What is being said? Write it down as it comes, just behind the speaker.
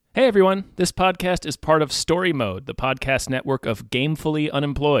Hey everyone, this podcast is part of Story Mode, the podcast network of Gamefully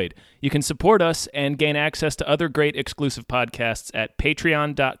Unemployed. You can support us and gain access to other great exclusive podcasts at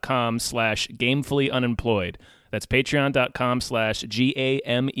patreon.com/gamefullyunemployed. That's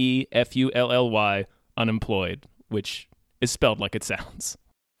patreon.com/GAMEFULLY unemployed, which is spelled like it sounds.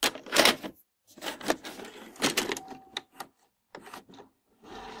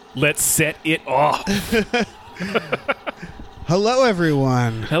 Let's set it off. Hello,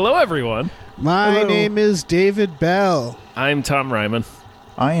 everyone. Hello, everyone. My name is David Bell. I'm Tom Ryman.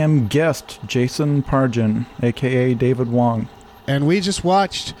 I am guest Jason Pargin, a.k.a. David Wong. And we just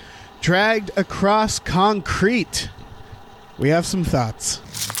watched Dragged Across Concrete. We have some thoughts.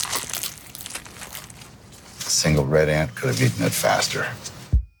 A single red ant could have eaten it faster.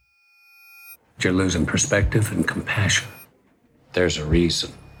 You're losing perspective and compassion. There's a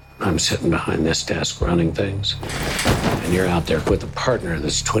reason I'm sitting behind this desk running things, and you're out there with a partner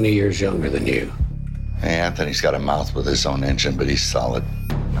that's 20 years younger than you. Hey, Anthony's got a mouth with his own engine, but he's solid.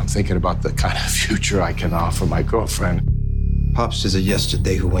 I'm thinking about the kind of future I can offer my girlfriend. Pops is a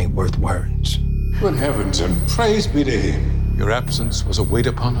yesterday who ain't worth words. Good heavens and praise be to him. Your absence was a weight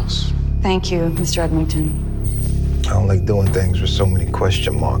upon us. Thank you, Mr. Edmonton. I don't like doing things with so many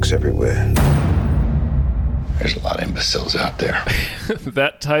question marks everywhere. There's a lot of imbeciles out there.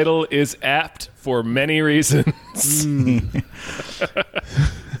 That title is apt for many reasons.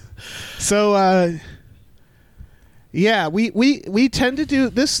 So, yeah, we tend to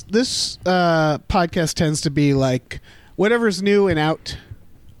do this. This podcast tends to be like whatever's new and out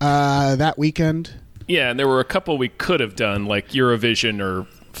that weekend. Yeah, and there were a couple we could have done, like Eurovision or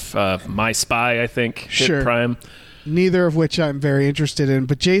My Spy, I think, hit Prime. Neither of which I'm very interested in.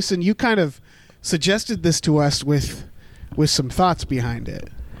 But Jason, you kind of suggested this to us with some thoughts behind it.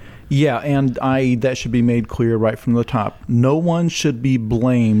 Yeah, and that should be made clear right from the top. No one should be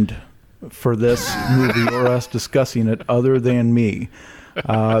blamed for this movie or us discussing it other than me.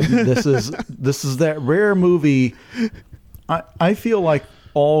 This is that rare movie. I feel like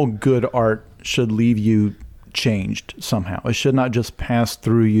all good art should leave you changed somehow. It should not just pass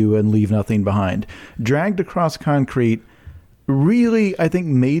through you and leave nothing behind. Dragged Across Concrete really, I think,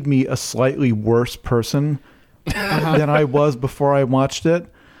 made me a slightly worse person than I was before I watched it.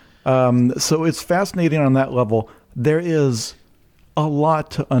 So it's fascinating on that level. There is a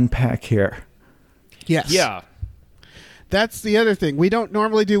lot to unpack here. Yes. Yeah. That's the other thing. We don't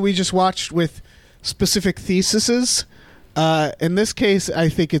normally do. We just watch with specific theses. In this case, I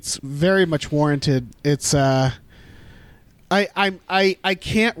think it's very much warranted. It's I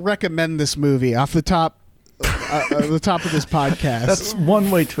can't recommend this movie off the top. The top of this podcast. That's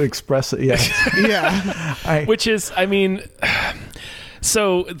one way to express it. Yeah. Yeah. Which is, I mean,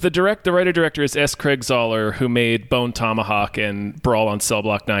 so the writer-director is S. Craig Zoller, who made Bone Tomahawk and Brawl on Cell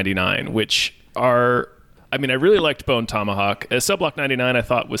Block 99, which are, I mean, I really liked Bone Tomahawk. Cell Block 99 I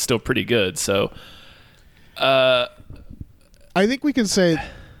thought was still pretty good. So, I think we can say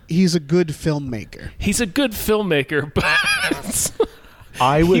he's a good filmmaker. He's a good filmmaker, but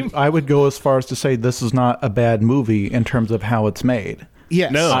I would go as far as to say this is not a bad movie in terms of how it's made.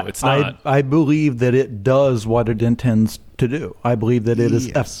 Yes. No, it's not. I believe that it does what it intends to do. I believe that it is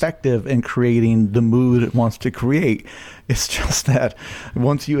effective in creating the mood it wants to create. It's just that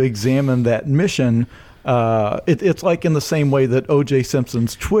once you examine that mission, it's like in the same way that O.J.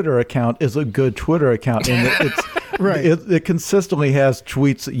 Simpson's Twitter account is a good Twitter account, and it's right. It consistently has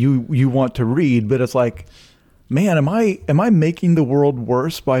tweets that you want to read, but it's like, man, am I making the world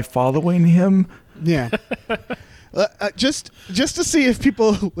worse by following him? Yeah. Just to see if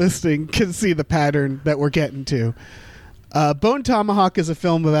people listening can see the pattern that we're getting to. Bone Tomahawk is a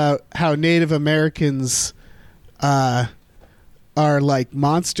film about how Native Americans are like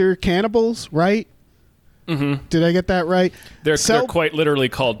monster cannibals, right? Mm-hmm. Did I get that right? They're quite literally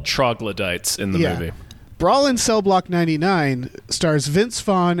called troglodytes in the movie. Brawl in Cell Block 99 stars Vince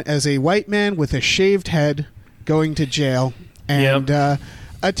Vaughn as a white man with a shaved head going to jail and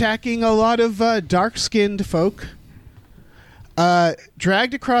attacking a lot of dark-skinned folk.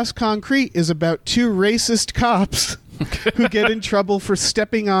 Dragged Across Concrete is about two racist cops who get in trouble for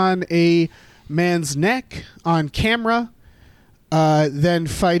stepping on a man's neck on camera, then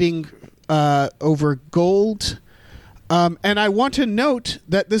fighting over gold. And I want to note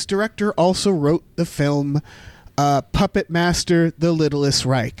that this director also wrote the film Puppet Master: The Littlest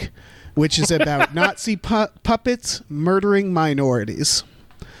Reich, which is about Nazi puppets murdering minorities.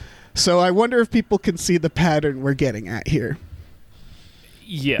 So I wonder if people can see the pattern we're getting at here.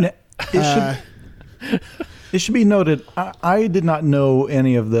 Yeah. Now, it should be noted, I did not know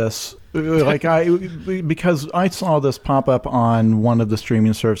any of this Because I saw this pop up on one of the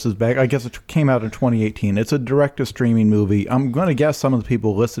streaming services back. I guess it came out in 2018. It's a direct-to-streaming movie. I'm going to guess some of the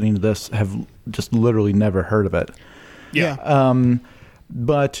people listening to this have just literally never heard of it. Yeah.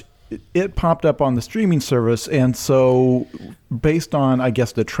 But it popped up on the streaming service, and so based on, I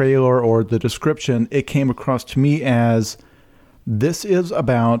guess, the trailer or the description, it came across to me as this is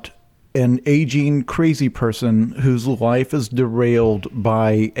about an aging crazy person whose life is derailed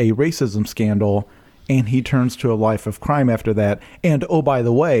by a racism scandal, and he turns to a life of crime after that. And oh, by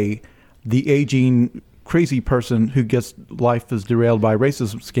the way, the aging crazy person who gets life is derailed by a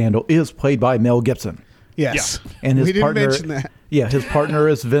racism scandal is played by Mel Gibson. Yes. Yeah. And his we didn't partner, mention that. Yeah, his partner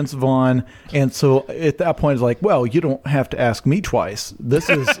is Vince Vaughn. And so at that point, it's like, well, you don't have to ask me twice. This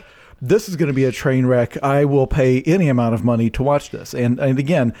is going to be a train wreck. I will pay any amount of money to watch this. And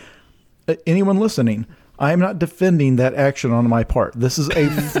again, anyone listening, I'm not defending that action on my part. This is a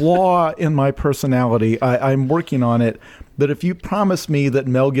flaw in my personality. I'm working on it. But if you promise me that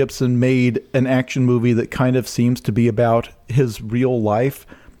Mel Gibson made an action movie that kind of seems to be about his real life,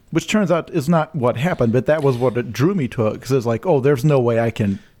 which turns out is not what happened, but that was what it drew me to it, because it's like, oh, there's no way I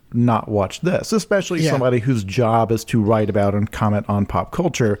can not watch this, especially somebody whose job is to write about and comment on pop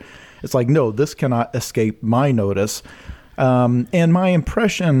culture. It's like, no, this cannot escape my notice. And my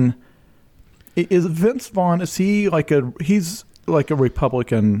impression is Vince Vaughn, he's like a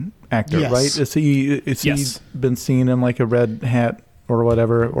Republican actor, Yes. right? Is he been seen in like a red hat or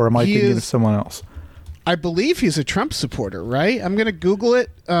whatever, or am I thinking of someone else? I believe he's a Trump supporter, right? I'm going to Google it.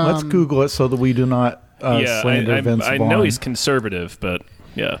 Let's Google it so that we do not slander Vince Vaughn. I know he's conservative, but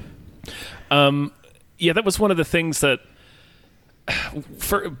yeah. That was one of the things that,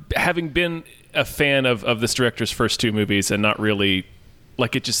 for having been a fan of this director's first two movies and not really,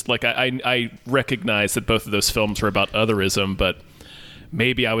 I recognize that both of those films were about otherism, but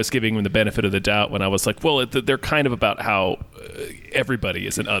maybe I was giving him the benefit of the doubt when I was like, well, they're kind of about how everybody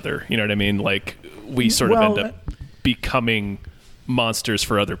is an other. You know what I mean? Like, we sort of end up becoming monsters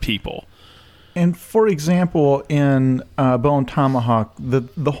for other people. And for example, in Bone Tomahawk,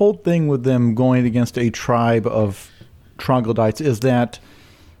 the whole thing with them going against a tribe of troglodytes is that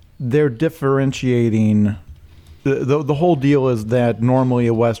they're differentiating. The whole deal is that normally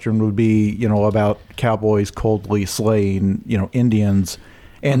a Western would be, about cowboys coldly slaying, Indians.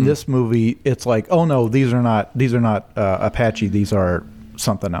 And this movie, it's like, oh no, these are not Apache. These are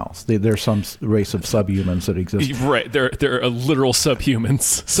something else. They're some race of subhumans that exist. Right. They're literal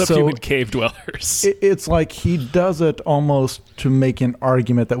subhumans, subhuman cave dwellers. It's like he does it almost to make an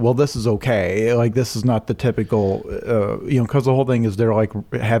argument that, well, this is okay. Like, this is not the typical, because the whole thing is they're like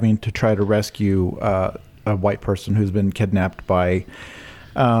having to try to rescue a white person who's been kidnapped by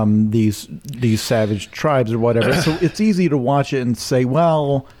these savage tribes or whatever. So it's easy to watch it and say,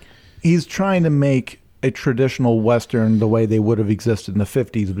 well, he's trying to make a traditional Western the way they would have existed in the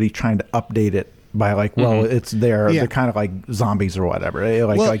 50s, but he's trying to update it by it's there. They're kind of like zombies or whatever.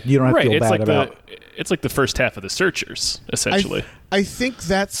 Like you don't have to feel bad about. It's like the first half of The Searchers, essentially. I think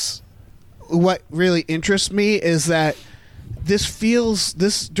that's what really interests me, is that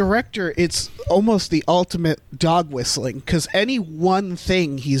this director, it's almost the ultimate dog whistling, because any one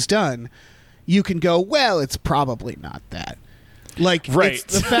thing he's done, you can go, well, it's probably not that. Like, right.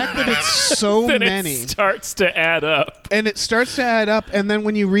 It's the fact that it's so then many. It starts to add up. And it starts to add up, and then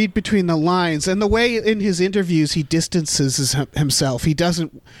when you read between the lines, and the way in his interviews he distances himself, he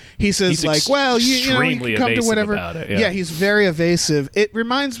doesn't, he says, he's like, well, you can come to whatever. About it, yeah, he's very evasive. It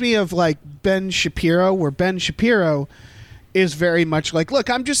reminds me of, like, Ben Shapiro, where Ben Shapiro is very much like, look,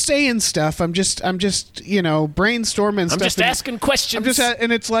 I'm just saying stuff. I'm just brainstorming stuff. I'm just asking questions.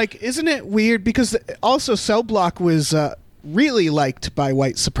 And it's like, isn't it weird? Because also Cell Block was really liked by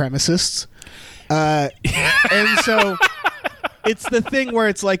white supremacists. And so it's the thing where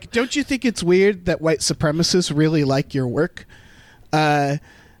it's like, don't you think it's weird that white supremacists really like your work? Isn't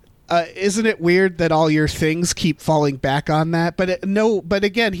it weird that all your things keep falling back on that? But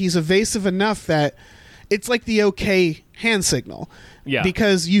again, he's evasive enough that it's like the okay hand signal. Yeah.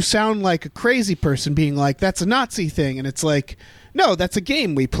 Because you sound like a crazy person being like, that's a Nazi thing. And it's like, no, that's a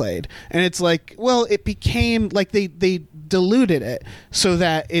game we played. And it's like, well, it became like they diluted it so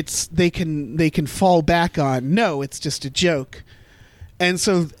that they can fall back on, no, it's just a joke. And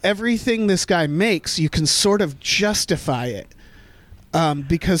so everything this guy makes, you can sort of justify it.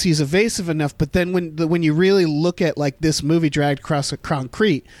 Because he's evasive enough, but then when you really look at like this movie dragged across a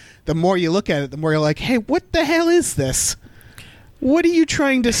concrete, the more you look at it, the more you're like, hey, what the hell is this? What are you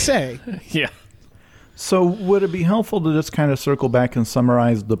trying to say? Yeah. So would it be helpful to just kind of circle back and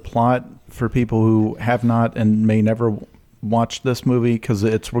summarize the plot for people who have not and may never watch this movie because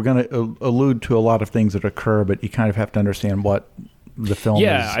we're going to allude to a lot of things that occur, but you kind of have to understand what the film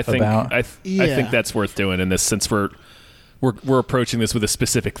is about. I think that's worth doing in this, since we're approaching this with a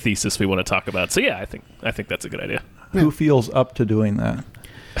specific thesis we want to talk about. So yeah, I think that's a good idea. Who feels up to doing that?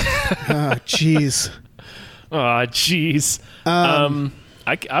 Oh, jeez. Oh, jeez.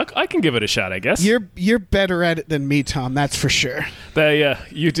 I can give it a shot, I guess. You're better at it than me, Tom. That's for sure.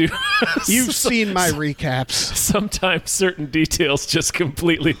 You do. You've seen my recaps. Sometimes certain details just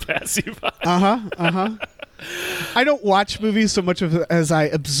completely pass you by. I don't watch movies so much as I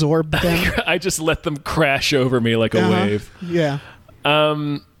absorb them. I just let them crash over me like a wave. Yeah.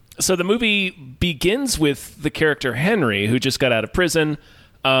 So the movie begins with the character Henry, who just got out of prison.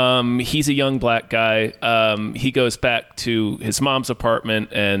 He's a young black guy. He goes back to his mom's apartment,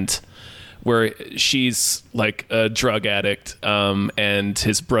 and where she's like a drug addict, and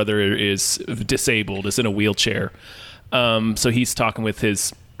his brother is disabled, is in a wheelchair. So he's talking with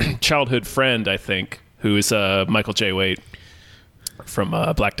his childhood friend, I think, who is Michael J. Waite from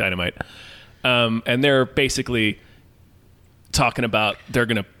Black Dynamite. And they're basically talking about they're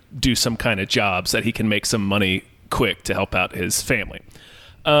going to do some kind of jobs that he can make some money quick to help out his family.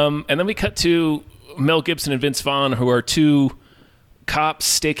 And then we cut to Mel Gibson and Vince Vaughn, who are two cops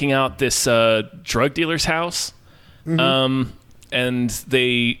staking out this drug dealer's house. And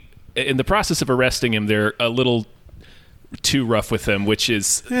they, in the process of arresting him, they're a little too rough with him, which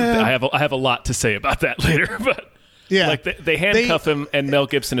is I have a lot to say about that later. But yeah, like they handcuff him, and Mel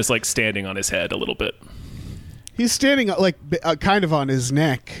Gibson is like standing on his head a little bit. He's standing like kind of on his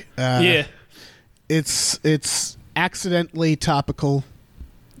neck. Yeah, it's accidentally topical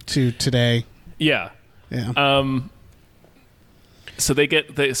to today. Yeah. So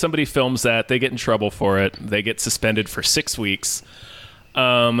somebody films that. They get in trouble for it. They get suspended for 6 weeks.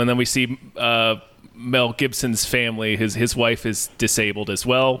 And then we see Mel Gibson's family. His wife is disabled as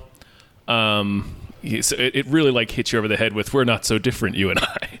well. It really like hits you over the head with, we're not so different, you and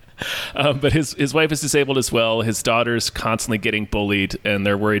I. But his wife is disabled as well. His daughter's constantly getting bullied, and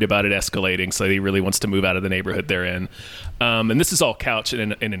they're worried about it escalating, so he really wants to move out of the neighborhood they're in. And this is all couched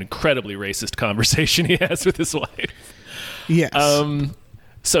in an incredibly racist conversation he has with his wife. Yes.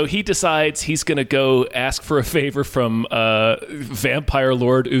 So he decides he's going to go ask for a favor from vampire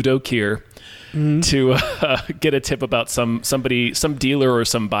lord Udo Kier to get a tip about some dealer or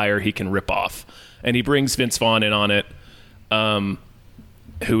some buyer he can rip off. And he brings Vince Vaughn in on it,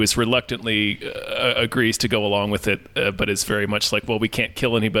 who is reluctantly agrees to go along with it, but is very much like, well, we can't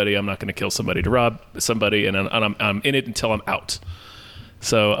kill anybody. I'm not going to kill somebody to rob somebody, and I'm in it until I'm out.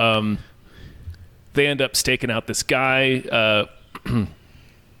 So they end up staking out this guy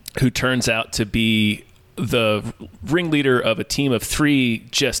who turns out to be the ringleader of a team of 3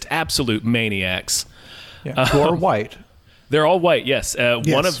 just absolute maniacs. Yeah, who are white. They're all white, yes. Yes.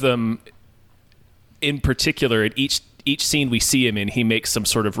 One of them, in particular, at each scene we see him in, he makes some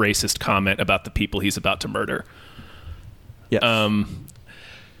sort of racist comment about the people he's about to murder. Yes.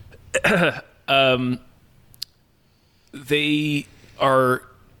 They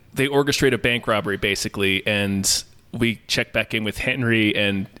orchestrate a bank robbery, basically, and we check back in with Henry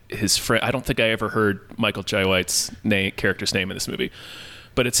and his friend. I don't think I ever heard Michael J. White's character's name in this movie,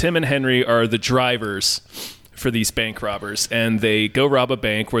 but it's him and Henry are the drivers for these bank robbers, and they go rob a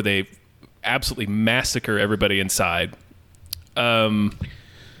bank where they absolutely massacre everybody inside. And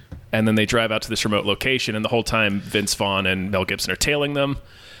then they drive out to this remote location, and the whole time Vince Vaughn and Mel Gibson are tailing them.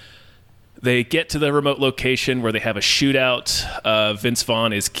 They get to the remote location where they have a shootout. Vince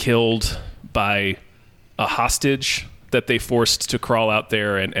Vaughn is killed by a hostage that they forced to crawl out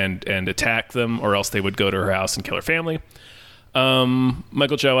there and attack them, or else they would go to her house and kill her family.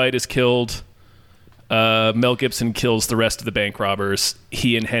 Michael J. White is killed. Mel Gibson kills the rest of the bank robbers.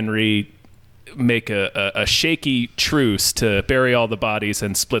 He and Henry make a shaky truce to bury all the bodies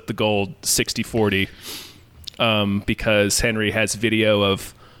and split the gold 60-40, because Henry has video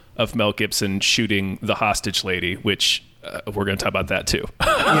of Mel Gibson shooting the hostage lady, which we're going to talk about that too.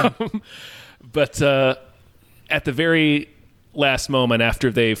 Yeah. But at the very last moment, after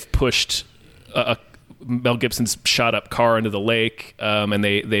they've pushed Mel Gibson's shot up car into the lake, and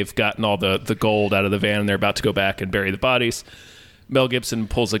they've gotten all the gold out of the van, and they're about to go back and bury the bodies, Mel Gibson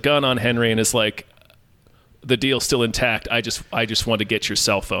pulls a gun on Henry and is like, the deal's still intact. I just want to get your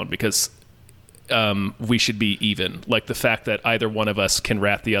cell phone because we should be even. Like, the fact that either one of us can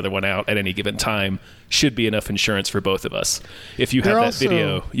rat the other one out at any given time should be enough insurance for both of us. If you have that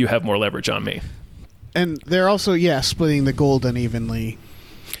video, you have more leverage on me. And they're also, splitting the gold unevenly.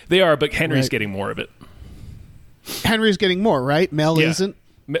 They are, but Henry's getting more of it. Henry's getting more, right? Mel isn't?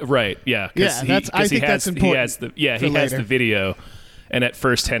 Right, yeah. Yeah, I think that's important. He has the video. And at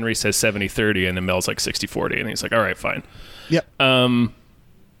first, Henry says 70-30, and then Mel's like 60-40. And he's like, all right, fine. Yep.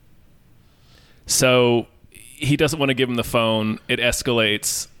 So he doesn't want to give him the phone. It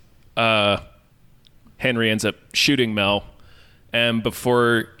escalates. Henry ends up shooting Mel. And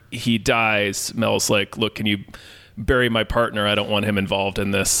before he dies, Mel's like, look, can you bury my partner? I don't want him involved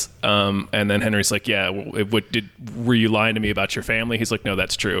in this. And then Henry's like, yeah, were you lying to me about your family? He's like, no,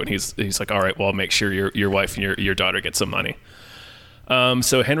 that's true. And he's like, all right, well, I'll make sure your wife and your daughter get some money.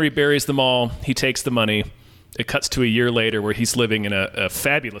 So Henry buries them all. He takes the money. It cuts to a year later where he's living in a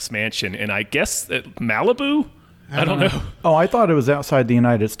fabulous mansion in, I guess, Malibu? I don't know. Oh, I thought it was outside the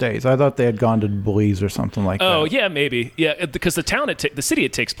United States. I thought they had gone to Belize or something like that. Oh, yeah, maybe. Yeah, because the city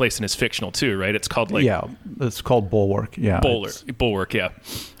it takes place in is fictional too, right? It's called it's called Bulwark. Yeah. Bulwark, yeah.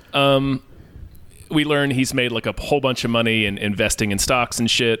 We learn he's made like a whole bunch of money in investing in stocks and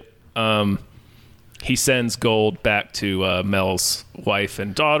shit. He sends gold back to Mel's wife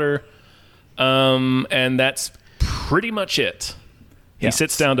and daughter. And that's pretty much it. He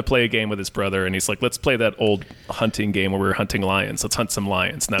sits down to play a game with his brother, and he's like, let's play that old hunting game where we were hunting lions. Let's hunt some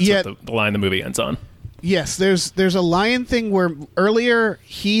lions. And that's what the line the movie ends on. Yes, there's a lion thing where earlier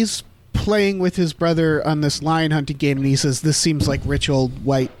he's playing with his brother on this lion hunting game, and he says, this seems like rich old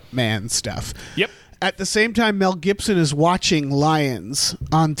white man stuff. Yep. At the same time, Mel Gibson is watching lions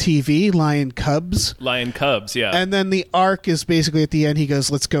on TV, lion cubs. Lion cubs, yeah. And then the arc is basically at the end, he goes,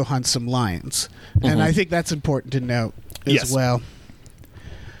 let's go hunt some lions. Mm-hmm. And I think that's important to note as well.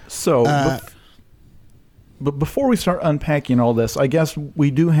 So, but before we start unpacking all this, I guess we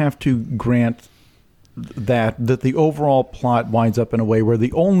do have to grant that the overall plot winds up in a way where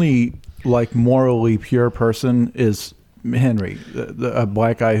the only like morally pure person is Henry, a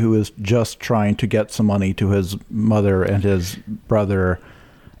black guy who is just trying to get some money to his mother and his brother,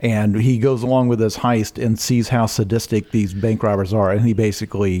 and he goes along with this heist and sees how sadistic these bank robbers are, and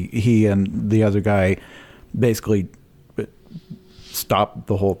he and the other guy basically stop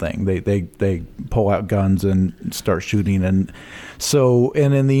the whole thing. They pull out guns and start shooting, and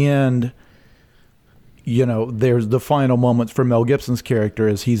in the end, you know, there's the final moments for Mel Gibson's character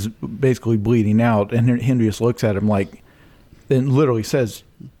as he's basically bleeding out, and Henry just looks at him like, and literally says,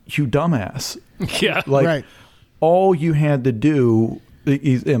 "You dumbass." Yeah, like right. All you had to do,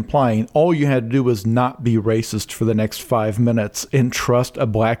 he's implying, all you had to do was not be racist for the next 5 minutes and trust a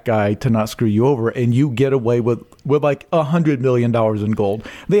black guy to not screw you over, and you get away with like $100 million in gold.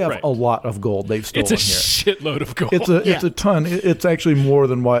 They have a lot of gold they've stolen here. It's a shitload of gold. It's a ton. It's actually more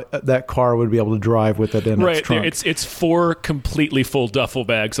than what that car would be able to drive with it in its trunk. It's 4 completely full duffel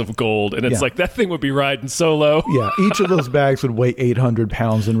bags of gold, and it's like that thing would be riding solo. Yeah, each of those bags would weigh 800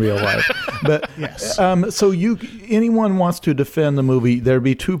 pounds in real life. But yes. So anyone wants to defend the movie, there'd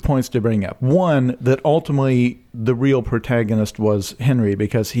be 2 points to bring up. One, that ultimately the real protagonist was Henry,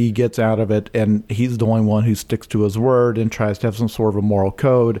 because he gets out of it and he's the only one who sticks to his word and tries to have some sort of a moral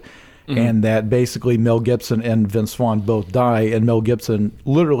code. Mm-hmm. And that basically Mel Gibson and Vince Vaughn both die, and Mel Gibson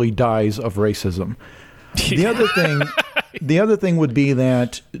literally dies of racism. The other thing would be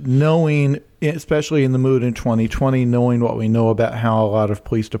that knowing, especially in the mood in 2020, knowing what we know about how a lot of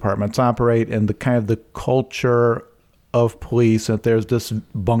police departments operate and the kind of the culture of police, that there's this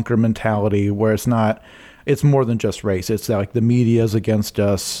bunker mentality where it's more than just race. It's like the media is against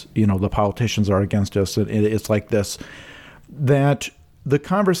us, you know, the politicians are against us. It's like this, that the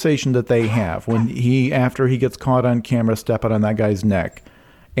conversation that they have when after he gets caught on camera stepping on that guy's neck,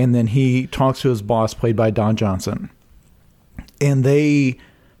 and then he talks to his boss, played by Don Johnson, and they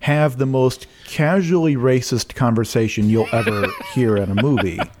have the most casually racist conversation you'll ever hear in a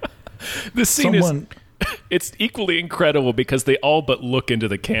movie. This scene it's equally incredible because they all but look into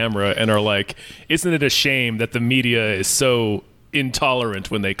the camera and are like, isn't it a shame that the media is so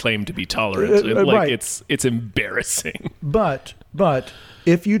intolerant when they claim to be tolerant? Right. It's embarrassing. But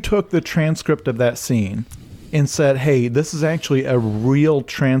if you took the transcript of that scene and said, hey, this is actually a real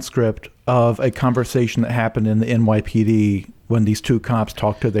transcript of a conversation that happened in the NYPD when these 2 cops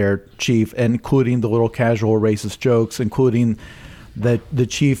talked to their chief, including the little casual racist jokes, including the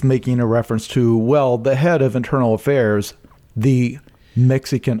chief making a reference to, well, the head of internal affairs, the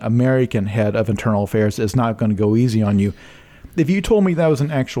Mexican-American head of internal affairs, is not going to go easy on you. If you told me that was an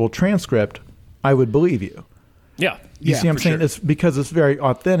actual transcript, I would believe you. Yeah. You see what I'm saying? Sure. It's because it's very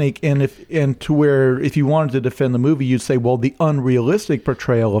authentic, and to where if you wanted to defend the movie, you'd say, well, the unrealistic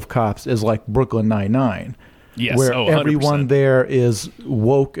portrayal of cops is like Brooklyn Nine-Nine. Yes. where 100%. everyone there is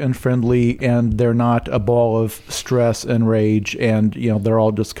woke and friendly, and they're not a ball of stress and rage, and they're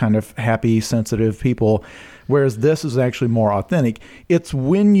all just kind of happy, sensitive people. Whereas this is actually more authentic. It's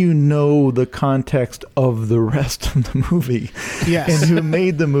when you know the context of the rest of the movie, Yes. and who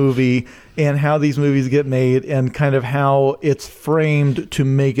made the movie, and how these movies get made, and kind of how it's framed to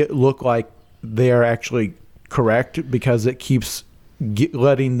make it look like they are actually correct, because it keeps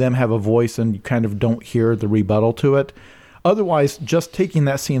letting them have a voice, and you kind of don't hear the rebuttal to it. Otherwise, just taking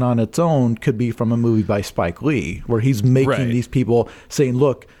that scene on its own could be from a movie by Spike Lee, where he's making these people saying,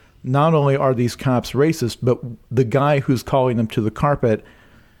 look, not only are these cops racist, but the guy who's calling them to the carpet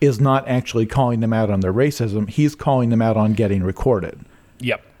is not actually calling them out on their racism. He's calling them out on getting recorded.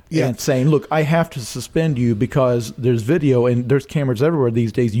 Yep. And saying, look, I have to suspend you because there's video and there's cameras everywhere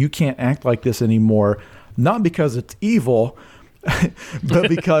these days. You can't act like this anymore. Not because it's evil, but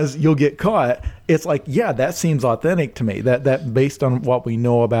because you'll get caught. It's like, yeah, that seems authentic to me. That based on what we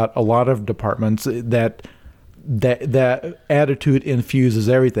know about a lot of departments, that attitude infuses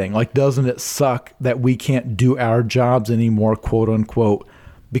everything. Like, doesn't it suck that we can't do our jobs anymore, quote unquote,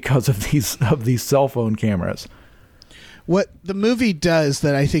 because of these cell phone cameras? What the movie does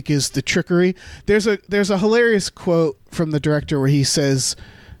that I think is the trickery. There's a hilarious quote from the director where he says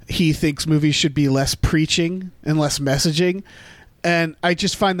he thinks movies should be less preaching and less messaging. And I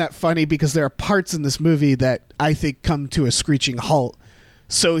just find that funny because there are parts in this movie that I think come to a screeching halt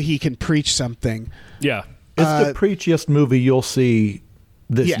so he can preach something. Yeah. It's the preachiest movie you'll see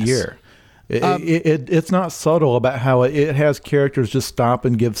this year. It's not subtle about how it has characters just stop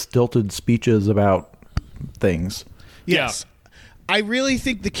and give stilted speeches about things. Yes. Yeah. I really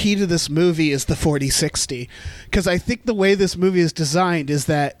think the key to this movie is the 40-60, because I think the way this movie is designed is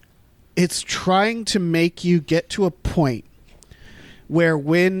that it's trying to make you get to a point where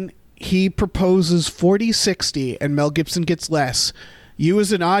when he proposes 40-60 and Mel Gibson gets less, you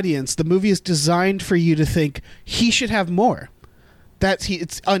as an audience, the movie is designed for you to think he should have more.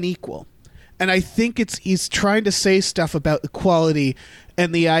 It's unequal. And I think he's trying to say stuff about equality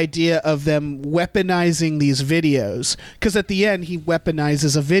and the idea of them weaponizing these videos. Because at the end, he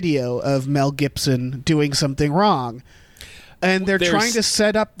weaponizes a video of Mel Gibson doing something wrong. And they're trying to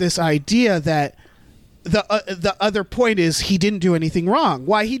set up this idea that the other point is he didn't do anything wrong.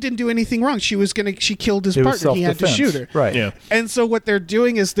 Why he didn't do anything wrong? She killed his partner. He had to shoot her. Right. Yeah. And so what they're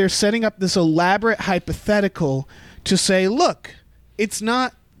doing is they're setting up this elaborate hypothetical to say, look, it's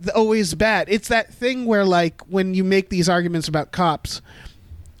not always bad. It's that thing where, like, when you make these arguments about cops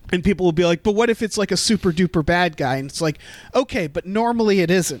and people will be like, but what if it's like a super duper bad guy? And it's like, okay, but normally it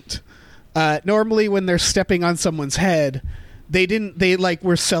isn't. Normally when they're stepping on someone's head, they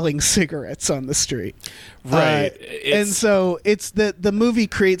were selling cigarettes on the street. Right. And so it's the movie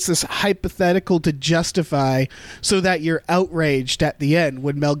creates this hypothetical to justify so that you're outraged at the end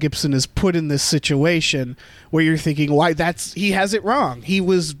when Mel Gibson is put in this situation where you're thinking, why he has it wrong. He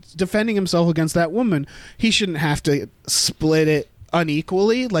was defending himself against that woman. He shouldn't have to split it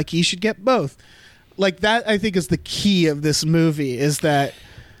unequally. Like, he should get both. Like, that I think is the key of this movie, is that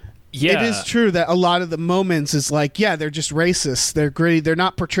it is true that a lot of the moments is like, yeah, they're just racist. They're great. They're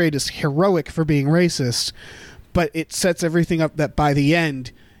not portrayed as heroic for being racist, but it sets everything up that by the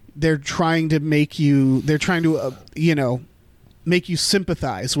end, they're trying to make you make you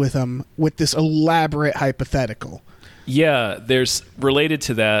sympathize with them with this elaborate hypothetical. Yeah, there's related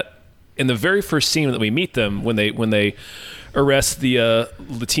to that in the very first scene that we meet them when they arrest the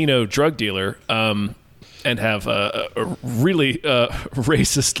Latino drug dealer. And have really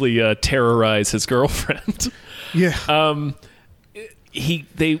racistly terrorize his girlfriend. Yeah.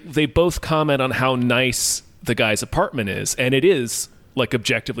 They both comment on how nice the guy's apartment is, and it is, like,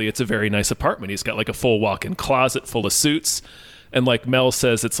 objectively, it's a very nice apartment. He's got like a full walk-in closet full of suits, and like Mel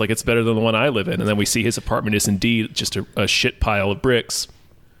says, it's better than the one I live in. And then we see his apartment is indeed just a shit pile of bricks.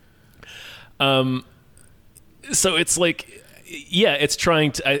 So it's like, yeah, it's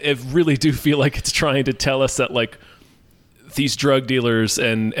trying to. I really do feel like it's trying to tell us that, like, these drug dealers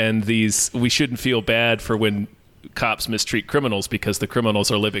and these, we shouldn't feel bad for when cops mistreat criminals because the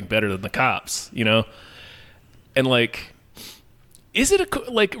criminals are living better than the cops, you know? And, like, is it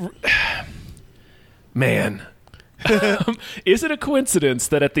man, is it a coincidence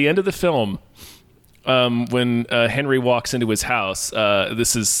that at the end of the film, when Henry walks into his house,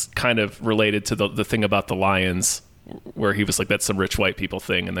 this is kind of related to the thing about the lions, where he was like, that's some rich white people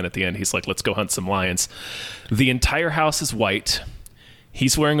thing. And then at the end, he's like, let's go hunt some lions. The entire house is white.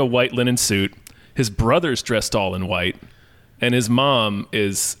 He's wearing a white linen suit. His brother's dressed all in white. And his mom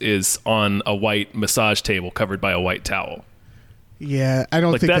is on a white massage table covered by a white towel. Yeah, I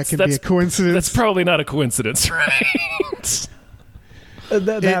don't Like, think that can be a coincidence. That's probably not a coincidence, right?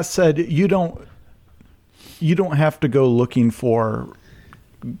 That said, you don't have to go looking for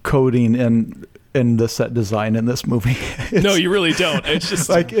coding in the set design in this movie. No, you really don't. It's just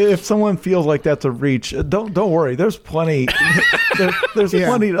like, if someone feels like that's a reach, don't worry. There's plenty. There's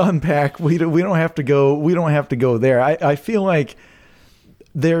plenty to unpack. We don't have to go. We don't have to go there. I feel like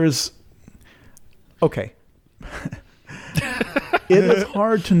there's okay. It is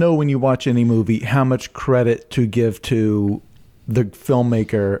hard to know when you watch any movie how much credit to give to the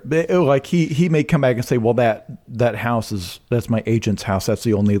filmmaker. Like he may come back and say, well, that house that's my agent's house. That's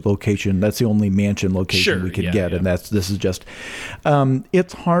the only location. That's the only mansion location we could get. And this is just,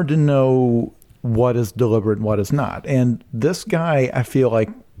 it's hard to know what is deliberate and what is not. And this guy, I feel like,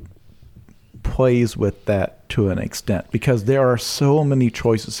 plays with that to an extent, because there are so many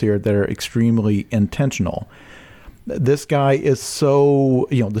choices here that are extremely intentional. This guy is so,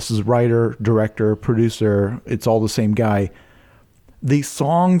 this is writer, director, producer. It's all the same guy. The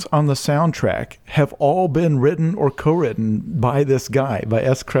songs on the soundtrack have all been written or co-written by this guy, by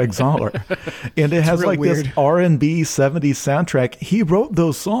S. Craig Zahler. And it has like weird. This R&B 70s soundtrack. He wrote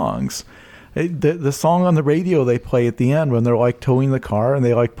those songs. The song on the radio they play at the end when they're like towing the car and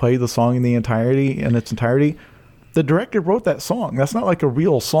they like play the song in its entirety. The director wrote that song. That's not like a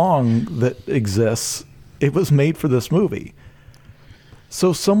real song that exists. It was made for this movie.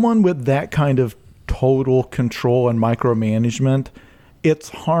 So someone with that kind of total control and micromanagement, it's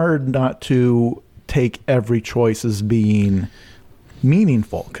hard not to take every choice as being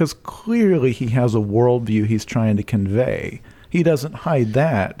meaningful, because clearly he has a worldview he's trying to convey. He doesn't hide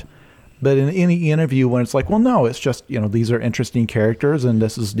that. But in any interview when it's like, well, no, it's just, these are interesting characters and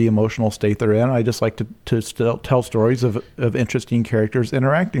this is the emotional state they're in. I just like to still tell stories of interesting characters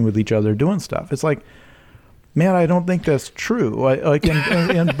interacting with each other, doing stuff. It's like, man, I don't think that's true. Like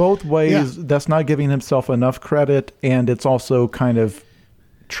in both ways, that's not giving himself enough credit, and it's also kind of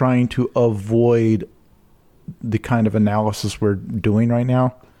trying to avoid the kind of analysis we're doing right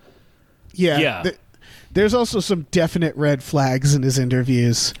now. Yeah. There's also some definite red flags in his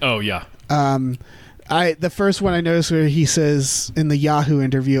interviews. Oh, yeah. The first one I noticed where he says in the Yahoo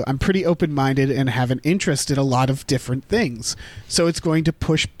interview, I'm pretty open-minded and have an interest in a lot of different things. So it's going to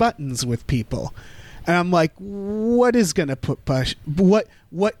push buttons with people. And I'm like, what is going to push? What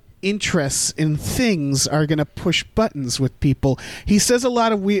interests in things are going to push buttons with people? He says a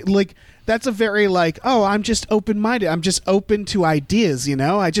lot of weird, like, that's a very like, oh, I'm just open-minded. I'm just open to ideas,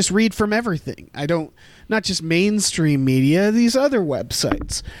 I just read from everything. Not just mainstream media, these other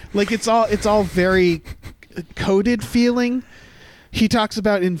websites. Like, it's all very coded feeling. He talks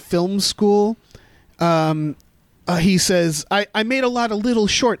about in film school, he says, I made a lot of little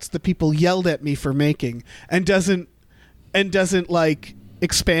shorts that people yelled at me for making, and doesn't like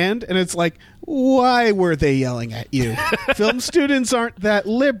expand. And it's like, why were they yelling at you? Film students aren't that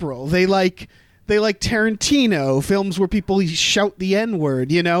liberal. They like Tarantino films where people shout the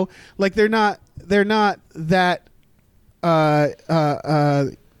N-word, like they're not that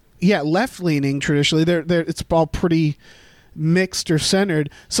left-leaning traditionally. They're it's all pretty mixed or centered.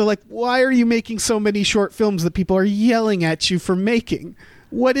 So like, why are you making so many short films that people are yelling at you for making?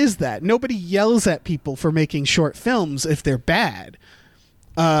 What is that? Nobody yells at people for making short films if they're bad.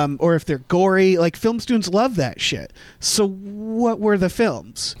 Or if they're gory. Like, film students love that shit. So what were the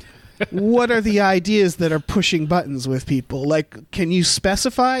films? What are the ideas that are pushing buttons with people? Like, can you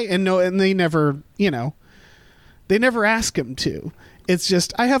specify? And they never, they never ask him to. It's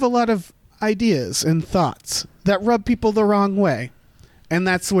just, I have a lot of ideas and thoughts that rub people the wrong way. And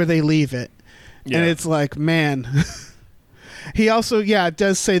that's where they leave it. Yeah. And it's like, man. He also,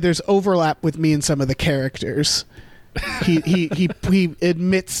 does say there's overlap with me and some of the characters. He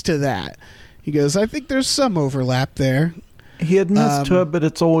admits to that. He goes, I think there's some overlap there. He admits to it, but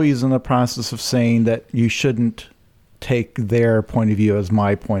it's always in the process of saying that you shouldn't take their point of view as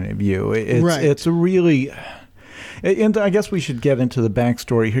my point of view. It's a really... And I guess we should get into the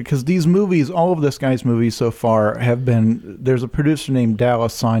backstory here, because these movies, all of this guy's movies so far have been... There's a producer named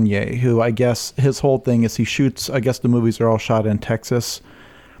Dallas Sonye, who I guess his whole thing is he shoots... I guess the movies are all shot in Texas.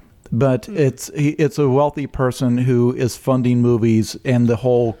 But it's a wealthy person who is funding movies, and the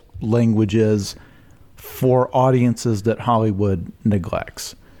whole language is for audiences that Hollywood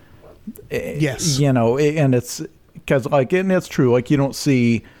neglects. Yes. And it's because and it's true. Like, you don't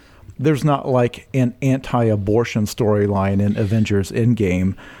see, there's not like an anti-abortion storyline in Avengers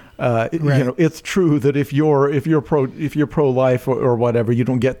Endgame. Right. It's true that if you're pro-life or whatever, you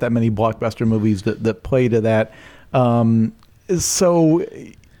don't get that many blockbuster movies that play to that. So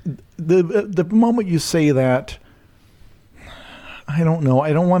the moment you say that, I don't know.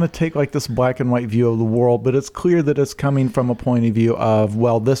 I don't want to take like this black and white view of the world, but it's clear that it's coming from a point of view of,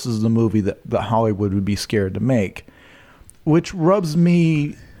 well, this is the movie that Hollywood would be scared to make, which rubs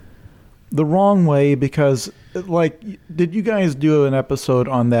me the wrong way because, like, did you guys do an episode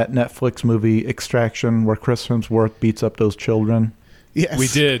on that Netflix movie Extraction where Chris Hemsworth beats up those children? Yes. We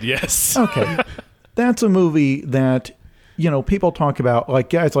did, yes. Okay. That's a movie that, people talk about, like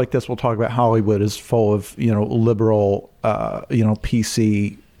guys like this will talk about Hollywood is full of, liberal,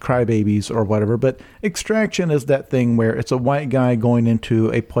 PC crybabies or whatever. But Extraction is that thing where it's a white guy going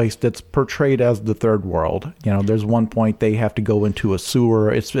into a place that's portrayed as the third world. There's one point they have to go into a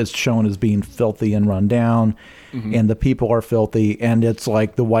sewer. It's shown as being filthy and run down, and the people are filthy. And it's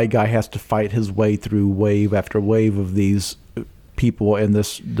like the white guy has to fight his way through wave after wave of these people in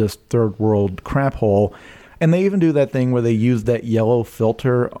this third world crap hole. And they even do that thing where they use that yellow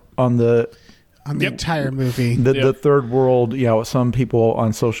filter on the entire movie. The third world, some people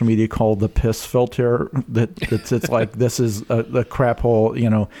on social media call the piss filter. It's like this is the crap hole,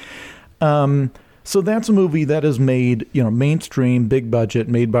 So that's a movie that is made, mainstream, big budget,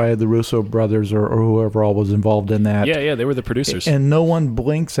 made by the Russo brothers or whoever all was involved in that. Yeah, they were the producers. And no one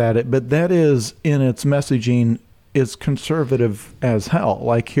blinks at it, but that is, in its messaging, is conservative as hell.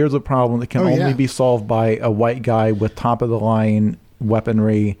 Like, here's a problem that can only be solved by a white guy with top-of-the-line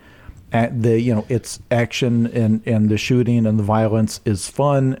weaponry. At the it's action and the shooting and the violence is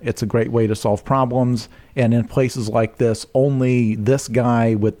fun. It's a great way to solve problems. And in places like this, only this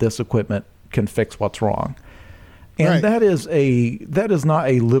guy with this equipment can fix what's wrong. And that is not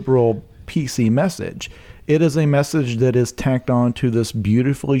a liberal PC message. It is a message that is tacked on to this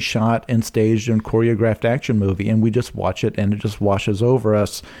beautifully shot and staged and choreographed action movie, and we just watch it and it just washes over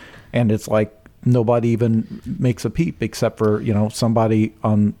us, and it's like nobody even makes a peep except for, somebody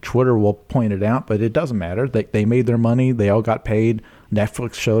on Twitter will point it out, but it doesn't matter. They made their money. They all got paid.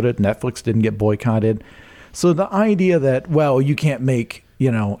 Netflix showed it. Netflix didn't get boycotted. So the idea that, well, you can't make,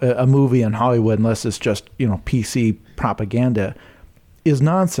 a movie in Hollywood unless it's just, PC propaganda is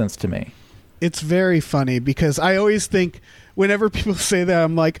nonsense to me. It's very funny because I always think whenever people say that,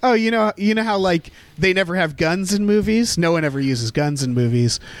 I'm like, oh, you know how like they never have guns in movies? No one ever uses guns in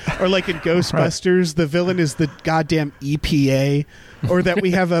movies. Or like in Ghostbusters, the villain is the goddamn EPA. Or that we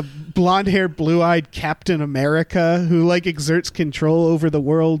have a blonde-haired, blue-eyed Captain America who like exerts control over the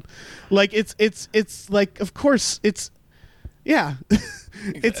world. Like it's like, of course it's, yeah.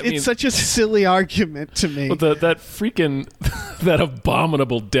 It's such a silly argument to me. Well, that freaking that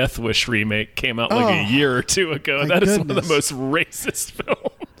abominable Death Wish remake came out like a year or two ago. That is one of the most racist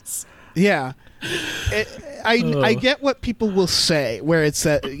films. Yeah, I get what people will say, where it's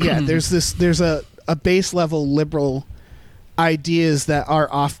that there's a base level liberal ideas that are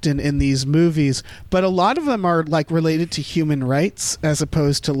often in these movies, but a lot of them are like related to human rights as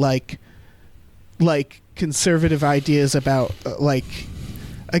opposed to like conservative ideas about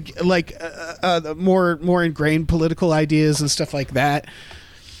more ingrained political ideas and stuff like that.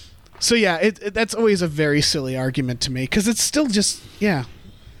 So yeah, that's always a very silly argument to me because it's still just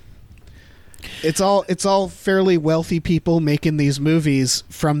it's all fairly wealthy people making these movies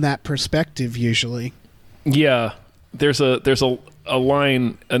from that perspective usually. Yeah, there's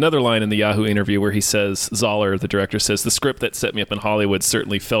another line in the Yahoo interview where he says, Zoller, the director, says, the script that set me up in Hollywood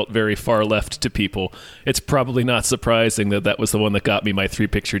certainly felt very far left to people. It's probably not surprising that was the one that got me my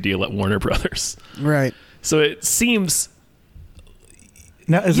 3-picture deal at Warner Brothers. Right. So it seems...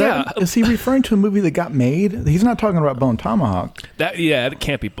 Now, is he referring to a movie that got made? He's not talking about Bone Tomahawk. It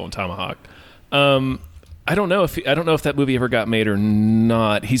can't be Bone Tomahawk. I don't know if that movie ever got made or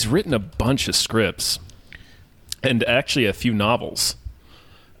not. He's written a bunch of scripts. And actually a few novels.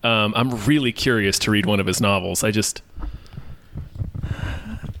 I'm really curious to read one of his novels. I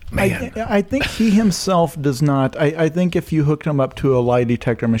think he himself does not. I think if you hooked him up to a lie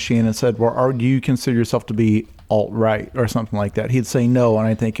detector machine and said, well, do you consider yourself to be alt-right or something like that, he'd say no, and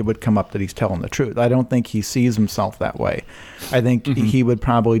I think it would come up that he's telling the truth. I don't think he sees himself that way. I think he would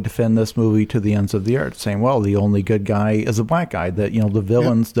probably defend this movie to the ends of the earth, saying, well, the only good guy is a black guy, that, the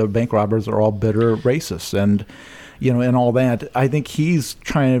villains, the bank robbers are all bitter racists, and all that. I think he's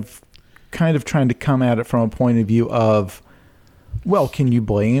kind of trying to come at it from a point of view of, well, can you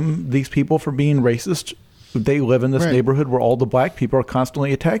blame these people for being racist? They live in this neighborhood where all the black people are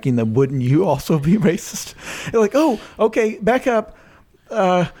constantly attacking them. Wouldn't you also be racist? You're like, oh, okay, back up.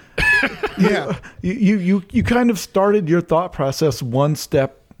 You kind of started your thought process one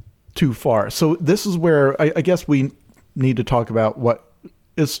step too far. So this is where I guess we need to talk about what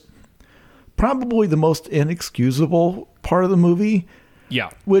is probably the most inexcusable part of the movie, Yeah.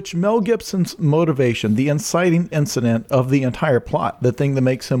 Which Mel Gibson's motivation, the inciting incident of the entire plot, the thing that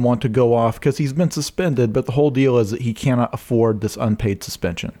makes him want to go off, because he's been suspended, but the whole deal is that he cannot afford this unpaid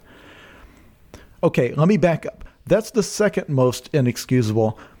suspension. Okay, let me back up. That's the second most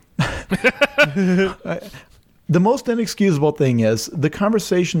inexcusable. The most inexcusable thing is the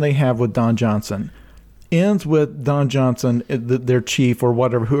conversation they have with Don Johnson ends with Don Johnson, their chief or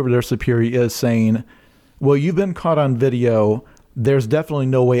whatever, whoever their superior is, saying, well, you've been caught on video. There's definitely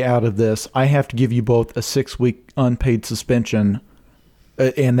no way out of this. I have to give you both a 6-week unpaid suspension,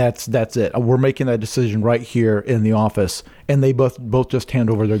 and that's it. We're making that decision right here in the office. And they both just hand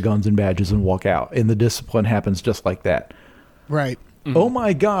over their guns and badges and walk out. And the discipline happens just like that. Right. Mm-hmm. Oh,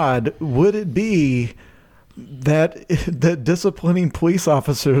 my God, would it be that disciplining police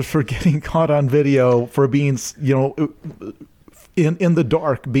officers for getting caught on video for being, in the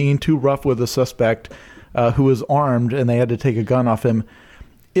dark, being too rough with a suspect who was armed and they had to take a gun off him.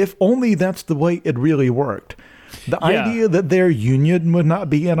 If only that's the way it really worked. The idea that their union would not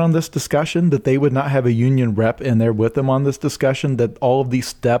be in on this discussion, that they would not have a union rep in there with them on this discussion, that all of these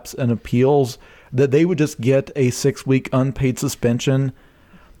steps and appeals, that they would just get a 6-week unpaid suspension.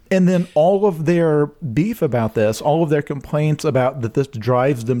 And then all of their beef about this, all of their complaints about that this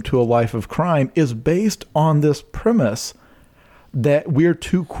drives them to a life of crime is based on this premise that we're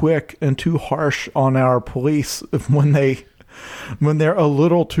too quick and too harsh on our police when they're a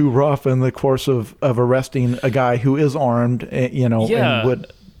little too rough in the course of arresting a guy who is armed, and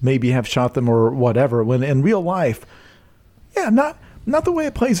would maybe have shot them or whatever. When in real life, not the way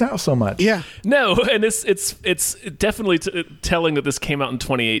it plays out so much. Yeah. No, and it's definitely telling that this came out in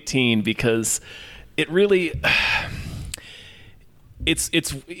 2018 because it really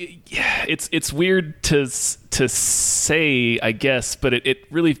it's weird to say, I guess, but it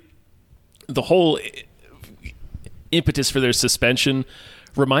really, the whole impetus for their suspension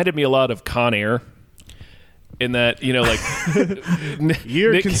reminded me a lot of Con Air, in that,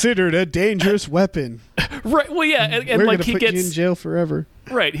 you're considered a dangerous weapon. Right. Well, yeah, and we're like gonna he put gets you in jail forever.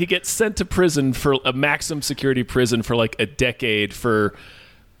 Right. He gets sent to prison, for a maximum security prison, for like a decade for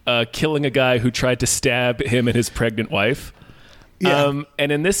killing a guy who tried to stab him and his pregnant wife. Yeah.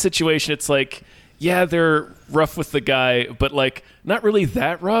 And in this situation, it's like, yeah, they're rough with the guy, but like not really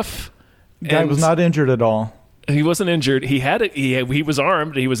that rough. Guy was not injured at all. He wasn't injured. He was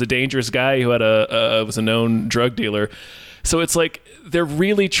armed. He was a dangerous guy who had was a known drug dealer. So it's like they're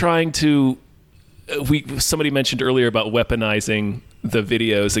really trying to. Somebody mentioned earlier about weaponizing the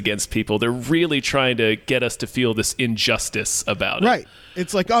videos against people. They're really trying to get us to feel this injustice about it. Right.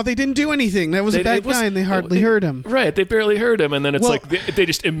 It's like, oh, they didn't do anything. That was a bad guy, and they hardly hurt him. Right. They barely hurt him, and then it's like they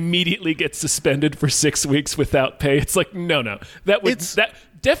just immediately get suspended for 6 weeks without pay. It's like, no, that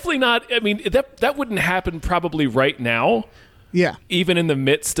definitely not. I mean, that wouldn't happen probably right now. Yeah. Even in the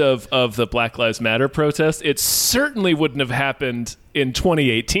midst of the Black Lives Matter protest, it certainly wouldn't have happened in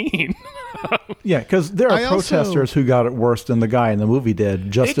 2018. Yeah, because there are protesters who got it worse than the guy in the movie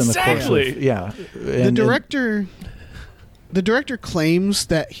did. Just in the course of The director claims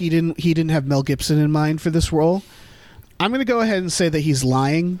that he didn't have Mel Gibson in mind for this role. I'm going to go ahead and say that he's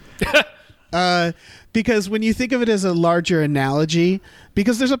lying. Because when you think of it as a larger analogy,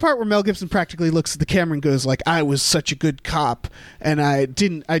 because there's a part where Mel Gibson practically looks at the camera and goes like, I was such a good cop and I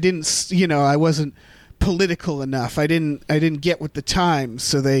wasn't political enough. I didn't get with the times,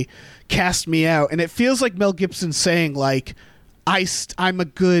 so they cast me out. And it feels like Mel Gibson saying like, I'm a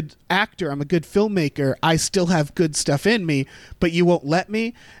good actor, I'm a good filmmaker, I still have good stuff in me, but you won't let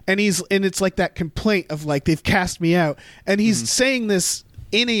me. And it's like that complaint of like, they've cast me out. And he's saying this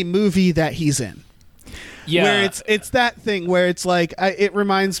in a movie that he's in. Yeah. Where it's that thing where it's like, it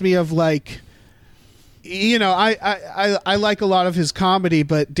reminds me of like, I like a lot of his comedy,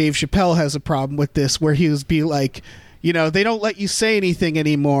 but Dave Chappelle has a problem with this where he was be like, they don't let you say anything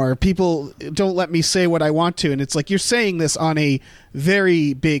anymore. People don't let me say what I want to. And it's like, you're saying this on a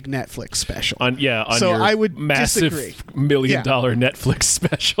very big Netflix special. On so your I would massive disagree. $1 million Netflix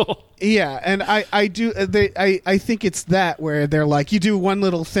special. Yeah. And I think it's that where they're like, you do one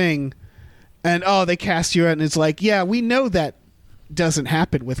little thing and, they cast you out. And it's like, yeah, we know that doesn't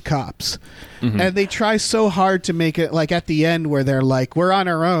happen with cops. Mm-hmm. And they try so hard to make it like at the end where they're like, we're on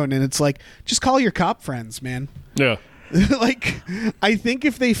our own. And it's like, just call your cop friends, man. Yeah. Like, I think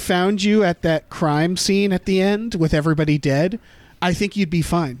if they found you at that crime scene at the end with everybody dead, I think you'd be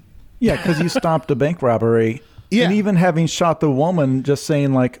fine. Yeah, because you stopped a bank robbery. Yeah. And even having shot the woman, just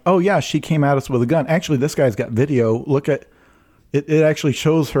saying like, oh yeah, she came at us with a gun. Actually, this guy's got video. Look at, It actually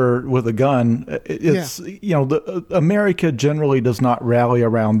shows her with a gun. It's America generally does not rally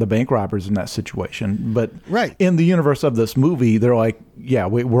around the bank robbers in that situation, but Right. in the universe of this movie, they're like, yeah,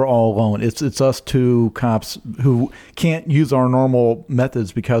 we're all alone. It's us two cops who can't use our normal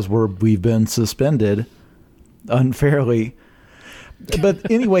methods because we've been suspended unfairly. But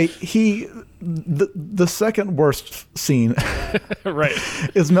anyway, the second worst scene Right.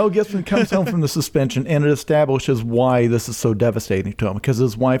 is Mel Gibson comes home from the suspension, and it establishes why this is so devastating to him, because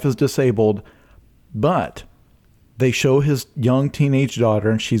his wife is disabled, but they show his young teenage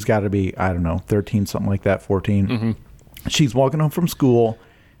daughter, and she's got to be, I don't know, 13, something like that, 14. Mm-hmm. She's walking home from school,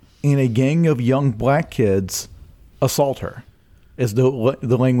 and a gang of young black kids assault her. Is the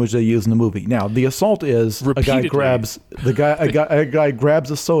language they use in the movie. Now, the assault is a guy grabs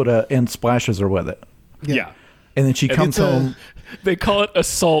a soda and splashes her with it, Yeah. and then she comes home. They call it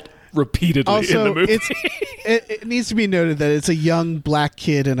assault repeatedly in the Also, movie. it needs to be noted that it's a young black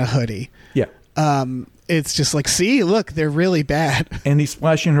kid in a hoodie. Yeah, It's just like, see, look, they're really bad. and he's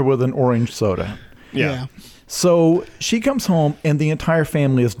splashing her with an orange soda. Yeah. So she comes home, and the entire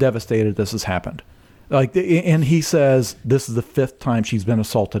family is devastated this has happened. And he says this is the 5th time she's been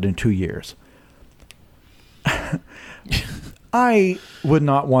assaulted in 2 years. I would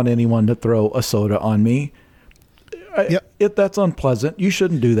not want anyone to throw a soda on me. If that's unpleasant, you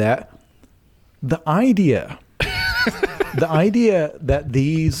shouldn't do that. The idea that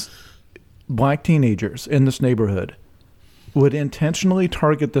these black teenagers in this neighborhood would intentionally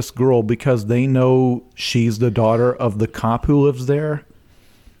target this girl because they know she's the daughter of the cop who lives there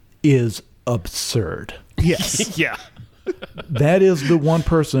is absurd. Yes. Yeah. That is the one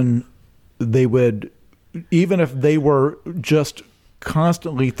person they would, even if they were just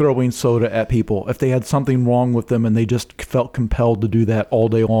constantly throwing soda at people, if they had something wrong with them and they just felt compelled to do that all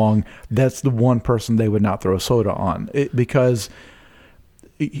day long, that's the one person they would not throw soda on. Because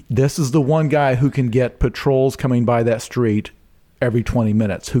this is the one guy who can get patrols coming by that street every 20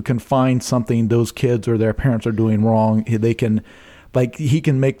 minutes, who can find something those kids or their parents are doing wrong. He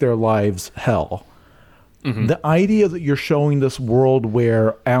can make their lives hell. Mm-hmm. The idea that you're showing this world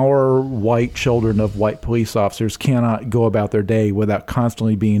where our white children of white police officers cannot go about their day without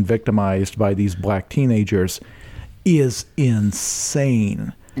constantly being victimized by these black teenagers is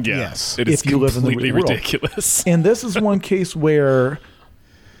insane. Yeah. Yes. It is If you live in the completely world. ridiculous. And this is one case where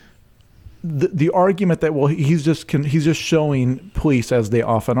the argument that, well, he's just showing police, as they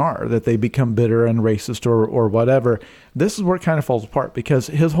often are, that they become bitter and racist or whatever. This is where it kind of falls apart, because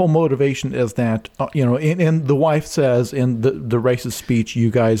his whole motivation is that, and the wife says in the racist speech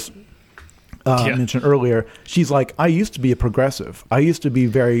you guys mentioned earlier, she's like, I used to be a progressive. I used to be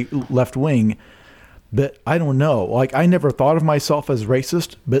very left-wing, but I don't know. Like, I never thought of myself as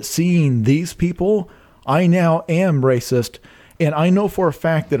racist, but seeing these people, I now am racist. And I know for a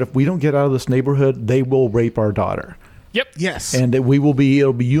fact that if we don't get out of this neighborhood, they will rape our daughter. Yep. Yes. And that it'll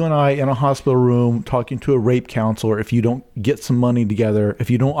be you and I in a hospital room talking to a rape counselor if you don't get some money together. If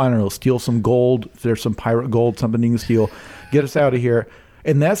you don't, I don't know, steal some gold, if there's some pirate gold, something you can steal, get us out of here.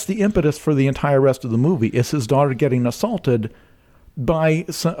 And that's the impetus for the entire rest of the movie, is his daughter getting assaulted by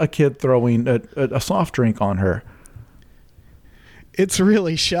a kid throwing a soft drink on her. It's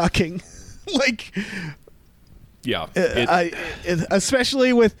really shocking. Like... Yeah.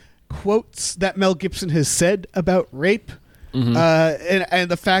 Especially with quotes that Mel Gibson has said about rape,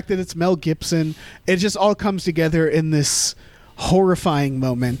 and the fact that it's Mel Gibson, it just all comes together in this horrifying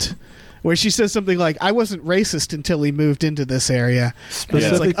moment where she says something like, I wasn't racist until we moved into this area. And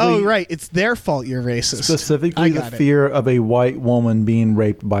it's like, oh, right, it's their fault you're racist. Specifically the fear of a white woman being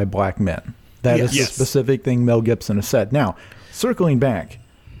raped by black men. That is the specific thing Mel Gibson has said. Now, circling back,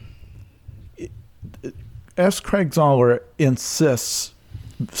 S. Craig Zahler insists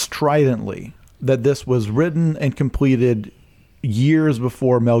stridently that this was written and completed years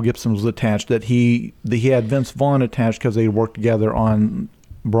before Mel Gibson was attached, that he had Vince Vaughn attached because they worked together on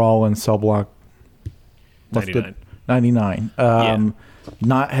Brawl and Cell Block 99.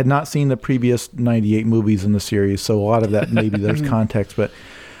 Had not seen the previous 98 movies in the series, so a lot of that maybe there's context, but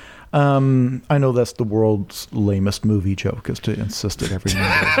I know that's the world's lamest movie joke, is to insist that every movie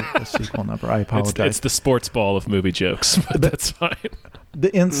has a sequel number. I apologize. It's the sports ball of movie jokes, but that's fine.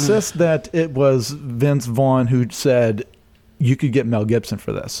 The insist that it was Vince Vaughn who said you could get Mel Gibson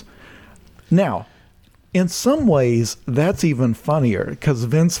for this. Now, in some ways, that's even funnier, because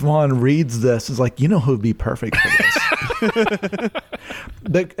Vince Vaughn reads this and is like, you know who'd be perfect for this?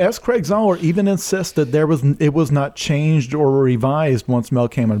 But S. Craig Zahler even insists that it was not changed or revised once Mel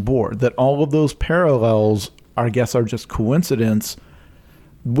came on board, that all of those parallels, I guess, are just coincidence,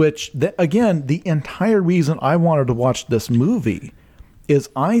 Which, again, the entire reason I wanted to watch this movie is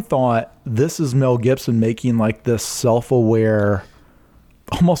I thought this is Mel Gibson making like this self-aware,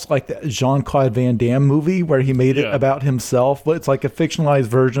 almost like the Jean-Claude Van Damme movie where he made it about himself, but it's like a fictionalized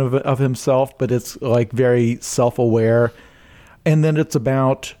version of himself, but it's like very self-aware. And then it's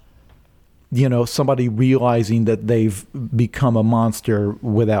about, you know, somebody realizing that they've become a monster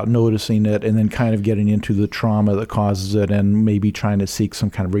without noticing it, and then kind of getting into the trauma that causes it and maybe trying to seek some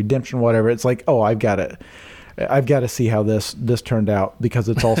kind of redemption or whatever. It's like, oh, I've got to see how this turned out, because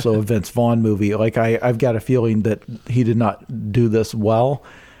it's also a Vince Vaughn movie. Like I've got a feeling that he did not do this well.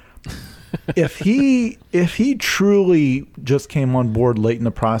 If he truly just came on board late in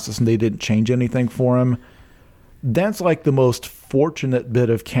the process and they didn't change anything for him, that's like the most fortunate bit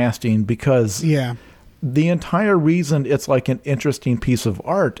of casting, because the entire reason it's like an interesting piece of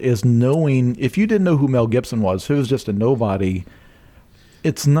art is knowing, if you didn't know who Mel Gibson was, who was just a nobody,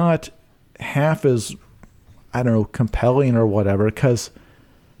 it's not half as, I don't know, compelling or whatever, because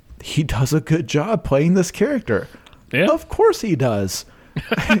he does a good job playing this character. Yeah. Of course he does.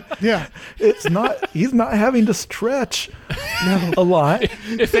 Yeah. He's not having to stretch a lot.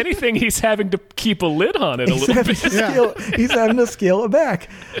 If anything, he's having to keep a lid on it a little bit. He's having to scale it back.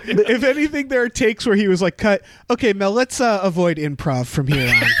 If anything, there are takes where he was like, cut, okay, Mel, let's avoid improv from here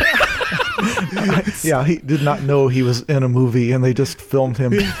on. Yeah, he did not know he was in a movie, and they just filmed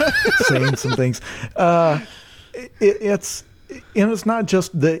him saying some things. It's not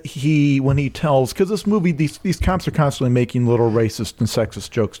just that when he tells, because this movie, these cops are constantly making little racist and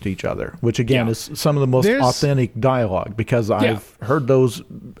sexist jokes to each other, which again is some of the most authentic dialogue, because I've heard those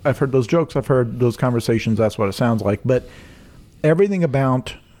jokes, I've heard those conversations. That's what it sounds like. But everything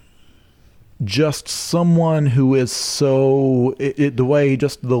about just someone who is so, the way,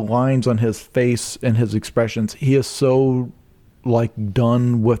 just the lines on his face and his expressions, he is so like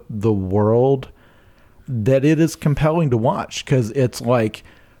done with the world that it is compelling to watch, because it's like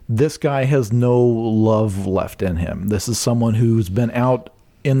this guy has no love left in him. This is someone who's been out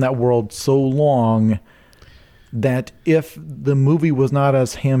in that world so long that if the movie was not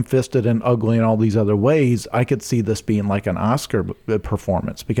as ham-fisted and ugly in all these other ways, I could see this being like an Oscar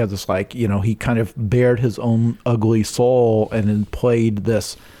performance, because it's like, you know, he kind of bared his own ugly soul and then played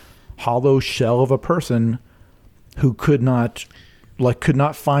this hollow shell of a person who could not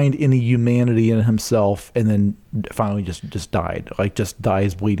find any humanity in himself, and then finally just died. Like, just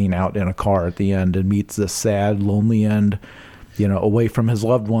dies bleeding out in a car at the end, and meets this sad, lonely end, you know, away from his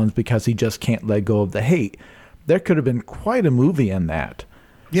loved ones, because he just can't let go of the hate. There could have been quite a movie in that.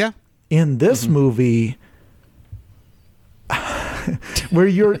 Yeah. In this movie,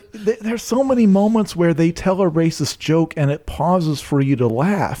 where there's so many moments where they tell a racist joke and it pauses for you to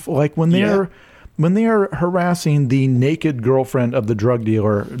laugh. Like when they're harassing the naked girlfriend of the drug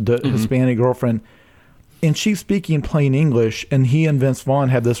dealer, the Hispanic girlfriend, and she's speaking plain English, and he and Vince Vaughn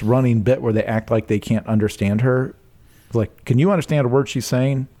have this running bit where they act like they can't understand her. Like, can you understand a word she's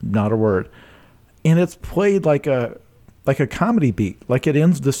saying? Not a word. And it's played like a comedy beat. Like, it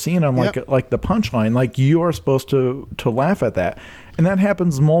ends the scene on like the punchline. Like, you are supposed to laugh at that. And that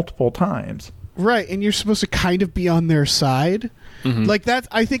happens multiple times. Right, and you're supposed to kind of be on their side. Mm-hmm. Like that,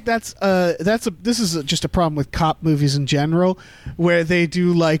 I think this is just a problem with cop movies in general, where they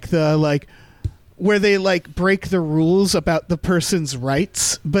do where they break the rules about the person's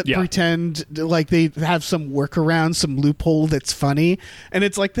rights, but pretend like they have some workaround, some loophole that's funny, and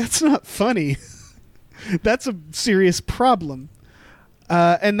it's like, that's not funny. That's a serious problem.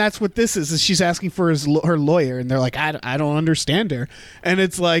 And that's what this is she's asking for her lawyer, and they're like, I don't understand her. And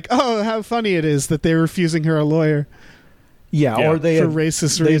it's like, oh, how funny it is that they're refusing her a lawyer. Yeah, or they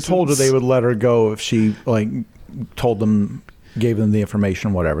racist reasons. Told her they would let her go if she gave them the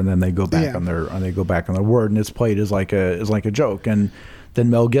information, whatever, and then they go back on their word, and it's played as like a joke. And then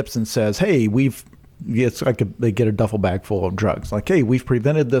Mel Gibson says, "Hey, it's like they get a duffel bag full of drugs. Like, hey, we've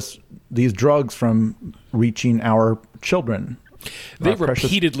prevented these drugs from reaching our children." They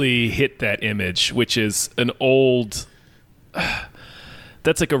repeatedly hit that image, which is an old.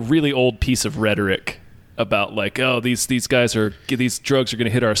 That's like a really old piece of rhetoric about like, oh, these drugs are going to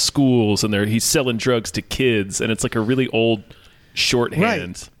hit our schools, and he's selling drugs to kids, and it's like a really old shorthand.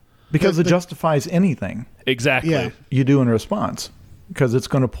 Right. Because it justifies anything. Exactly. You do in response, because it's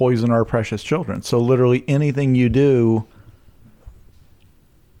going to poison our precious children. So literally anything you do.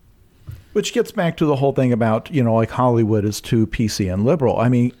 Which gets back to the whole thing about, you know, like Hollywood is too PC and liberal. I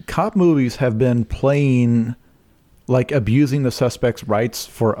mean, cop movies have been playing, like, abusing the suspect's rights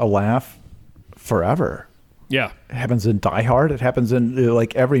for a laugh forever. Yeah. It happens in Die Hard. It happens in,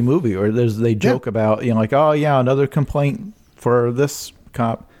 like, every movie. Or they joke about, you know, like, oh, yeah, another complaint for this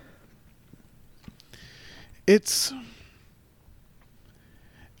cop. It's...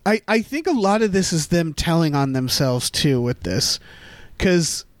 I think a lot of this is them telling on themselves, too, with this.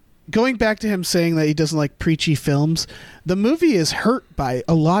 Because going back to him saying that he doesn't like preachy films, the movie is hurt by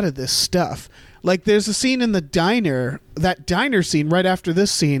a lot of this stuff. Like, there's a scene in the diner, that diner scene right after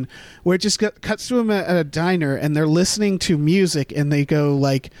this scene, where it just cuts to him at a diner, and they're listening to music, and they go,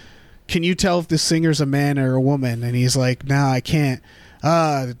 like, can you tell if this singer's a man or a woman? And he's like, no, I can't.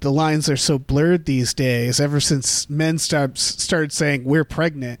 The lines are so blurred these days, ever since men started saying, we're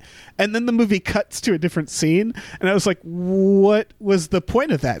pregnant. And then the movie cuts to a different scene, and I was like, what was the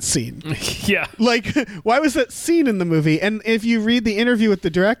point of that scene? Yeah. Like, why was that scene in the movie? And if you read the interview with the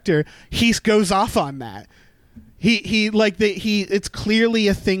director, he goes off on that. It's clearly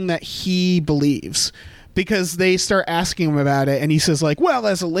a thing that he believes, because they start asking him about it, and he says, like, well,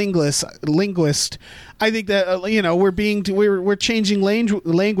 as a linguist, I think that we're changing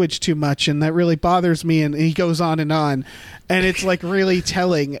language too much, and that really bothers me. And he goes on, and it's like really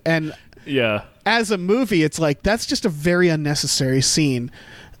telling. And yeah, as a movie, it's like that's just a very unnecessary scene.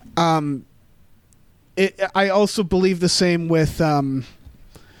 I also believe the same with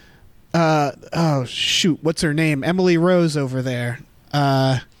what's her name? Emily Rose over there.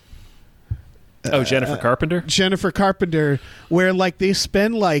 Jennifer Carpenter? Jennifer Carpenter, where like they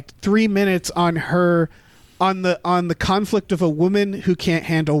spend like 3 minutes on her on the conflict of a woman who can't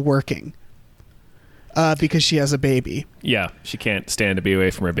handle working because she has a baby. Yeah, she can't stand to be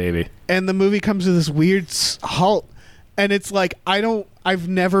away from her baby. And the movie comes to this weird halt, and it's like I've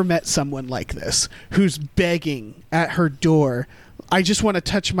never met someone like this who's begging at her door. I just want to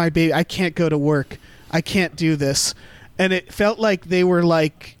touch my baby. I can't go to work. I can't do this. And it felt like they were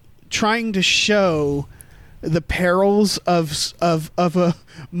like trying to show the perils of a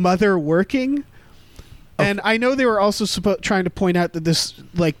mother working. And I know they were also trying to point out that this,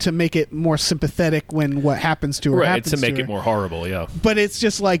 like, to make it more sympathetic when what happens to her right, happens to make her. it more horrible, yeah. But it's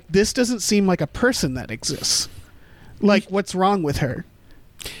just like, this doesn't seem like a person that exists. Like, what's wrong with her?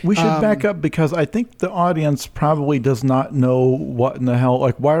 We should back up, because I think the audience probably does not know what in the hell,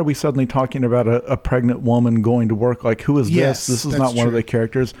 like, why are we suddenly talking about a pregnant woman going to work? Like, who is Yes, this? This is that's not one of true. the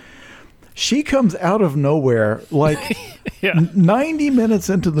characters. She comes out of nowhere, like Yeah. 90 minutes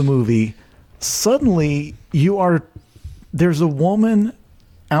into the movie. Suddenly, there's a woman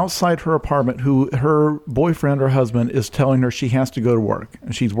outside her apartment who her boyfriend or husband is telling her she has to go to work,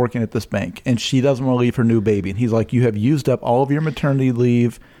 and she's working at this bank, and she doesn't want to leave her new baby. And he's like, you have used up all of your maternity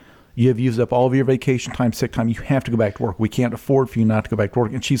leave. You have used up all of your vacation time, sick time. You have to go back to work. We can't afford for you not to go back to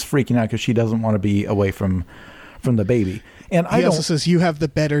work. And she's freaking out because she doesn't want to be away from the baby. And He also says, you have the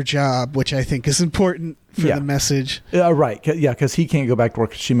better job, which I think is important for Yeah. the message. Right. Yeah, because he can't go back to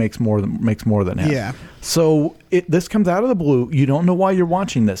work because she makes more than him. Yeah. So this comes out of the blue. You don't know why you're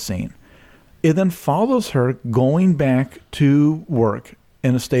watching this scene. It then follows her going back to work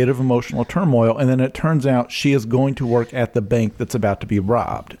in a state of emotional turmoil, and then it turns out she is going to work at the bank that's about to be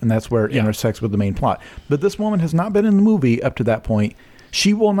robbed, and that's where it intersects with the main plot. But this woman has not been in the movie up to that point.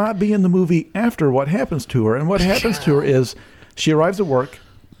 She will not be in the movie after what happens to her. And what happens to her is she arrives at work.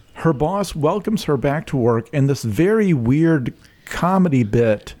 Her boss welcomes her back to work in this very weird comedy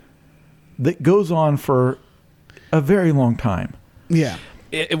bit that goes on for a very long time. Yeah.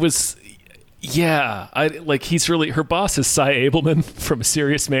 It was, yeah. Her boss is Cy Abelman from A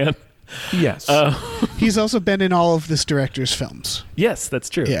Serious Man. Yes. He's also been in all of this director's films. Yes, that's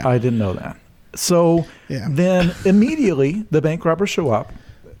true. Yeah. I didn't know that. So then immediately the bank robbers show up,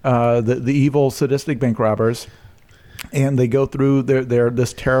 the evil, sadistic bank robbers, and they go through their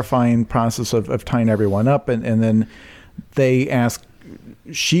this terrifying process of tying everyone up, and then they ask.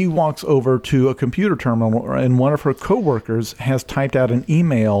 She walks over to a computer terminal, and one of her coworkers has typed out an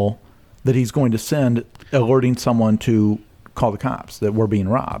email that he's going to send, alerting someone to call the cops that we're being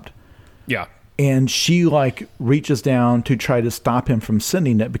robbed. Yeah. And she reaches down to try to stop him from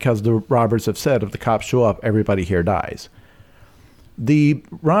sending it, because the robbers have said if the cops show up, everybody here dies. The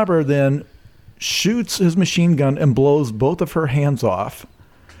robber then shoots his machine gun and blows both of her hands off.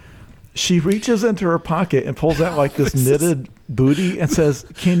 She reaches into her pocket and pulls out this knitted booty and says,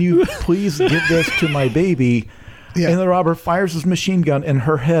 "Can you please give this to my baby?" Yeah. And the robber fires his machine gun, and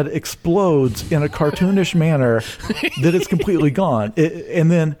her head explodes in a cartoonish manner that it's completely gone. And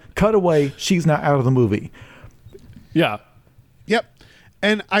then cut away, she's now out of the movie. Yeah. Yep.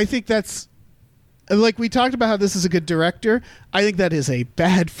 And I think that's, like we talked about how this is a good director. I think that is a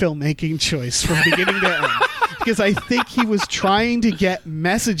bad filmmaking choice from beginning to end. Because I think he was trying to get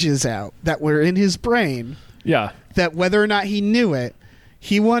messages out that were in his brain. Yeah. That whether or not he knew it,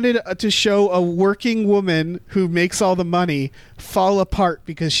 He wanted to show a working woman who makes all the money fall apart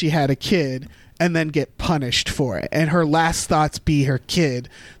because she had a kid and then get punished for it. And her last thoughts be her kid.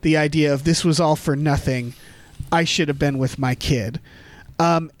 The idea of this was all for nothing. I should have been with my kid.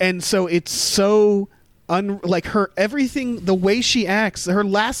 And so it's so like her everything, the way she acts, her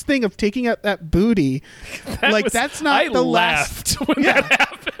last thing of taking out that booty, that's not I the laughed last. when that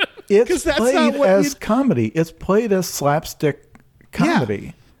happened. It's that's played not what as comedy. It's played as slapstick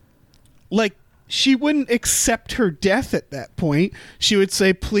comedy. Like, she wouldn't accept her death at that point. She would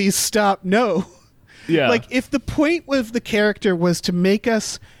say, please stop. No. Yeah. Like, if the point of the character was to make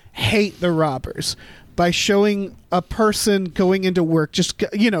us hate the robbers by showing a person going into work, just,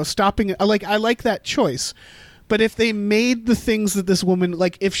 stopping. I like that choice. But if they made the things that this woman,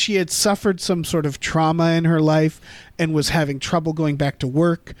 like if she had suffered some sort of trauma in her life and was having trouble going back to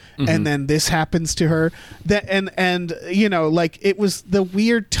work, and then this happens to her, that and it was the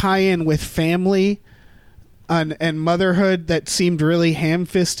weird tie-in with family and motherhood that seemed really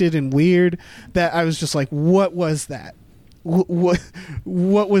ham-fisted and weird, that I was just like, what was that?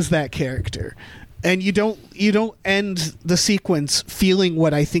 What was that character? And you don't end the sequence feeling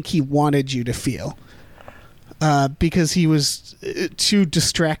what I think he wanted you to feel. Because he was too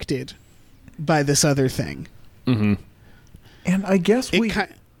distracted by this other thing. Mm-hmm. And I guess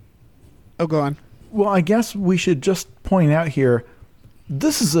go on. Well, I guess we should just point out here,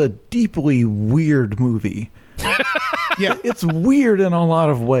 this is a deeply weird movie. Yeah, it's weird in a lot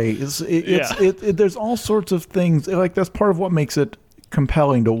of ways. There's all sorts of things. Like, that's part of what makes it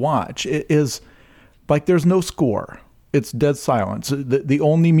compelling to watch. It is like there's no score. It's dead silence. The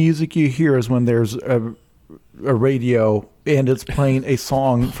only music you hear is when there's a radio and it's playing a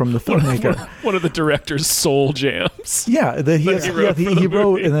song from the filmmaker. One of the director's soul jams. Yeah, he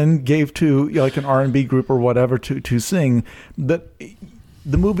wrote and then gave to like an R&B group or whatever to sing. That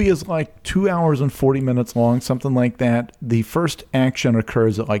the movie is like 2 hours and 40 minutes long, something like that. The first action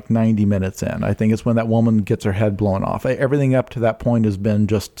occurs at like 90 minutes in. I think it's when that woman gets her head blown off. Everything up to that point has been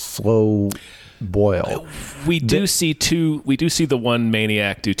just slow boil. We do see the one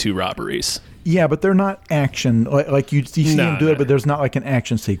maniac do 2 robberies. Yeah, but they're not action. Like you see him do it, but there's not like an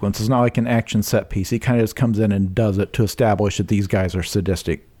action sequence. It's not like an action set piece. He kind of just comes in and does it to establish that these guys are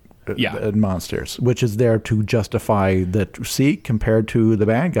sadistic monsters, which is there to justify that, compared to the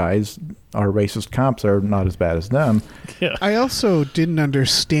bad guys, our racist cops are not as bad as them. Yeah. I also didn't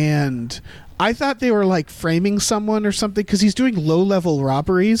understand. I thought they were like framing someone or something, because he's doing low-level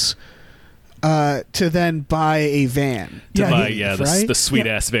robberies. To then buy a van. The sweet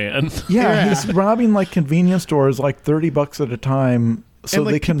ass van. Yeah, he's robbing like convenience stores like $30 at a time so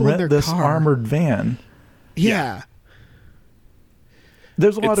they can rent this armored van. Yeah.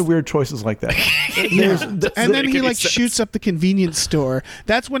 There's a lot of weird choices like that. And then he like shoots up the convenience store.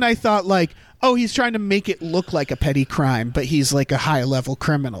 That's when I thought like, oh, he's trying to make it look like a petty crime, but he's like a high level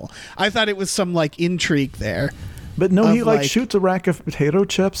criminal. I thought it was some like intrigue there. But no, he like shoots a rack of potato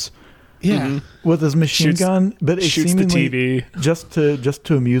chips. Yeah, with his machine gun, but it shoots seemingly the TV just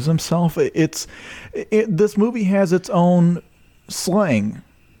to amuse himself. This movie has its own slang,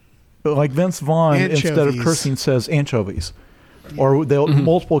 like Vince Vaughn instead of cursing says anchovies, or they'll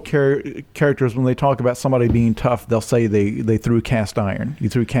multiple characters when they talk about somebody being tough, they'll say they threw cast iron. You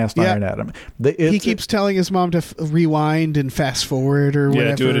threw cast iron at him. He keeps telling his mom to rewind and fast forward or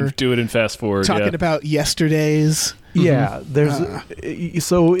whatever. Yeah, do it in fast forward. Talking about yesterdays. Yeah,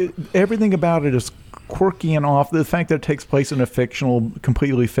 everything about it is quirky and off. The fact that it takes place in a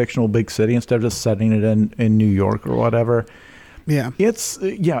completely fictional big city instead of just setting it in New York or whatever. Yeah.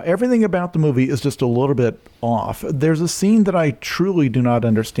 Everything about the movie is just a little bit off. There's a scene that I truly do not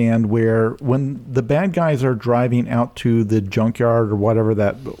understand where when the bad guys are driving out to the junkyard or whatever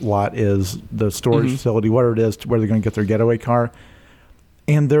that lot is, the storage facility, whatever it is, to where they're going to get their getaway car.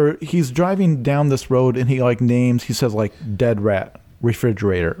 And he's driving down this road and he he says like dead rat,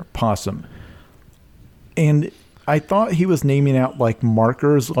 refrigerator, possum. And I thought he was naming out like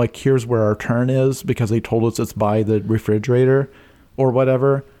markers, like here's where our turn is because they told us it's by the refrigerator or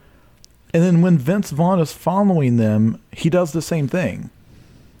whatever. And then when Vince Vaughn is following them, he does the same thing.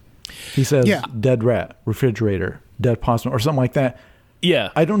 He says dead rat, refrigerator, dead possum or something like that.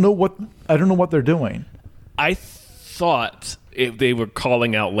 Yeah. I don't know what they're doing. I thought they were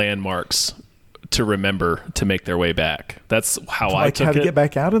calling out landmarks to remember to make their way back. That's how I took it. How to get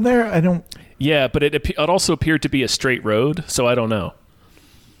back out of there? I don't. Yeah, but it also appeared to be a straight road, so I don't know.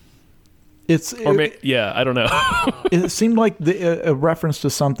 I don't know. It seemed like a reference to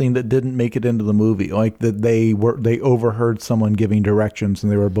something that didn't make it into the movie, like that they overheard someone giving directions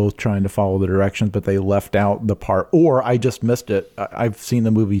and they were both trying to follow the directions, but they left out the part, or I just missed it. I've seen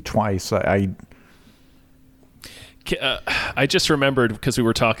the movie twice. I just remembered, because we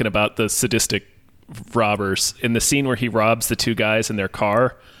were talking about the sadistic robbers, in the scene where he robs the two guys in their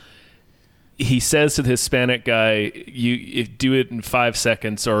car. He says to the Hispanic guy, "You do it in 5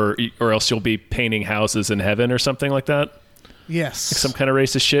 seconds, or else you'll be painting houses in heaven," or something like that. Yes. Like some kind of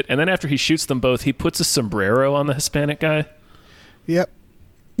racist shit. And then after he shoots them both, he puts a sombrero on the Hispanic guy. Yep.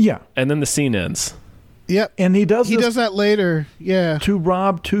 Yeah. And then the scene ends. Yep. And he does that later. Yeah. To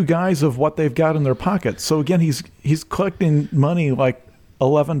rob two guys of what they've got in their pockets. So again, he's collecting money like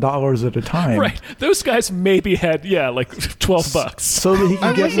 $11 at a time. Right. Those guys maybe had, like $12. So that he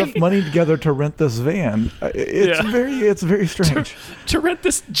can get enough money together to rent this van. It's very strange. To rent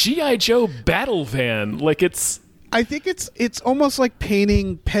this G.I. Joe battle van. Like I think it's almost like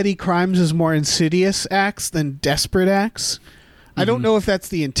painting petty crimes as more insidious acts than desperate acts. I don't know if that's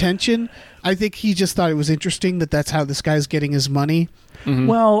the intention. I think he just thought it was interesting that that's how this guy's getting his money. Mm-hmm.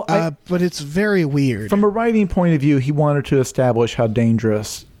 Well, but it's very weird. From a writing point of view, he wanted to establish how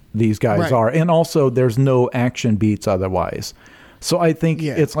dangerous these guys are. And also, there's no action beats otherwise. So I think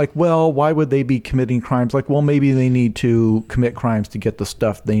it's like, well, why would they be committing crimes? Like, well, maybe they need to commit crimes to get the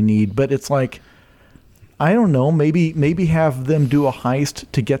stuff they need. But it's like, I don't know, maybe have them do a heist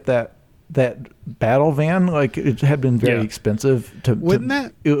to get that battle van. Like, it had been very expensive so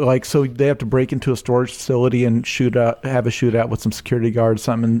they have to break into a storage facility and have a shootout with some security guards,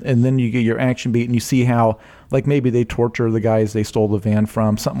 something, and then you get your action beat and you see how, like, maybe they torture the guys they stole the van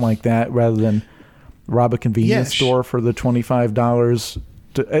from, something like that, rather than rob a convenience store for the $25.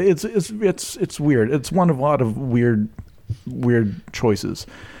 It's weird. It's one of a lot of weird choices.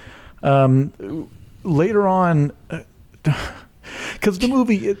 Later on, because the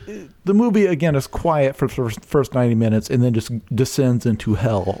movie again is quiet for the first 90 minutes and then just descends into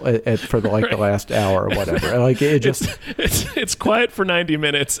hell for the last hour or whatever. Like it's quiet for 90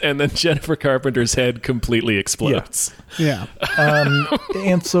 minutes and then Jennifer Carpenter's head completely explodes. Yeah.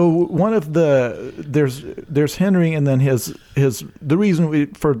 And so one of there's Henry, and then the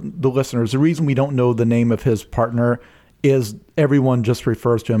reason for the listeners, the reason we don't know the name of his partner is everyone just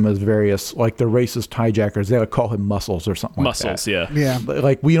refers to him as various, like the racist hijackers. They would call him Muscles or something like that. Muscles, yeah. Yeah.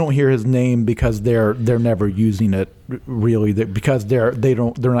 Like, we don't hear his name because they're never using it really, because they're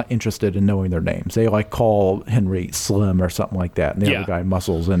not interested in knowing their names. They like call Henry Slim or something like that, and the other guy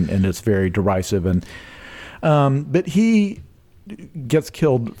Muscles, and it's very derisive. And but he gets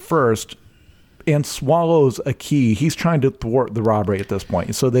killed first and swallows a key. He's trying to thwart the robbery at this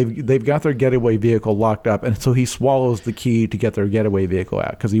point. So they've got their getaway vehicle locked up, and so he swallows the key to get their getaway vehicle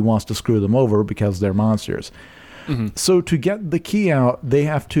out because he wants to screw them over because they're monsters. Mm-hmm. So to get the key out, they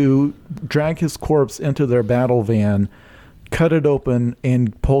have to drag his corpse into their battle van, cut it open,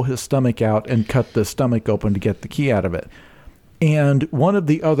 and pull his stomach out and cut the stomach open to get the key out of it. And one of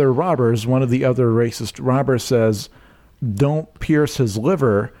the other racist robbers says, "Don't pierce his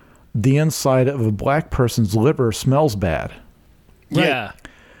liver. The inside of a black person's liver smells bad." Right. Yeah.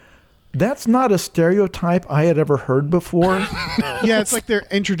 That's not a stereotype I had ever heard before. Yeah, it's like they're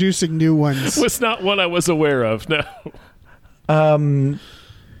introducing new ones. Was not one I was aware of, no.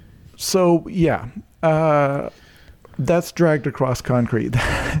 So, yeah. That's dragged across concrete.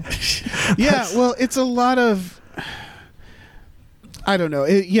 Yeah, well, it's a lot of... I don't know.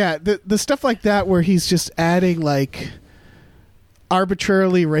 The stuff like that where he's just adding, like,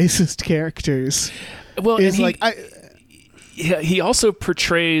 arbitrarily racist characters. Well, is like... he also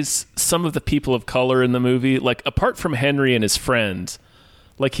portrays some of the people of color in the movie, like, apart from Henry and his friend,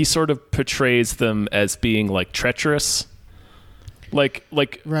 like, he sort of portrays them as being, like, treacherous. Like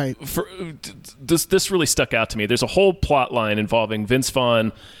right. This really stuck out to me. There's a whole plot line involving Vince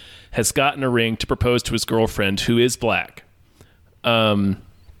Vaughn has gotten a ring to propose to his girlfriend, who is black. And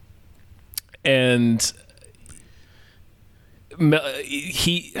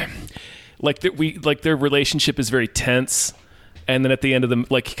he, their relationship is very tense. And then at the end of the,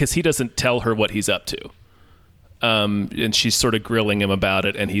 because he doesn't tell her what he's up to. And she's sort of grilling him about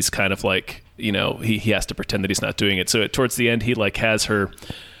it, and he's kind of like, he has to pretend that he's not doing it. So towards the end, he has her,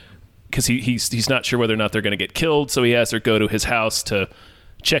 because he's not sure whether or not they're going to get killed, so he has her go to his house to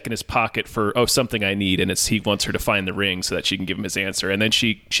check in his pocket for something I need, and he wants her to find the ring so that she can give him his answer. And then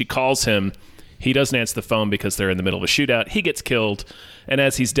she calls him. He doesn't answer the phone because they're in the middle of a shootout. He gets killed, and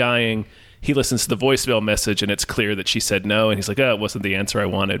as he's dying, he listens to the voicemail message, and it's clear that she said no, and he's like, "Oh, it wasn't the answer I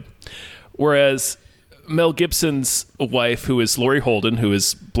wanted." Whereas Mel Gibson's wife, who is Laurie Holden, who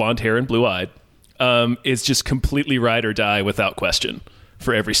is blonde hair and blue eyed, is just completely ride or die without question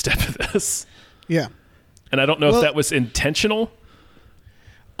for every step of this. Yeah. And I don't know if that was intentional.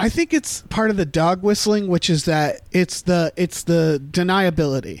 I think it's part of the dog whistling, which is that it's the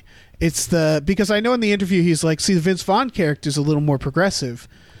deniability. Because I know in the interview he's like, see, the Vince Vaughn character is a little more progressive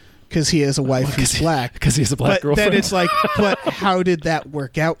because he has a wife who's black. Because he has a black girlfriend. Then it's like, but how did that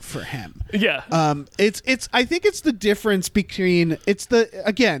work out for him? Yeah. It's I think it's the difference between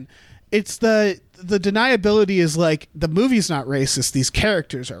the deniability is like the movie's not racist, these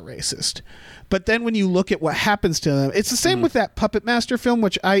characters are racist. But then when you look at what happens to them, it's the same with that Puppet Master film,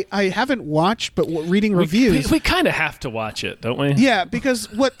 which I haven't watched, but reading reviews. We kind of have to watch it, don't we? Yeah, because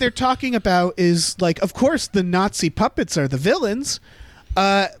what they're talking about is, like, of course, the Nazi puppets are the villains,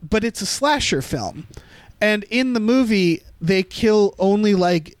 but it's a slasher film. And in the movie, they kill only,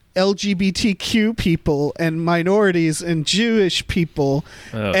 like, LGBTQ people and minorities and Jewish people.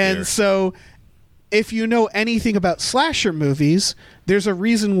 Oh, and dear. So if you know anything about slasher movies, there's a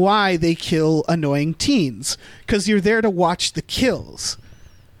reason why they kill annoying teens, because you're there to watch the kills.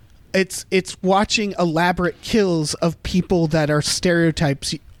 It's watching elaborate kills of people that are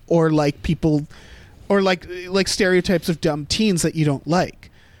stereotypes or like people or like stereotypes of dumb teens that you don't like.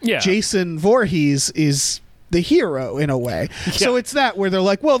 Yeah. Jason Voorhees is the hero in a way. Yeah. So it's that where they're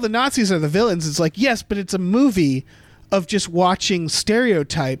like, well, the Nazis are the villains. It's like, yes, but it's a movie of just watching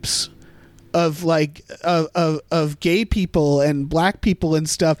stereotypes of like of gay people and black people and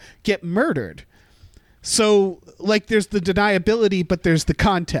stuff get murdered. So like there's the deniability, but there's the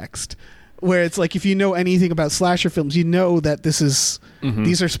context where it's like, if you know anything about slasher films, you know that this is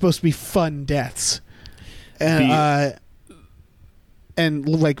these are supposed to be fun deaths, and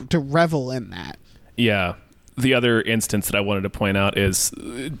like to revel in that. Yeah. The other instance that I wanted to point out is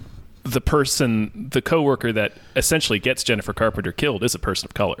the coworker that essentially gets Jennifer Carpenter killed is a person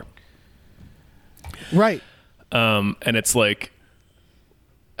of color. Right. And it's like,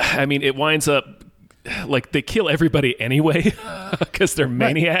 I mean, it winds up like they kill everybody anyway because they're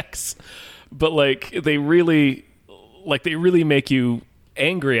maniacs. Right. But like they really make you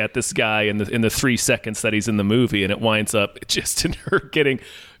angry at this guy in the 3 seconds that he's in the movie, and it winds up just in her getting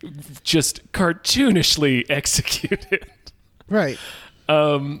just cartoonishly executed. Right.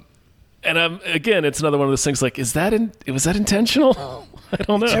 And again, it's another one of those things like, was that intentional? I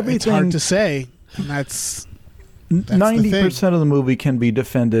don't know. It's hard to say. And that's 90% of the movie can be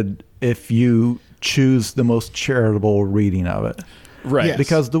defended if you choose the most charitable reading of it. Right. Yes.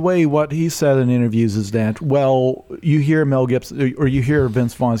 Because the way what he said in interviews is that, well, you hear Mel Gibson or you hear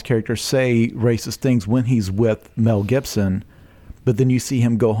Vince Vaughn's character say racist things when he's with Mel Gibson, but then you see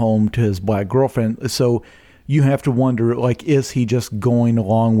him go home to his black girlfriend. So you have to wonder, like, is he just going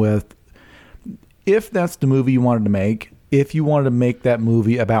along with, if that's the movie you wanted to make, if you wanted to make that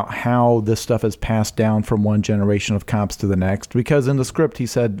movie about how this stuff is passed down from one generation of cops to the next, because in the script he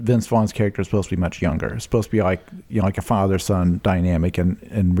said Vince Vaughn's character is supposed to be much younger. It's supposed to be like, you know, like a father-son dynamic, and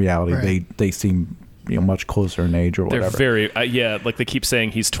in reality they seem, you know, much closer in age or whatever. They're very like they keep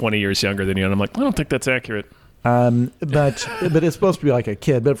saying he's 20 years younger than you, and I'm like, I don't think that's accurate. But it's supposed to be like a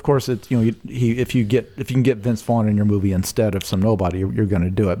kid. But of course, it's, you know, if you can get Vince Vaughn in your movie instead of some nobody, you're going to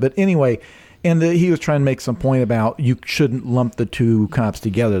do it. But anyway. And he was trying to make some point about you shouldn't lump the two cops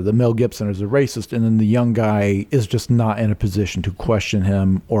together. The Mel Gibson is a racist, and then the young guy is just not in a position to question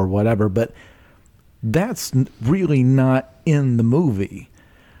him or whatever. But that's really not in the movie.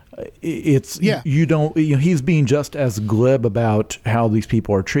 It's he's being just as glib about how these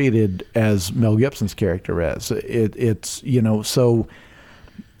people are treated as Mel Gibson's character is. It's you know, so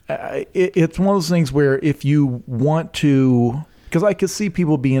it's one of those things where if you want to. Because I could see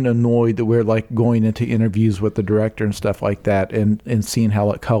people being annoyed that we're like going into interviews with the director and stuff like that and seeing how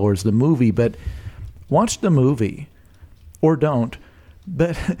it colors the movie. But watch the movie or don't.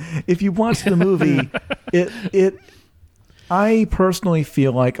 But if you watch the movie, I personally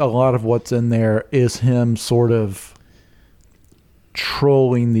feel like a lot of what's in there is him sort of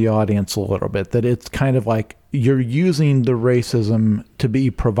trolling the audience a little bit. That it's kind of like you're using the racism to be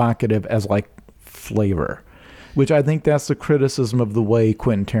provocative as like flavor. Which I think that's the criticism of the way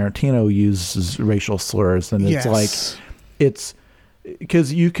Quentin Tarantino uses racial slurs. And it's like, it's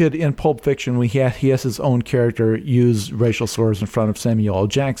because you could, in Pulp Fiction, he has his own character use racial slurs in front of Samuel L.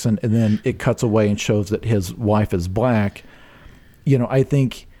 Jackson, and then it cuts away and shows that his wife is black. You know, I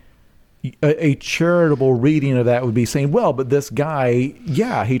think a charitable reading of that would be saying, well, but this guy,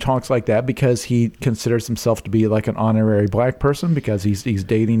 he talks like that because he considers himself to be like an honorary black person because he's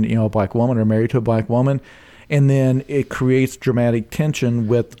dating, you know, a black woman or married to a black woman. And then it creates dramatic tension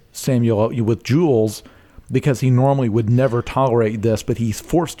with Jules, because he normally would never tolerate this, but he's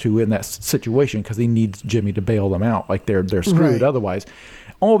forced to in that situation because he needs Jimmy to bail them out. Like they're screwed otherwise.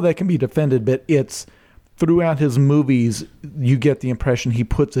 All of that can be defended, but it's throughout his movies, you get the impression he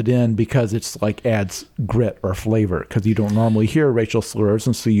puts it in because it's like adds grit or flavor, because you don't normally hear racial slurs,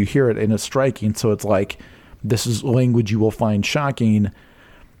 and so you hear it and it's striking. So it's like, this is language you will find shocking.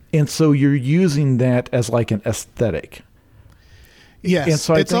 And so you're using that as like an aesthetic. Yes. And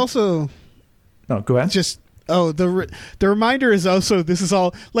so it's also... No, go ahead. The reminder is also, this is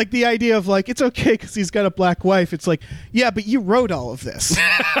all like the idea of like, it's okay because he's got a black wife. It's like, yeah, but you wrote all of this.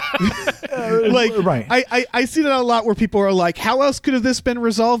 Like, right. I see that a lot where people are like, how else could have this been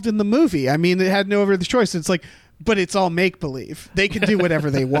resolved in the movie? I mean, it had no other choice. It's like, but it's all make-believe. They can do whatever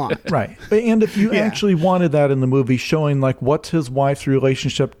they want. Right. And if you actually wanted that in the movie, showing like what's his wife's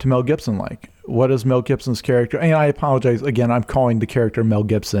relationship to Mel Gibson like? What is Mel Gibson's character? And I apologize, again, I'm calling the character Mel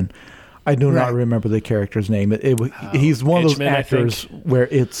Gibson. I do not remember the character's name. He's one of those actors where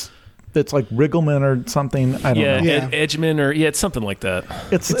it's like Riggleman or something. I don't know. Edgeman or it's something like that.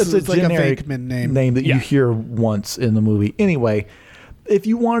 It's a like generic a fake name that you hear once in the movie. Anyway, if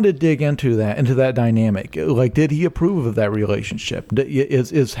you wanted to dig into that dynamic, like, did he approve of that relationship?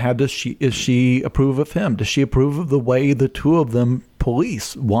 Does she approve of him? Does she approve of the way the two of them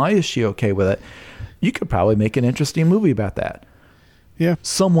police? Why is she okay with it? You could probably make an interesting movie about that. Yeah.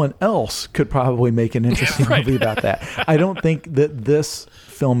 Someone else could probably make an interesting movie about that. I don't think that this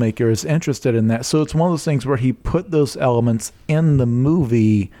filmmaker is interested in that. So it's one of those things where he put those elements in the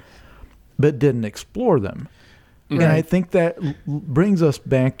movie but didn't explore them. Right. And I think that brings us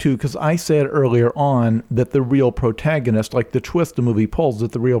back to, because I said earlier on that the real protagonist, like the twist the movie pulls,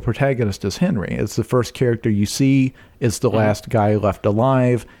 that the real protagonist is Henry. It's the first character you see. It's the last guy left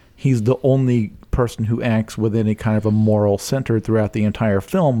alive. He's the only person who acts with any kind of a moral center throughout the entire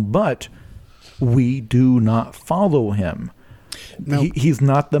film, but we do not follow him. Nope. He's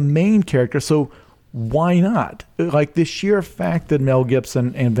not the main character, so why not? Like, the sheer fact that Mel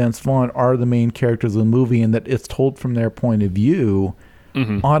Gibson and Vince Vaughn are the main characters of the movie and that it's told from their point of view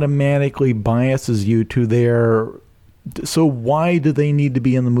automatically biases you to their... So why do they need to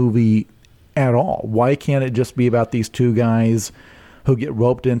be in the movie at all? Why can't it just be about these two guys who get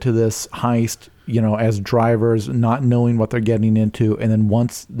roped into this heist, as drivers, not knowing what they're getting into, and then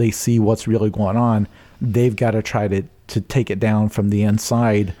once they see what's really going on, they've got to try to take it down from the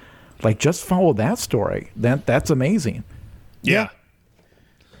inside. Like, just follow that story. That's amazing. Yeah.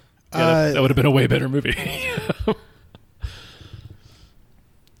 That would have been a way better movie.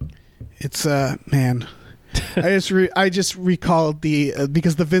 It's man. I just recalled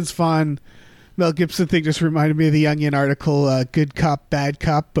because the Vince Vaughn Mel Gibson thing just reminded me of the Onion article, Good Cop, Bad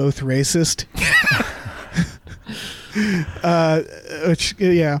Cop, Both Racist.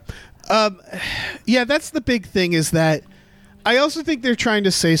 That's the big thing, is that I also think they're trying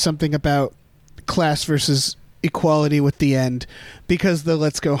to say something about class versus equality with the end, because the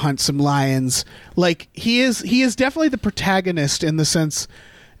let's go hunt some lions. Like, he is definitely the protagonist in the sense,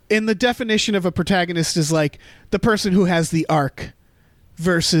 in the definition of a protagonist is like the person who has the arc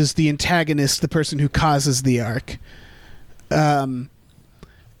versus the antagonist, the person who causes the arc. And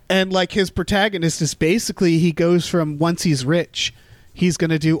like, his protagonist is basically, he goes from, once he's rich, he's going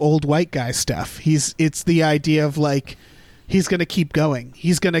to do old white guy stuff. It's the idea of like, he's going to keep going.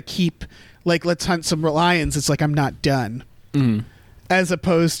 He's going to keep, like, let's hunt some lions. It's like, I'm not done. Mm. As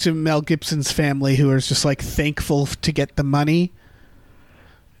opposed to Mel Gibson's family, who is just like thankful to get the money.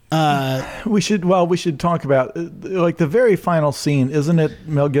 We should talk about, like, the very final scene. Isn't it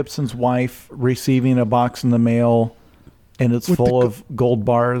Mel Gibson's wife receiving a box in the mail and it's full of gold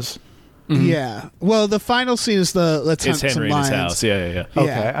bars? Mm-hmm. Yeah. Well, the final scene is let's hunt some lions. Henry in his house. Yeah.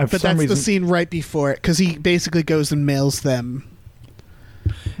 Okay. But that's the scene right before it, because he basically goes and mails them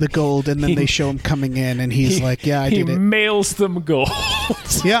the gold, and then they show him coming in, and he's like, "Yeah, I did it." He mails them gold.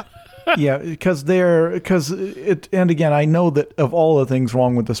 Yeah. Yeah, and again, I know that of all the things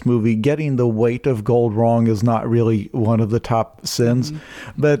wrong with this movie, getting the weight of gold wrong is not really one of the top sins.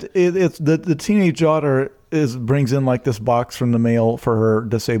 Mm-hmm. But it's the teenage daughter brings in like this box from the mail for her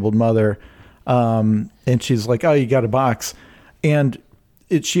disabled mother, and she's like, "Oh, you got a box," and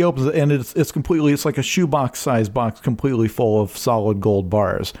she opens it, and it's like a shoebox size box, completely full of solid gold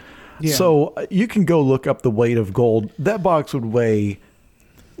bars. Yeah. So you can go look up the weight of gold. That box would weigh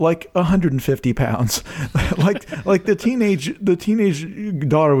like 150 pounds. like the teenage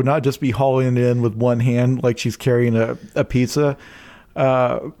daughter would not just be hauling it in with one hand like she's carrying a pizza.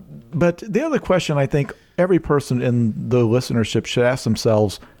 But the other question I think every person in the listenership should ask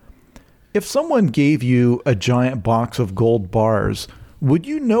themselves, if someone gave you a giant box of gold bars, would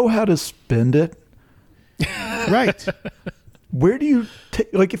you know how to spend it? Right. Where do you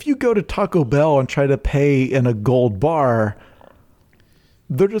like if you go to Taco Bell and try to pay in a gold bar,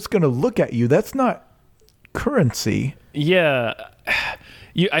 they're just going to look at you. That's not currency. Yeah.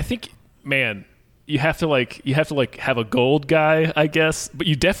 I think, man, you have to have a gold guy, I guess, but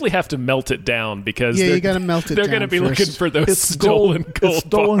you definitely have to melt it down because you got to melt it down. They're going to be first. looking for those It's stolen gold. It's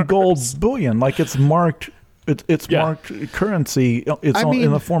stolen bars. gold bullion. Like it's marked. It's marked currency. It's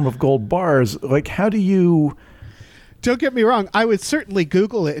in the form of gold bars. Like how do you? Don't get me wrong. I would certainly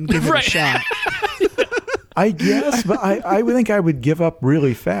Google it and give it a shot. I guess, but I would think I would give up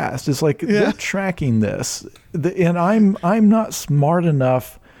really fast. It's like they're tracking this, and I'm not smart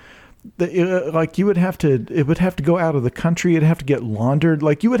enough. Like you would have to, it would have to go out of the country. It'd have to get laundered.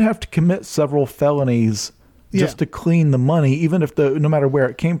 Like you would have to commit several felonies just to clean the money, even if no matter where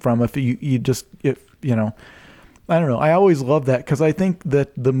it came from. If you know, I don't know. I always love that because I think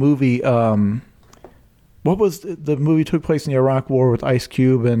that the movie. What was the movie took place in the Iraq War with Ice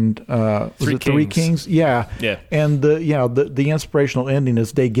Cube and Three Kings? Yeah. And the inspirational ending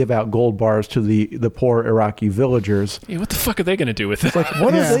is they give out gold bars to the poor Iraqi villagers. Yeah, what the fuck are they going to do with it? It's like,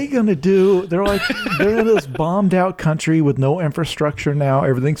 what are they going to do? They're like, they're in this bombed out country with no infrastructure now.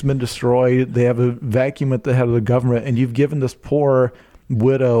 Everything's been destroyed. They have a vacuum at the head of the government, and you've given this poor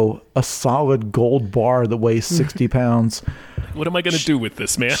widow a solid gold bar that weighs 60 pounds. What am I going to do with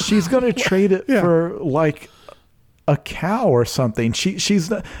this, man? She's going to trade it for like a cow or something. She's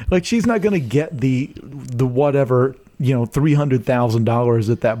not going to get the whatever,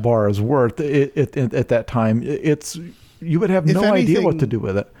 $300,000 that bar is worth at that time. You would have no idea what to do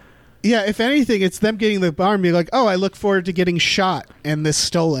with it. Yeah, if anything, it's them getting the bar and being like, "Oh, I look forward to getting shot and this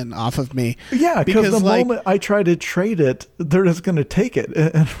stolen off of me." Yeah, because the moment I try to trade it, they're just going to take it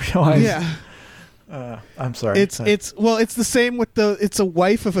and realize. Yeah. I'm sorry. It's the same with it's a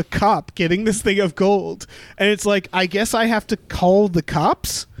wife of a cop getting this thing of gold, and it's like, I guess I have to call the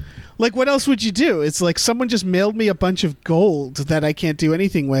cops. Like, what else would you do? It's like someone just mailed me a bunch of gold that I can't do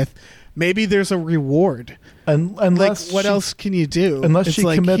anything with. Maybe there's a reward. Unless what else can you do? Unless she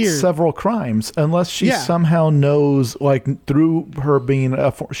commits several crimes. Unless she somehow knows, like through her being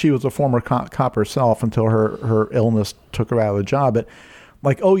she was a former cop herself until her illness took her out of the job. But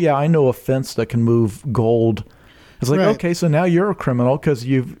like, oh yeah, I know a fence that can move gold. It's like, okay, so now you're a criminal because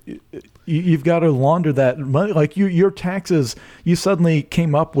you've got to launder that money. Like your taxes, you suddenly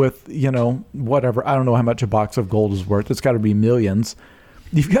came up with, whatever. I don't know how much a box of gold is worth. It's got to be millions.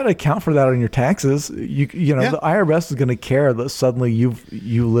 You've got to account for that on your taxes. The IRS is going to care that suddenly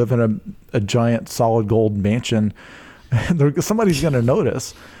you live in a giant solid gold mansion. Somebody's going to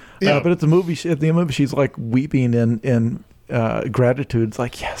notice. But at the movie, she's like weeping in gratitude. It's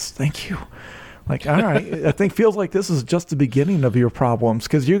like, yes, thank you. Like, all right, I think feels like this is just the beginning of your problems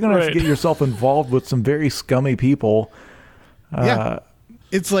because you're going to have to get yourself involved with some very scummy people.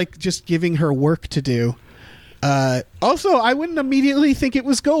 It's like just giving her work to do. Also, I wouldn't immediately think it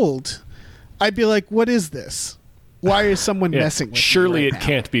was gold. I'd be like, what is this? Why is someone messing with surely me it now?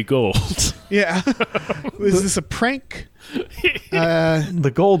 Can't be gold. Yeah. Is this a prank?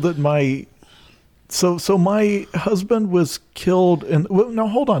 The gold that my husband was killed no,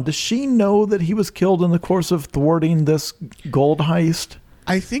 hold on. Does she know that he was killed in the course of thwarting this gold heist?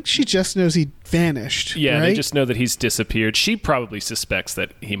 I think she just knows he vanished. Yeah, right? They just know that he's disappeared. She probably suspects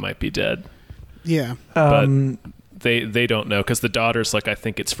that he might be dead. Yeah. But they don't know because the daughter's like, I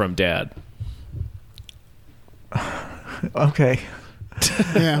think it's from Dad. Okay.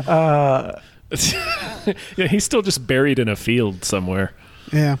 Yeah. Yeah, he's still just buried in a field somewhere.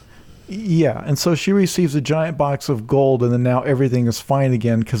 Yeah. Yeah, and so she receives a giant box of gold, and then now everything is fine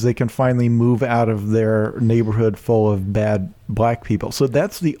again because they can finally move out of their neighborhood full of bad black people. So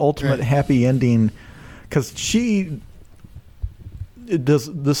that's the ultimate happy ending because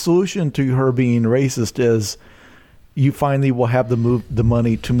the solution to her being racist is you finally will have the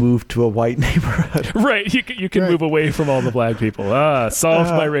money to move to a white neighborhood. Right, you can move away from all the black people.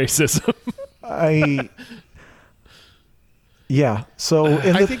 Solved my racism. Yeah. So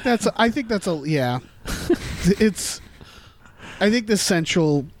I think that's it's I think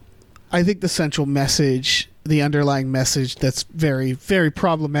the central message, the underlying message that's very, very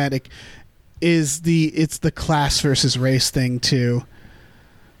problematic is it's the class versus race thing too,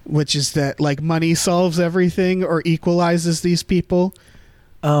 which is that like money solves everything or equalizes these people.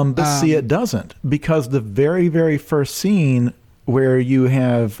 But see, it doesn't, because the very, very first scene where you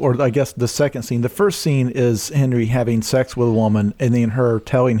have, or I guess the second scene, the first scene is Henry having sex with a woman and then her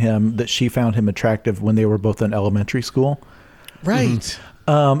telling him that she found him attractive when they were both in elementary school. Right.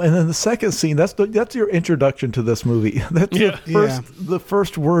 And then the second scene, that's your introduction to this movie. That's the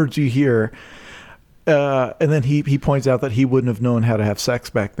first words you hear. And then he points out that he wouldn't have known how to have sex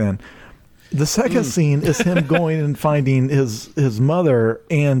back then. The second scene is him going and finding his mother,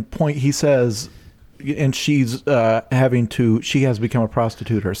 and he says, and she's she has become a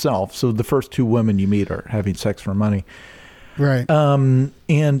prostitute herself. So the first two women you meet are having sex for money. Right.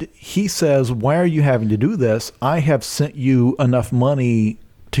 And he says, why are you having to do this? I have sent you enough money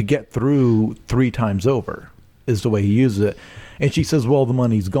to get through 3 times over, is the way he uses it. And she says, well, the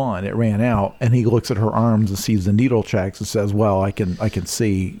money's gone. It ran out. And he looks at her arms and sees the needle tracks and says, well, I can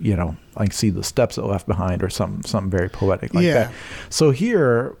see, I can see the steps it left behind, or something very poetic like that. So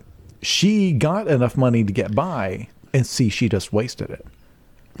here, she got enough money to get by, and she just wasted it.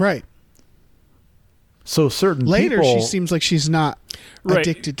 Right. So later, people, she seems like she's not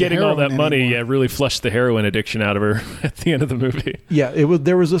addicted to getting all that money. anymore. Yeah, really flushed the heroin addiction out of her at the end of the movie. Yeah,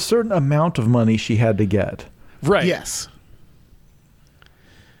 there was a certain amount of money she had to get. Right. Yes.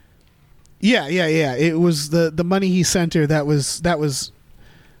 Yeah. It was the money he sent her. That was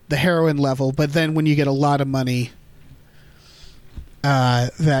the heroin level. But then when you get a lot of money,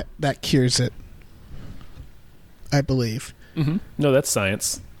 that cures it, I believe. Mm-hmm. No, that's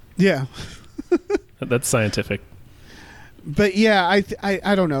science. Yeah. That's scientific. But yeah,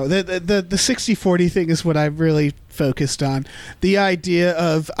 I don't know. The 60-40 thing is what I've really focused on. The idea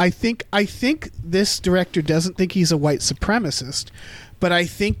of I think this director doesn't think he's a white supremacist, but I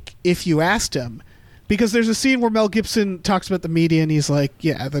think if you asked him, because there's a scene where Mel Gibson talks about the media and he's like,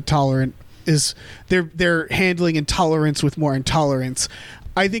 yeah, the tolerant is they're handling intolerance with more intolerance.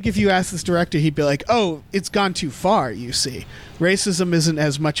 I think if you ask this director, he'd be like, oh, it's gone too far, you see. Racism isn't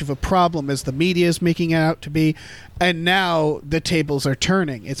as much of a problem as the media is making it out to be. And now the tables are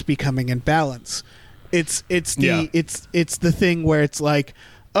turning. It's becoming in balance. It's the thing where it's like,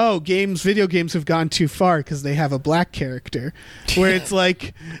 oh, video games have gone too far because they have a black character. Where it's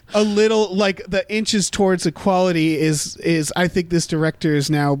like a little, like the inches towards equality is I think this director is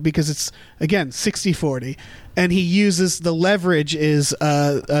now, because it's, again, 60-40. And he uses the leverage is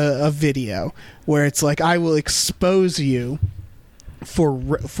a video where it's like, I will expose you for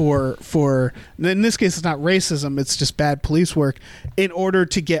in this case it's not racism, it's just bad police work, in order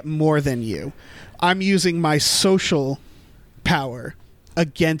to get more than you. I'm using my social power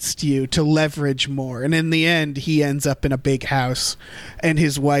against you to leverage more. And in the end, he ends up in a big house, and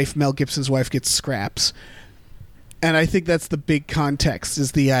his wife, Mel Gibson's wife, gets scraps. And I think that's the big context,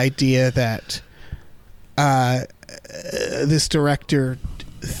 is the idea that this director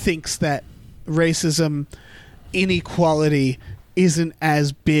thinks that racism, inequality isn't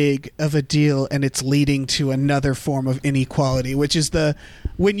as big of a deal, and it's leading to another form of inequality, which is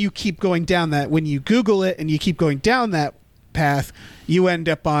when you keep going down that, when you Google it and you keep going down that path, you end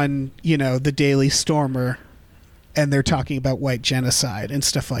up on, the Daily Stormer, and they're talking about white genocide and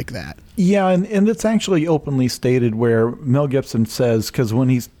stuff like that. Yeah, and it's actually openly stated where Mel Gibson says, because when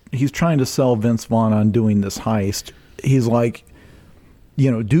he's trying to sell Vince Vaughn on doing this heist, he's like,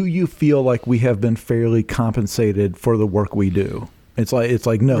 do you feel like we have been fairly compensated for the work we do? It's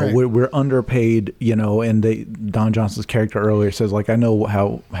like no, right. we're underpaid, and Don Johnson's character earlier says, like, I know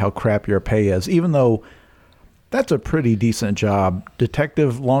how crap your pay is, even though that's a pretty decent job.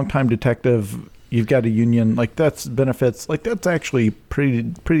 Longtime detective, you've got a union, like that's benefits, like that's actually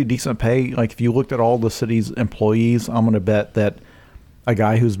pretty decent pay. Like if you looked at all the city's employees, I'm going to bet that a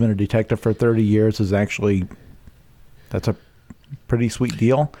guy who's been a detective for 30 years is actually, that's a pretty sweet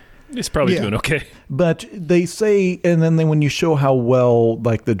deal. He's probably doing okay. But they say, and then when you show how well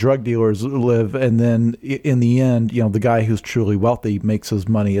like the drug dealers live, and then in the end, the guy who's truly wealthy makes his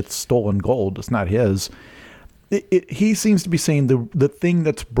money, it's stolen gold, it's not his. He seems to be saying the thing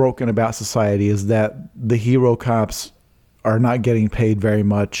that's broken about society is that the hero cops are not getting paid very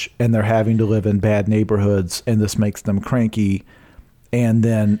much, and they're having to live in bad neighborhoods, and this makes them cranky, and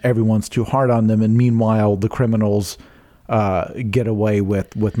then everyone's too hard on them, and meanwhile the criminals get away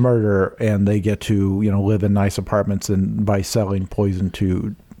with murder, and they get to live in nice apartments and by selling poison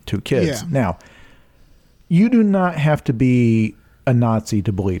to kids. Yeah. Now, you do not have to be a Nazi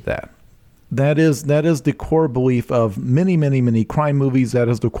to believe that. That is the core belief of many, many, many crime movies. That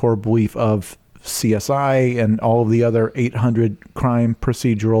is the core belief of CSI and all of the other 800 crime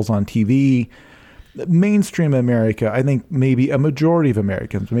procedurals on TV. Mainstream America, I think maybe a majority of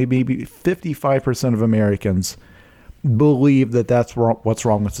Americans, maybe 55% of Americans believe that that's what's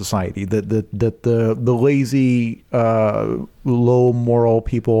wrong with society. That the lazy, low moral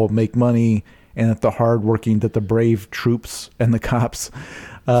people make money, and that the hardworking, that the brave troops and the cops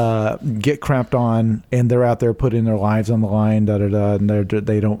get crapped on, and they're out there putting their lives on the line, and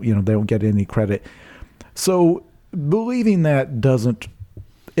they don't get any credit. So believing that does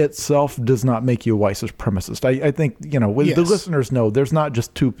not make you a white supremacist. I think, the listeners know there's not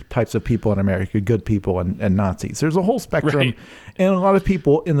just two types of people in America, good people and Nazis. There's a whole spectrum, right. And a lot of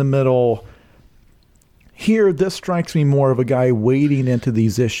people in the middle. Here, this strikes me more of a guy wading into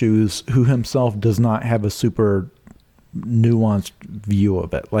these issues who himself does not have a super nuanced view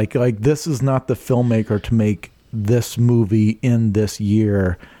of it. Like this is not the filmmaker to make this movie in this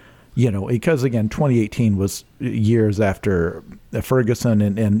year, because again, 2018 was years after Ferguson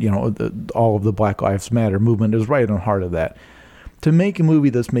and all of the Black Lives Matter movement is right on the heart of that. To make a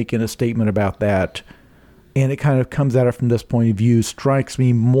movie that's making a statement about that, and it kind of comes at it from this point of view, strikes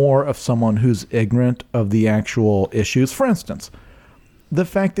me more of someone who's ignorant of the actual issues. For instance, the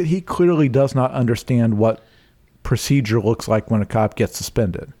fact that he clearly does not understand what procedure looks like when a cop gets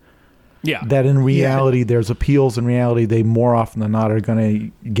suspended. Yeah. That in reality, there's appeals. In reality, they more often than not are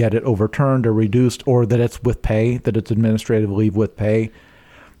going to get it overturned or reduced, or that it's with pay, that it's administrative leave with pay.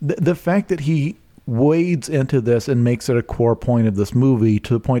 The fact that he wades into this and makes it a core point of this movie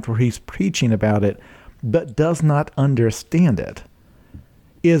to the point where he's preaching about it, but does not understand it,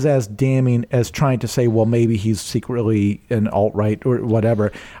 is as damning as trying to say, well, maybe he's secretly an alt-right or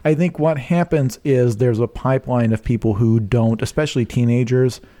whatever. I think what happens is there's a pipeline of people who don't, especially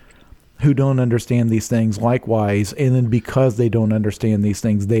teenagers, who don't understand these things likewise, and then because they don't understand these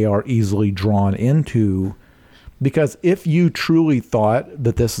things, they are easily drawn into, because if you truly thought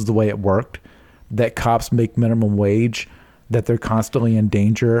that this is the way it worked, that cops make minimum wage, that they're constantly in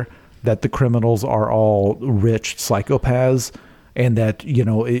danger, that the criminals are all rich psychopaths, and that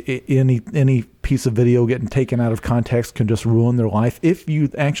any piece of video getting taken out of context can just ruin their life. If you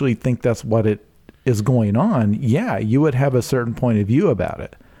actually think that's what it is going on, yeah, you would have a certain point of view about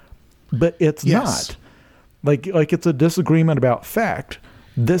it. But it's not. Like it's a disagreement about fact.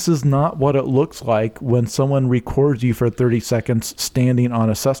 This is not what it looks like when someone records you for 30 seconds standing on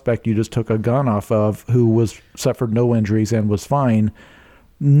a suspect you just took a gun off of who suffered no injuries and was fine.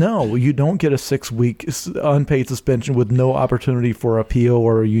 No, you don't get a 6-week unpaid suspension with no opportunity for appeal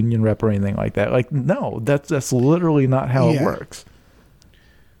or a union rep or anything like that. Like, no, that's literally not how it works.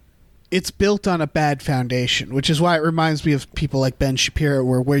 It's built on a bad foundation, which is why it reminds me of people like Ben Shapiro,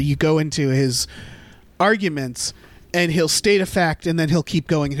 where you go into his arguments and he'll state a fact and then he'll keep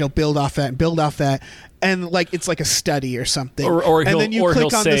going and he'll build off that and build off that. And it's like a study or something. Or and then you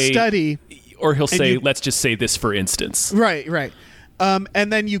click on the study. Or he'll say, let's just say this for instance. Right.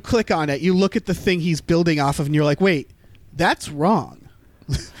 And then you click on it, you look at the thing he's building off of, and you're like, wait, that's wrong.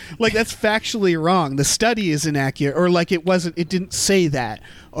 That's factually wrong. The study is inaccurate, or it didn't say that,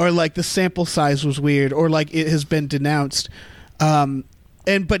 or the sample size was weird, or it has been denounced. But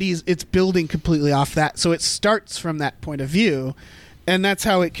it's building completely off that. So it starts from that point of view, and that's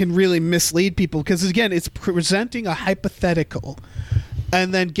how it can really mislead people, because again, it's presenting a hypothetical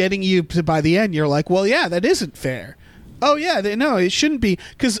and then getting you to, by the end, you're like, well, yeah, that isn't fair. Oh, yeah, no, it shouldn't be,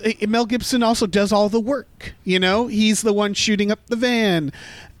 because Mel Gibson also does all the work, He's the one shooting up the van.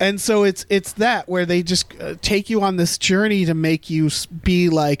 And so it's that, where they just take you on this journey to make you be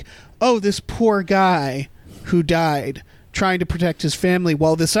like, oh, this poor guy who died trying to protect his family,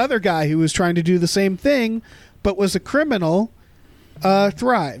 while this other guy who was trying to do the same thing but was a criminal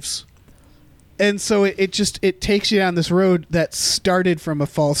thrives. And so it takes you down this road that started from a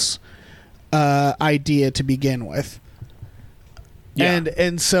false idea to begin with. Yeah.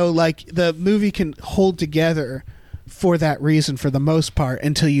 And so the movie can hold together for that reason for the most part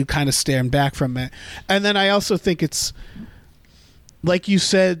until you kind of stand back from it. And then I also think it's, like you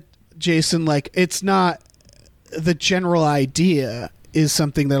said, Jason, it's not the general idea is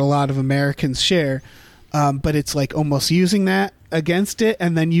something that a lot of Americans share, but it's almost using that against it,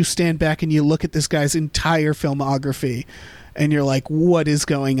 and then you stand back and you look at this guy's entire filmography and you're like, what is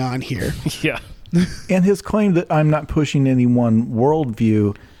going on here? Yeah. And his claim that I'm not pushing any one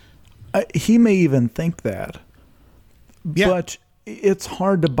worldview, he may even think that. Yeah. But it's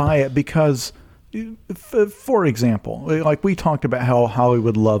hard to buy it because, for example, we talked about how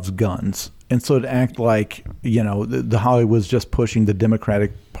Hollywood loves guns. And so to act like, the Hollywood's just pushing the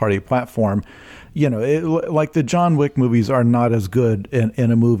Democratic Party platform, the John Wick movies are not as good in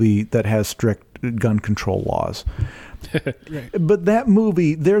a movie that has strict gun control laws. Right. But that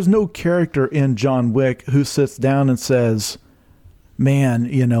movie, there's no character in John Wick who sits down and says, man,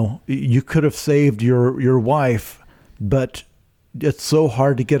 you could have saved your wife, but it's so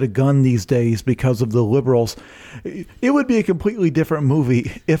hard to get a gun these days because of the liberals. It would be a completely different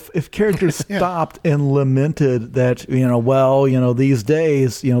movie if characters stopped and lamented that, these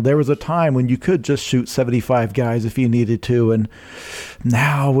days, there was a time when you could just shoot 75 guys if you needed to. And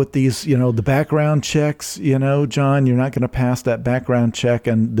now with these, the background checks, John, you're not going to pass that background check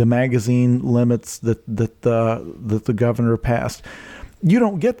and the magazine limits that the governor passed. You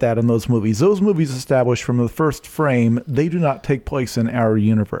don't get that in those movies. Those movies established from the first frame, they do not take place in our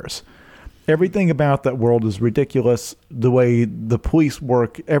universe. Everything about that world is ridiculous. The way the police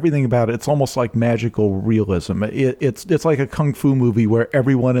work, everything about it, it's almost like magical realism. It's like a kung fu movie where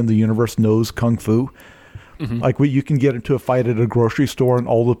everyone in the universe knows kung fu. Mm-hmm. Like you can get into a fight at a grocery store and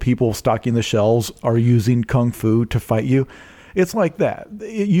all the people stocking the shelves are using kung fu to fight you. It's like that.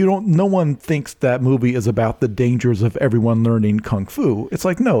 No one thinks that movie is about the dangers of everyone learning kung fu. It's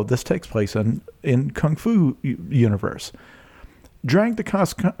like, no, this takes place in kung fu universe. Dragged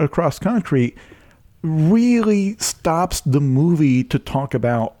Across Concrete really stops the movie to talk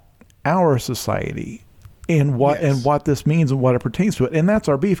about our society and what this means and what it pertains to it. And that's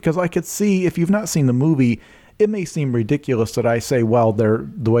our beef, because I could see, if you've not seen the movie, it may seem ridiculous that I say, well, the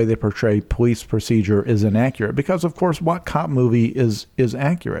way they portray police procedure is inaccurate, because of course, what cop movie is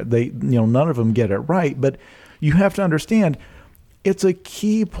accurate? None of them get it right, but you have to understand it's a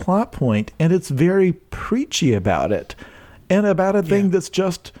key plot point and it's very preachy about it and about a thing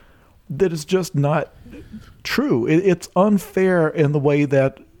that is just not true. It's unfair in the way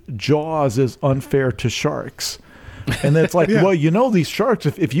that Jaws is unfair to sharks. And it's like, well, these sharks,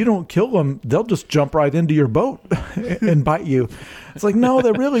 if you don't kill them, they'll just jump right into your boat and bite you. It's like, no,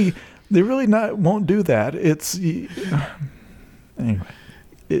 they really won't do that. It's anyway.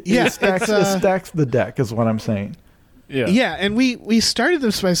 It stacks the deck is what I'm saying. Yeah. Yeah, and we started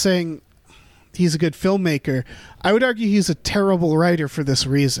this by saying he's a good filmmaker. I would argue he's a terrible writer for this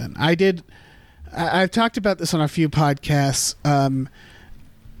reason. I've talked about this on a few podcasts.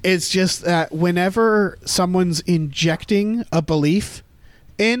 It's just that whenever someone's injecting a belief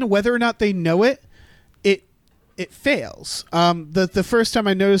in, whether or not they know it, it fails. The first time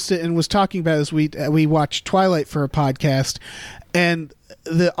I noticed it and was talking about it is we watched Twilight for a podcast, and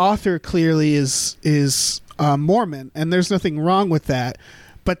the author clearly is Mormon, and there's nothing wrong with that,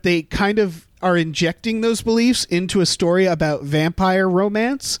 but they kind of are injecting those beliefs into a story about vampire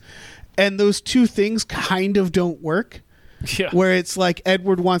romance, and those two things kind of don't work. Yeah. Where it's like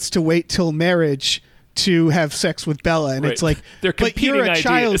Edward wants to wait till marriage to have sex with Bella, and it's like, but you're a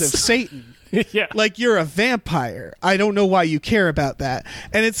child of Satan. Yeah. Like, you're a vampire. I don't know why you care about that.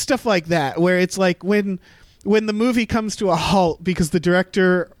 And it's stuff like that, where it's like when the movie comes to a halt because the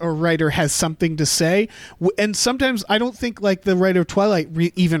director or writer has something to say, and sometimes I don't think like the writer of Twilight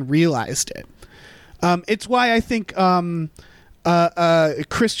even realized it. It's why I think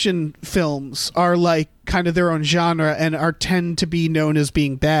Christian films are like kind of their own genre and tend to be known as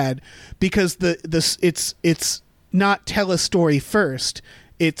being bad, because it's not tell a story first,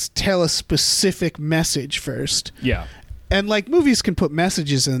 it's tell a specific message first. Yeah. And like movies can put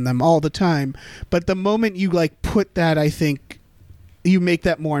messages in them all the time, but the moment you like put that, I think you make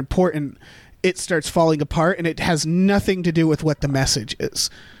that more important, it starts falling apart, and it has nothing to do with what the message is.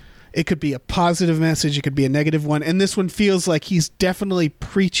 It could be a positive message, it could be a negative one, and this one feels like he's definitely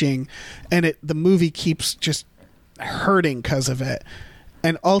preaching, and the movie keeps just hurting because of it.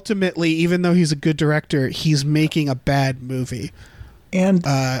 And ultimately, even though he's a good director, he's making a bad movie, and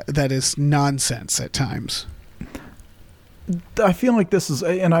that is nonsense at times. I feel like this is,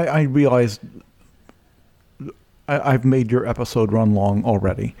 and I realize I've made your episode run long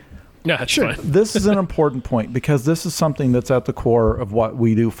already. Yeah, that's fine. This is an important point, because this is something that's at the core of what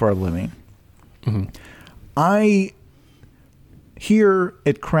we do for a living. Mm-hmm. I here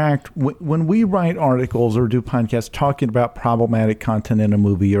at Cracked, when we write articles or do podcasts talking about problematic content in a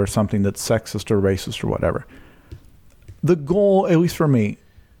movie or something that's sexist or racist or whatever, the goal, at least for me,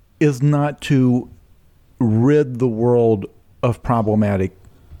 is not to rid the world of problematic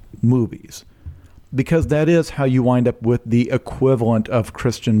movies, because that is how you wind up with the equivalent of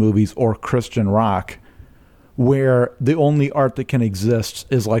Christian movies or Christian rock, where the only art that can exist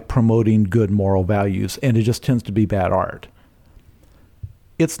is like promoting good moral values, and it just tends to be bad art.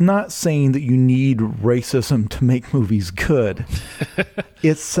 It's not saying that you need racism to make movies good.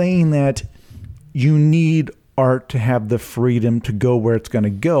 It's saying that you need art to have the freedom to go where it's going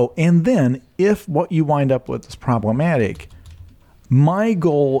to go. And then if what you wind up with is problematic, my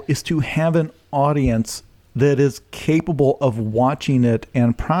goal is to have an audience that is capable of watching it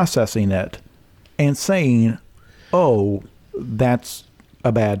and processing it and saying, oh, that's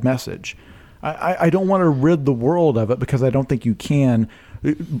a bad message. I don't want to rid the world of it because I don't think you can.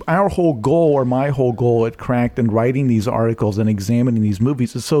 Our whole goal, or my whole goal at Cracked and writing these articles and examining these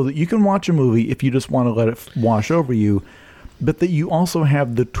movies, is so that you can watch a movie if you just want to let it wash over you, but that you also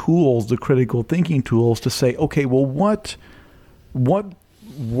have the tools, the critical thinking tools, to say, okay, well, what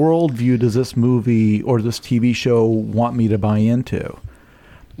worldview does this movie or this TV show want me to buy into?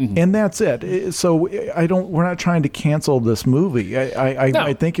 Mm-hmm. And that's it. So we're not trying to cancel this movie.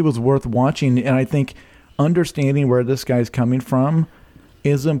 I think it was worth watching, and I think understanding where this guy's coming from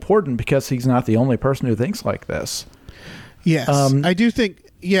is important because he's not the only person who thinks like this. Yes. I do think,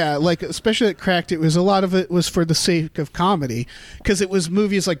 like, especially at Cracked, a lot of it was for the sake of comedy, because it was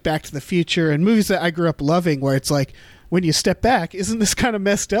movies like Back to the Future and movies that I grew up loving, where it's like, when you step back, isn't this kind of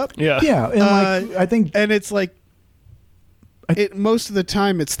messed up? Yeah. Yeah. And I think, and it's like, most of the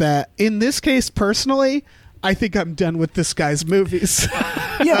time it's that. In this case, personally, I think I'm done with this guy's movies.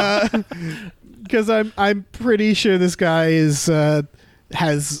 Yeah. Because I'm pretty sure this guy has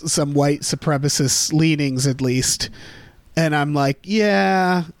some white supremacist leanings, at least. And I'm like,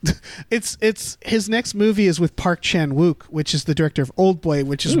 yeah, it's his next movie is with Park Chan-wook, which is the director of Oldboy,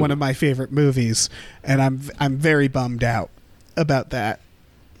 which is one of my favorite movies, and I'm very bummed out about that.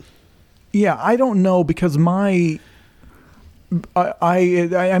 Yeah, I don't know, because I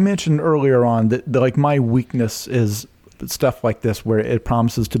mentioned earlier on that like my weakness is stuff like this where it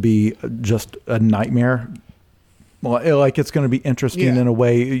promises to be just a nightmare. Well, like it's going to be interesting in a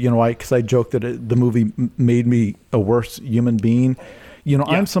way, because I joked that the movie made me a worse human being.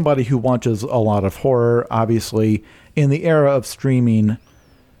 I'm somebody who watches a lot of horror, obviously. In the era of streaming,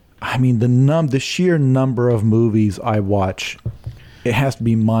 I mean, the sheer number of movies I watch, it has to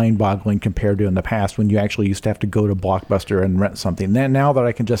be mind-boggling compared to in the past when you actually used to have to go to Blockbuster and rent something. Then now that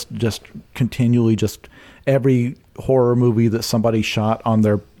I can just continually every horror movie that somebody shot on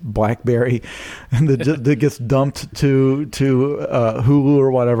their BlackBerry and that gets dumped to Hulu or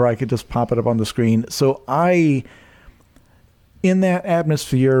whatever, I could just pop it up on the screen. So in that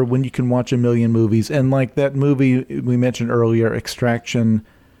atmosphere, when you can watch a million movies, and like that movie we mentioned earlier, Extraction,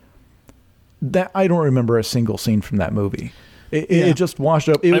 that I don't remember a single scene from that movie. It just washed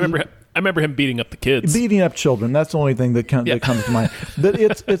up. I remember him beating up the kids. Beating up children. That's the only thing that comes to mind. But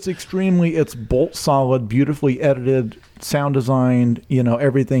it's bolt solid, beautifully edited, sound designed.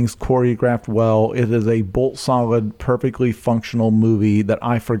 Everything's choreographed well. It is a bolt solid, perfectly functional movie that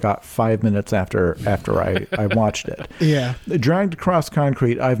I forgot 5 minutes after I watched it. Yeah. Dragged Across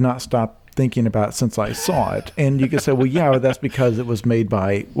Concrete, I've not stopped thinking about since I saw it. And you can say, well, yeah, that's because it was made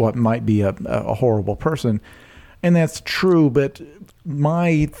by what might be a horrible person. And that's true, but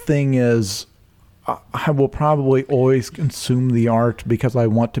my thing is I will probably always consume the art because I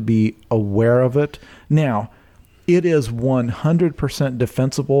want to be aware of it. Now, it is 100%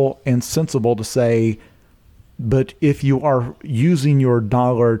 defensible and sensible to say, but if you are using your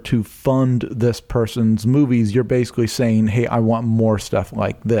dollar to fund this person's movies, you're basically saying, hey, I want more stuff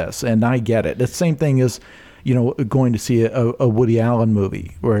like this. And I get it. The same thing as going to see a Woody Allen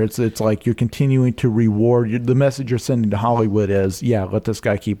movie where it's like you're continuing to reward. The message you're sending to Hollywood is, let this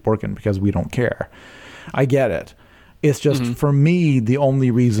guy keep working because we don't care. I get it. It's just, for me, the only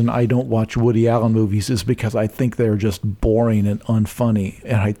reason I don't watch Woody Allen movies is because I think they're just boring and unfunny.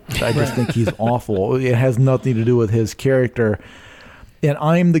 And I just think he's awful. It has nothing to do with his character. And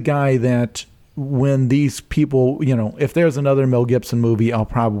I'm the guy that when these people, if there's another Mel Gibson movie, I'll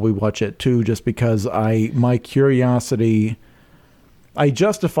probably watch it too, just because my curiosity, I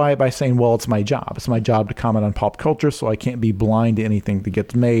justify it by saying, well, it's my job. It's my job to comment on pop culture, so I can't be blind to anything that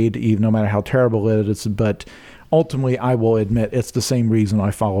gets made, even no matter how terrible it is. But ultimately, I will admit it's the same reason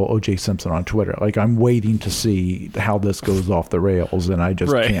I follow O.J. Simpson on Twitter. Like, I'm waiting to see how this goes off the rails, and I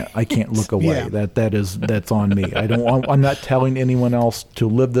just can't look away. Yeah. That's on me. I'm not telling anyone else to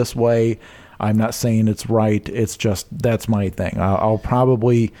live this way. I'm not saying it's right. It's just, that's my thing. I'll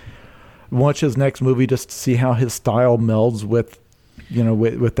probably watch his next movie just to see how his style melds with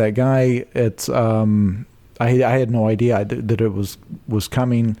that guy. It's I had no idea that it was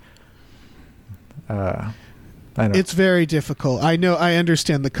coming. I know. It's very difficult. I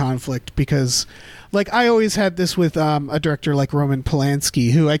understand the conflict because, like, I always had this with a director like Roman Polanski,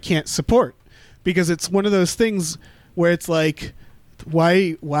 who I can't support because it's one of those things where it's like,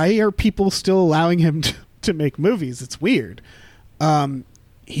 why are people still allowing him to make movies? It's weird.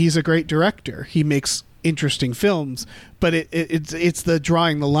 He's a great director. He makes interesting films, but it's the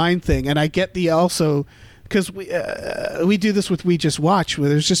drawing the line thing. And I get the also, because we do this with We Just Watch, where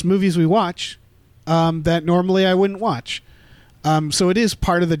there's just movies we watch that normally I wouldn't watch. So it is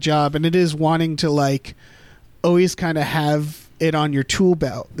part of the job, and it is wanting to like always kind of have it on your tool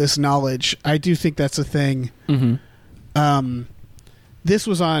belt, this knowledge. I do think that's a thing. This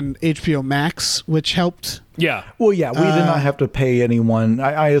was on HBO Max, which helped. Yeah. Well, yeah, we did not have to pay anyone.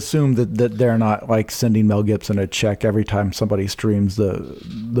 I assume that they're not like sending Mel Gibson a check every time somebody streams the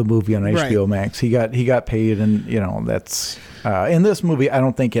movie on HBO Max. He got paid, and that's in this movie. I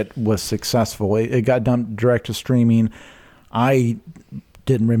don't think it was successful. It got dumped direct to streaming. I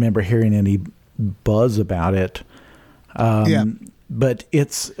didn't remember hearing any buzz about it. But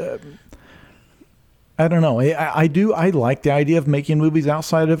it's. I don't know. I like the idea of making movies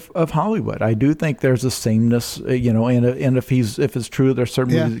outside of Hollywood. I do think there's a sameness, and if it's true, there's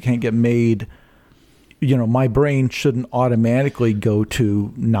certain movies that can't get made. My brain shouldn't automatically go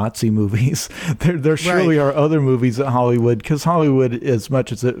to Nazi movies. There surely are other movies at Hollywood, because Hollywood, as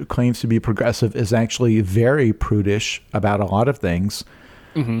much as it claims to be progressive, is actually very prudish about a lot of things.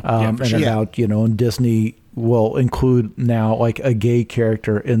 About, and Disney will include now like a gay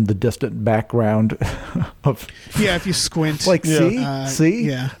character in the distant background of if you squint, like so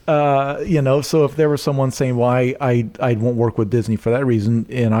if there was someone saying, well, I won't work with Disney for that reason,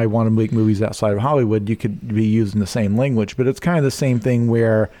 and I want to make movies outside of Hollywood, you could be using the same language. But it's kind of the same thing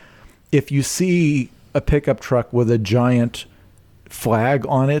where if you see a pickup truck with a giant flag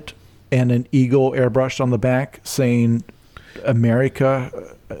on it and an eagle airbrushed on the back saying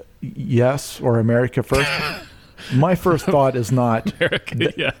America yes, or America first, my first thought is not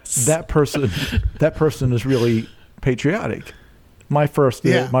America, yes. That person is really patriotic. My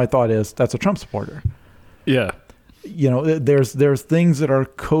thought is that's a Trump supporter. Yeah. There's things that are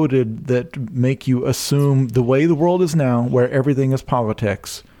coded that make you assume the way the world is now, where everything is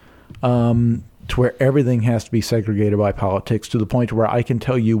politics, to where everything has to be segregated by politics, to the point where I can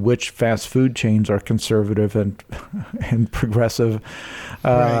tell you which fast food chains are conservative and progressive.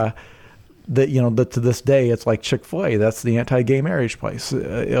 That to this day, it's like Chick-fil-A. That's the anti-gay marriage place.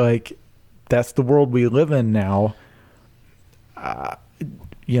 Like that's the world we live in now. I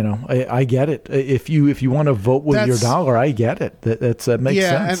get it. If you want to vote with your dollar, I get it. That makes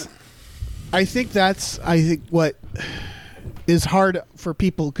sense. And I think what is hard for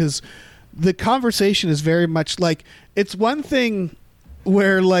people, because the conversation is very much like, it's one thing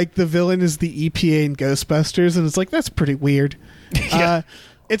where like the villain is the EPA in Ghostbusters, and it's like, that's pretty weird.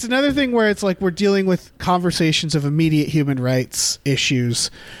 It's another thing where it's like we're dealing with conversations of immediate human rights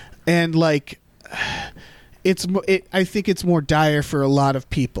issues, and like I think it's more dire for a lot of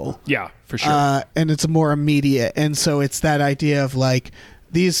people. Yeah, for sure. And it's more immediate, and so it's that idea of like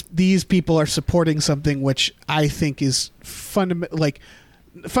these people are supporting something which I think is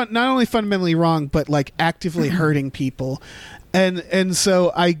not only fundamentally wrong, but like actively hurting people, and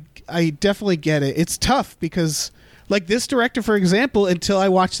so I definitely get it. It's tough because like this director, for example, until I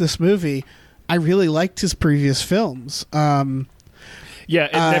watched this movie, I really liked his previous films. It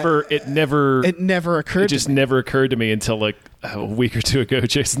never occurred. It just never occurred to me until like a week or two ago.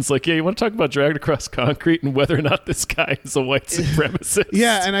 Jason's like, "Yeah, you want to talk about Dragged Across Concrete and whether or not this guy is a white supremacist?"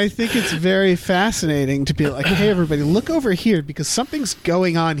 Yeah, and I think it's very fascinating to be like, "Hey, everybody, look over here because something's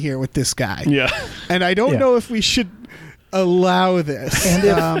going on here with this guy." Yeah, and I don't know if we should allow this.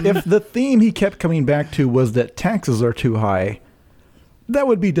 And if the theme he kept coming back to was that taxes are too high, that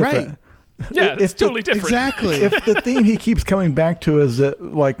would be different. Right. Yeah, it's totally different. Exactly. If the theme he keeps coming back to is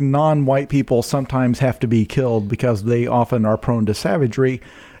that like non-white people sometimes have to be killed because they often are prone to savagery,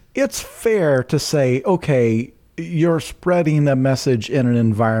 it's fair to say, okay, you're spreading a message in an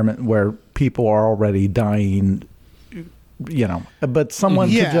environment where people are already dying, but someone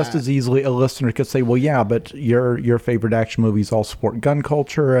could just as easily, a listener could say, well, yeah, but your favorite action movies all support gun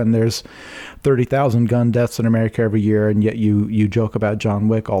culture, and there's 30,000 gun deaths in America every year, and yet you joke about John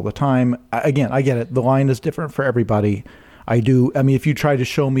Wick all the time. Again, I get it. The line is different for everybody. I mean, if you try to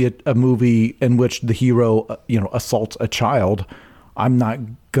show me a movie in which the hero, assaults a child, I'm not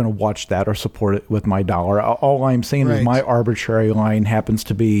going to watch that or support it with my dollar. All I'm saying is my arbitrary line happens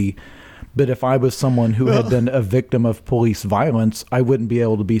to be, but if I was someone who had been a victim of police violence, I wouldn't be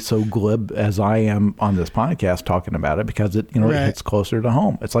able to be so glib as I am on this podcast talking about it, because it hits closer to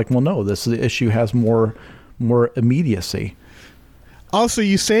home. It's like, well, no, this issue has more immediacy. Also,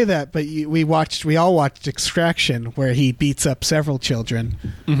 you say that, but we all watched Extraction, where he beats up several children.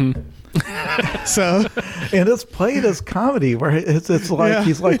 Mm-hmm. So, and it's played as comedy, where it's like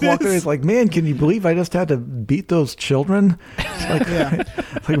he's like walking around, he's like, man, can you believe I just had to beat those children? It's like,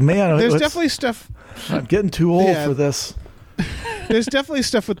 it's like, man, there's definitely stuff. I'm getting too old for this. There's definitely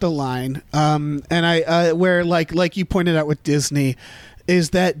stuff with the line, and I where like you pointed out with Disney, is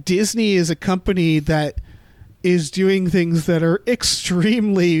that Disney is a company that is doing things that are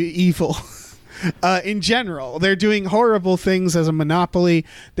extremely evil. in general. They're doing horrible things as a monopoly.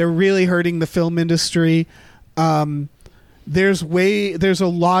 They're really hurting the film industry. There's a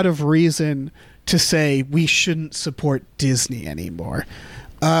lot of reason to say we shouldn't support Disney anymore.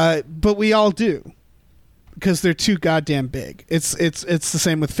 But we all do. Because they're too goddamn big. It's the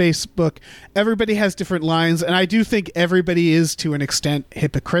same with Facebook. Everybody has different lines, and I do think everybody is, to an extent,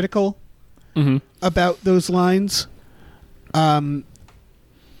 hypocritical about those lines. And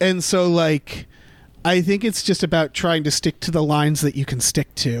so, like, I think it's just about trying to stick to the lines that you can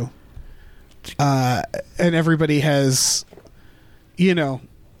stick to. And everybody has,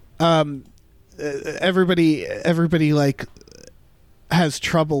 everybody like has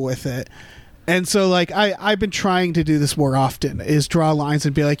trouble with it. And so, like, I've been trying to do this more often, is draw lines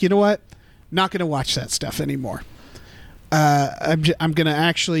and be like, you know what? Not going to watch that stuff anymore. I'm going to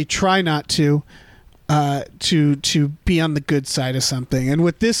actually try not to be on the good side of something. And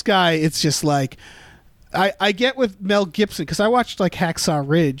with this guy, it's just like, I get with Mel Gibson, because I watched, like, Hacksaw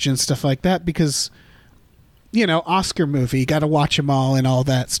Ridge and stuff like that because, Oscar movie, got to watch them all and all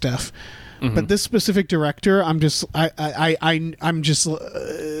that stuff. Mm-hmm. But this specific director, I'm just it's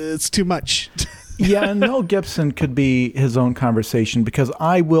too much. Yeah, and Mel Gibson could be his own conversation, because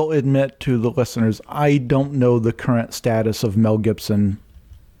I will admit to the listeners, I don't know the current status of Mel Gibson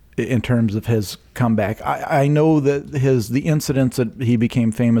in terms of his comeback. I know that the incidents that he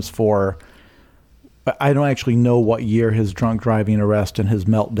became famous for, I don't actually know what year his drunk driving arrest and his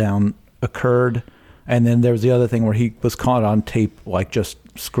meltdown occurred. And then there was the other thing where he was caught on tape, like, just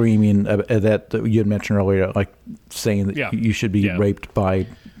screaming that you had mentioned earlier, like saying that you should be raped by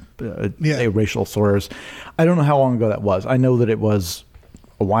racial slurs. I don't know how long ago that was. I know that it was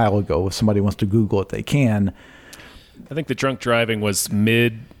a while ago. If somebody wants to Google it, they can. I think the drunk driving was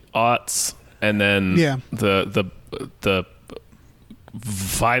mid-aughts, and then the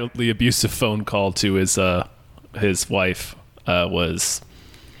violently abusive phone call to his wife was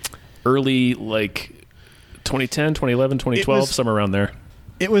early, like 2010, 2011, 2012, somewhere around there.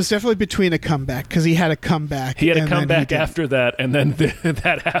 It was definitely between a comeback, because he had a comeback. He had a comeback after that, and then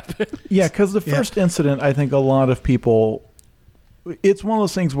that happened. Yeah, because the first incident, I think a lot of people, it's one of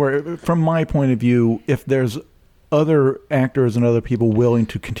those things where, from my point of view, if there's other actors and other people willing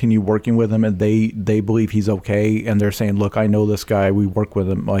to continue working with him and they believe he's okay, and they're saying, look, I know this guy, we work with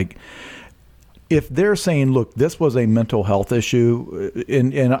him, like, if they're saying, look, this was a mental health issue,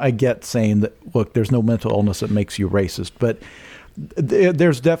 and I get saying that, look, there's no mental illness that makes you racist, but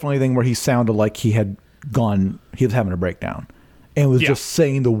there's definitely a thing where he sounded like he was having a breakdown and was just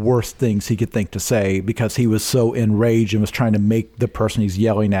saying the worst things he could think to say, because he was so enraged and was trying to make the person he's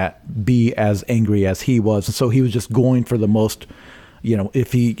yelling at be as angry as he was. And so he was just going for the most,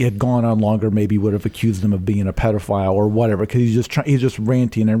 if he had gone on longer, maybe would have accused him of being a pedophile or whatever, because he's just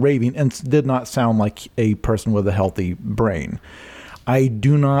ranting and raving and did not sound like a person with a healthy brain. I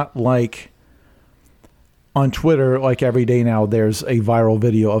do not like, on Twitter, like every day now, there's a viral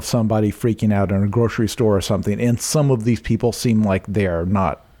video of somebody freaking out in a grocery store or something, and some of these people seem like they're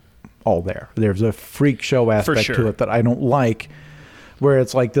not all there. There's a freak show aspect to it that I don't like, where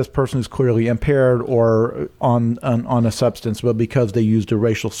it's like this person is clearly impaired or on a substance, but because they used a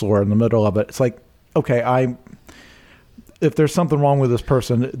racial slur in the middle of it, it's like, okay, if there's something wrong with this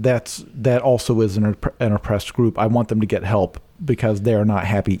person, that also is an oppressed group. I want them to get help, because they're not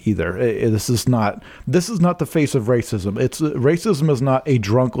happy either. This is not the face of racism. Racism is not a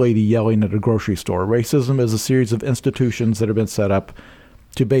drunk lady yelling at a grocery store. Racism is a series of institutions that have been set up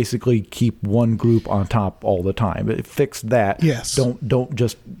to basically keep one group on top all the time. Fix that. Yes. Don't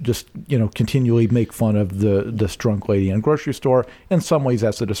just continually make fun of this drunk lady in a grocery store. In some ways,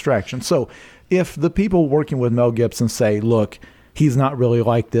 that's a distraction. So if the people working with Mel Gibson say, look, he's not really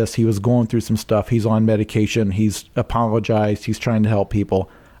like this, he was going through some stuff, he's on medication, he's apologized, he's trying to help people,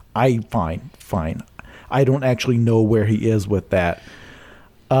 fine. I don't actually know where he is with that.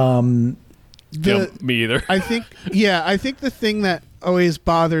 Me either. I think the thing that always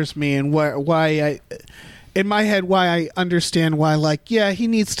bothers me, and why I understand why, like, he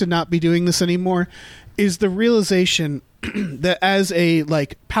needs to not be doing this anymore, is the realization that as a,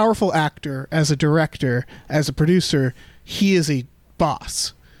 like, powerful actor, as a director, as a producer, he is a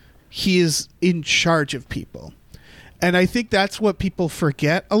boss. He is in charge of people. And I think that's what people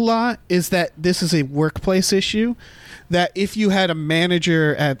forget a lot, is that this is a workplace issue, that if you had a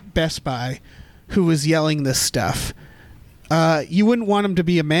manager at Best Buy who was yelling this stuff, you wouldn't want him to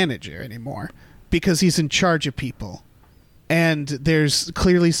be a manager anymore, because he's in charge of people. And there's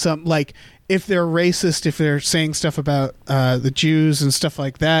clearly some, like, if they're racist, if they're saying stuff about the Jews and stuff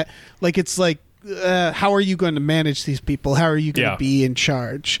like that, like, it's like, how are you going to manage these people? How are you going to be in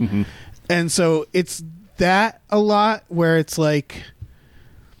charge? Mm-hmm. And so it's that a lot where it's like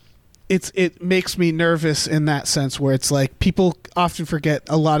it makes me nervous in that sense where it's like people often forget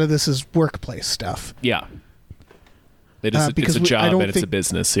a lot of this is workplace stuff. Yeah. It's a job and it's a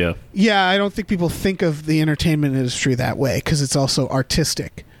business, yeah. Yeah, I don't think people think of the entertainment industry that way because it's also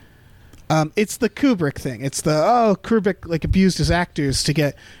artistic. It's the Kubrick thing. It's Kubrick like abused his actors to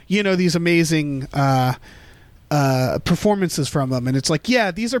get, these amazing performances from them. And it's like, yeah,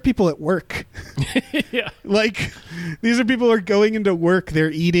 these are people at work. Yeah. Like, these are people who are going into work.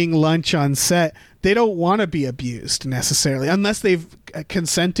 They're eating lunch on set. They don't want to be abused necessarily unless they've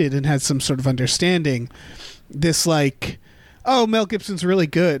consented and had some sort of understanding. This like, oh, Mel Gibson's really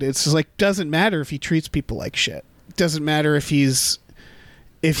good. It's just like, doesn't matter if he treats people like shit. Doesn't matter if he's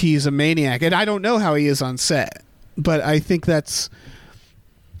a maniac. And I don't know how he is on set, but I think that's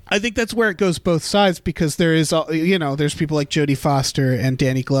where it goes both sides because there is, there's people like Jodie Foster and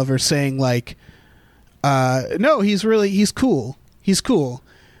Danny Glover saying like, no, he's cool. He's cool.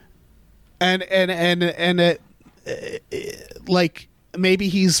 And like, maybe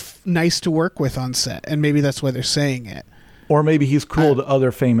he's nice to work with on set, and maybe that's why they're saying it. Or maybe he's cool to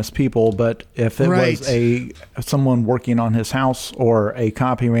other famous people, but if it was someone working on his house or a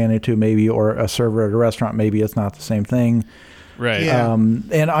cop he ran into maybe, or a server at a restaurant, maybe it's not the same thing. Right. Yeah.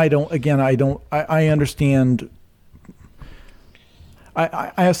 And I understand.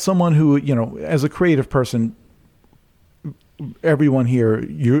 I as someone who, as a creative person, everyone here,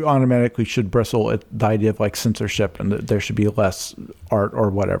 you automatically should bristle at the idea of like censorship and that there should be less art or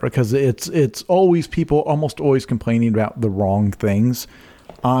whatever, because it's always people almost always complaining about the wrong things.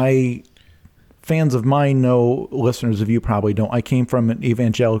 Fans of mine know, listeners of you probably don't. I came from an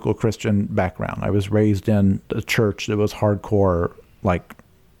evangelical Christian background. I was raised in a church that was hardcore, like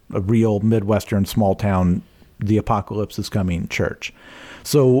a real Midwestern small town, the apocalypse is coming church.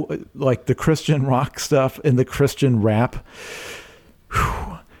 So like the Christian rock stuff and the Christian rap,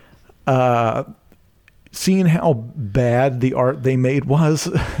 seeing how bad the art they made was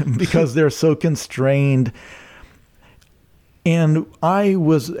because they're so constrained. And I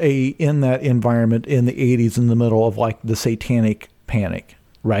was in that environment in the 80s in the middle of like the satanic panic,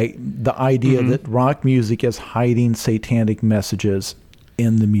 right? The idea that rock music is hiding satanic messages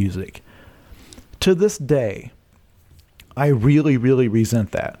in the music. To this day, I really, really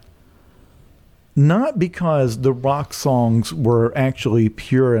resent that. Not because the rock songs were actually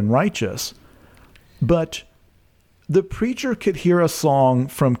pure and righteous, but the preacher could hear a song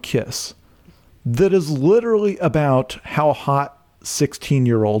from Kiss that is literally about how hot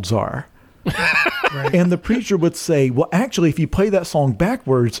 16-year-olds are. Right. And the preacher would say, well, actually, if you play that song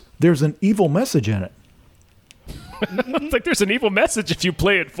backwards, there's an evil message in it. It's like there's an evil message if you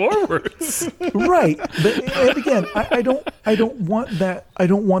play it forwards. Right. But and again, I don't want that. I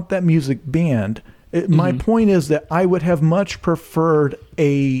don't want that music banned. My point is that I would have much preferred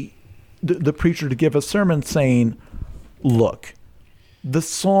the preacher to give a sermon saying, look, the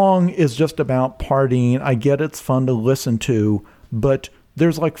song is just about partying. I get it's fun to listen to, but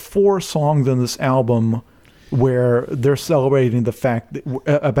there's like 4 songs in this album where they're celebrating the fact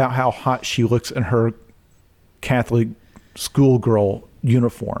about how hot she looks in her Catholic schoolgirl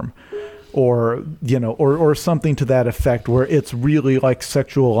uniform, or something to that effect, where it's really like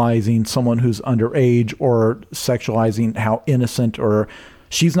sexualizing someone who's underage, or sexualizing how innocent, or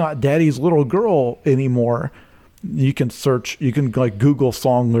she's not daddy's little girl anymore. You can like Google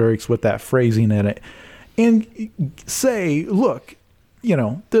song lyrics with that phrasing in it and say, look,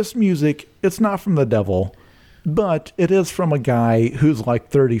 this music, it's not from the devil, but it is from a guy who's like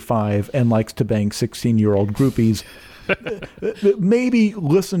 35 and likes to bang 16-year-old groupies. Maybe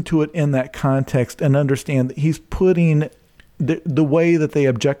listen to it in that context and understand that he's putting the way that they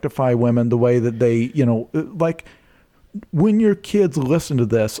objectify women, the way that they, like when your kids listen to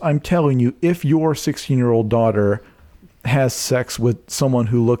this, I'm telling you, if your 16-year-old daughter has sex with someone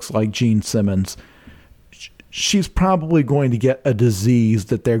who looks like Gene Simmons, she's probably going to get a disease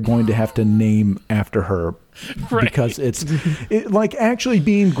that they're going to have to name after her. Right. Because it's like actually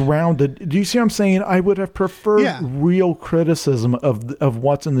being grounded. Do you see what I'm saying? I would have preferred real criticism of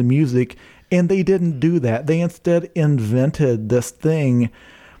what's in the music, and they didn't do that. They instead invented this thing.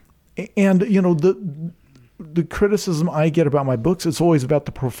 And, the criticism I get about my books is always about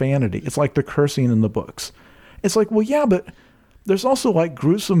the profanity. It's like the cursing in the books. It's like, well, yeah, but there's also like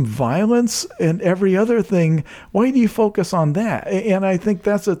gruesome violence and every other thing. Why do you focus on that? And I think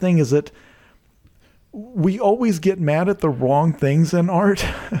that's the thing, is that we always get mad at the wrong things in art.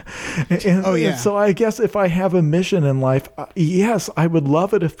 And so I guess if I have a mission in life, yes, I would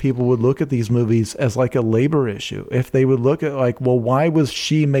love it if people would look at these movies as like a labor issue. If they would look at like, well, why was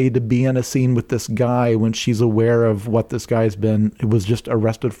she made to be in a scene with this guy when she's aware of what this guy's was just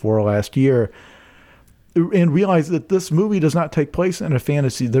arrested for last year? And realize that this movie does not take place in a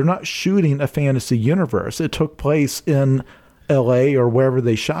fantasy. They're not shooting a fantasy universe. It took place in LA or wherever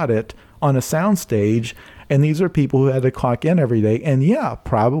they shot it on a soundstage. And these are people who had to clock in every day. And yeah,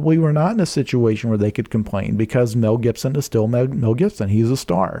 probably we're not in a situation where they could complain because Mel Gibson is still Mel Gibson. He's a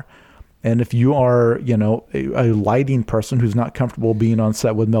star. And if you are, a lighting person who's not comfortable being on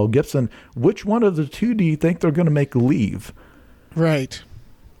set with Mel Gibson, which one of the two do you think they're going to make leave? Right.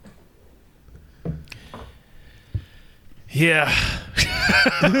 Yeah.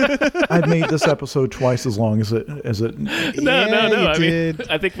 I've made this episode twice as long as it. No.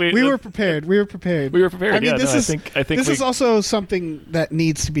 I think we were prepared. We were prepared. I mean, this is also something that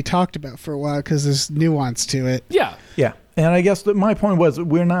needs to be talked about for a while because there's nuance to it. Yeah. Yeah. And I guess my point was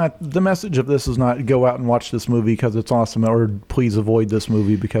the message of this is not go out and watch this movie because it's awesome or please avoid this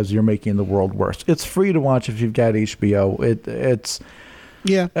movie because you're making the world worse. It's free to watch if you've got HBO. It's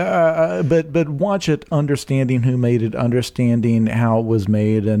yeah. But watch it understanding who made it, understanding how it was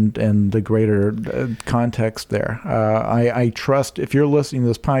made and the greater context there. I trust if you're listening to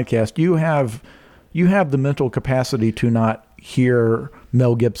this podcast, you have the mental capacity to not hear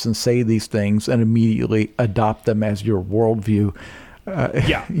Mel Gibson say these things and immediately adopt them as your worldview.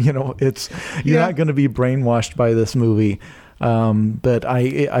 You're not going to be brainwashed by this movie. But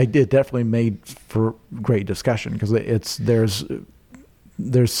it definitely made for great discussion because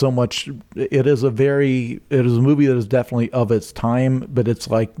there's so much. It is a movie that is definitely of its time, but it's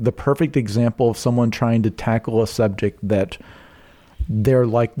like the perfect example of someone trying to tackle a subject that they're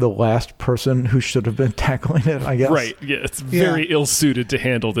like the last person who should have been tackling it, I guess. Right. Yeah. It's very ill-suited to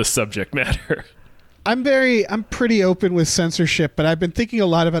handle this subject matter. I'm pretty open with censorship, but I've been thinking a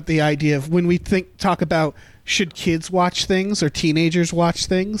lot about the idea of when we talk about should kids watch things or teenagers watch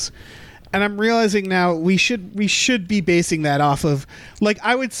things. And I'm realizing now we should be basing that off of, like,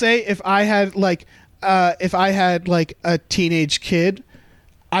 I would say if I had a teenage kid,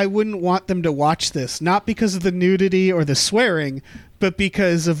 I wouldn't want them to watch this, not because of the nudity or the swearing, but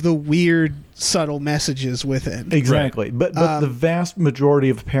because of the weird, subtle messages within. Exactly. Right. But the vast majority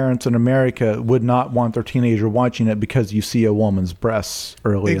of parents in America would not want their teenager watching it because you see a woman's breasts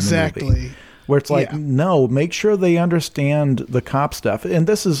early in the movie. Where it's like, no, make sure they understand the cop stuff. And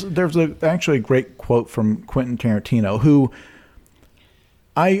there's actually a great quote from Quentin Tarantino, who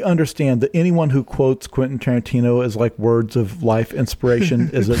I understand that anyone who quotes Quentin Tarantino as like words of life inspiration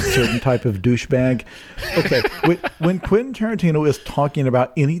is a certain type of douchebag. Okay, when Quentin Tarantino is talking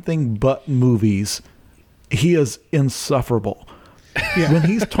about anything but movies, he is insufferable. Yeah. When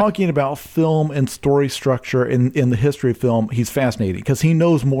he's talking about film and story structure in the history of film, he's fascinating because he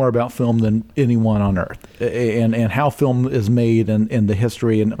knows more about film than anyone on earth and how film is made and the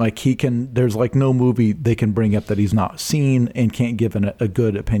history. And like there's like no movie they can bring up that he's not seen and can't give a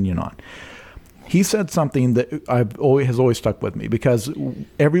good opinion on. He said something that has always stuck with me because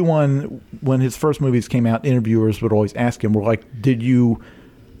everyone, when his first movies came out, interviewers would always ask him,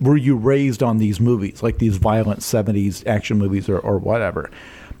 were you raised on these movies, like these violent 70s action movies or whatever?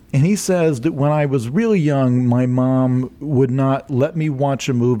 And he says that when I was really young, my mom would not let me watch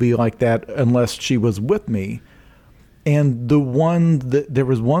a movie like that unless she was with me. And there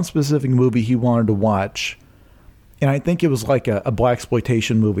was one specific movie he wanted to watch, and I think it was like a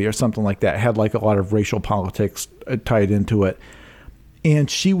blaxploitation movie or something like that. It had like a lot of racial politics tied into it. And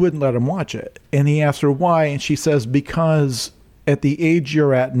she wouldn't let him watch it. And he asked her why, and she says, because at the age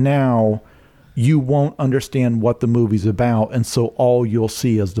you're at now, you won't understand what the movie's about, and so all you'll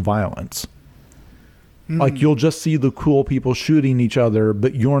see is the violence. Like, you'll just see the cool people shooting each other,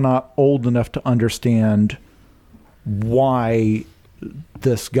 but you're not old enough to understand why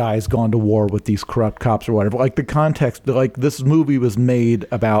this guy's gone to war with these corrupt cops or whatever. Like, the context, like, this movie was made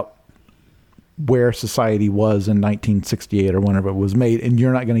about where society was in 1968 or whenever it was made, and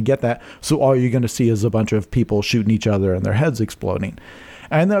you're not going to get that. So all you're going to see is a bunch of people shooting each other and their heads exploding.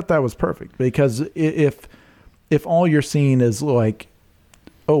 And I thought that was perfect because if all you're seeing is like,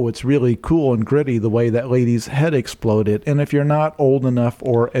 oh, it's really cool and gritty the way that lady's head exploded, and if you're not old enough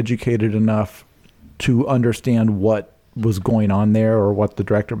or educated enough to understand what was going on there or what the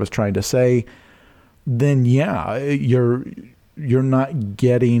director was trying to say, then yeah, you're not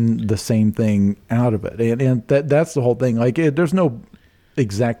getting the same thing out of it. And that's the whole thing. Like, there's no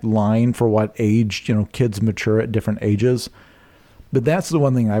exact line for what age, kids mature at different ages. But that's the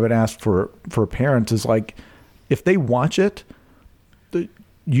one thing I would ask for parents is like, if they watch it,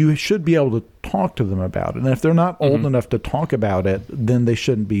 you should be able to talk to them about it. And if they're not old enough to talk about it, then they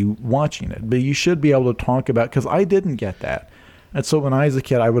shouldn't be watching it. But you should be able to talk about, because I didn't get that. And so when I was a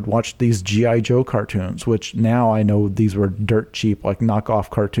kid, I would watch these G.I. Joe cartoons, which now I know these were dirt cheap, like knockoff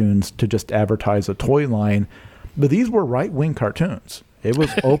cartoons to just advertise a toy line. But these were right-wing cartoons. It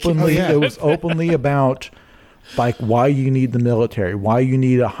was openly, it was openly about like why you need the military, why you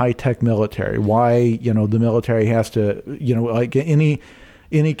need a high-tech military, why, the military has to, like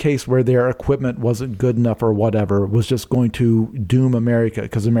any case where their equipment wasn't good enough or whatever was just going to doom America,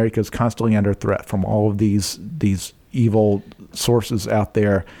 because America is constantly under threat from all of these evil sources out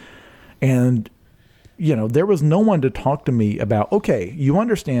there. And, there was no one to talk to me about, okay, you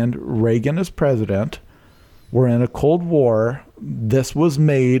understand Reagan is president. We're in a Cold War. This was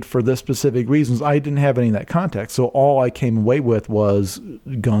made for this specific reasons. I didn't have any of that context. So all I came away with was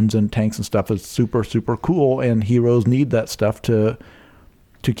guns and tanks and stuff that's super, super cool. And heroes need that stuff to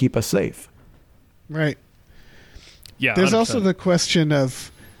keep us safe. Right. Yeah. There's 100%. also the question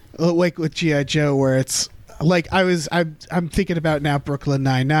of, like with G.I. Joe, where it's like I'm thinking about now Brooklyn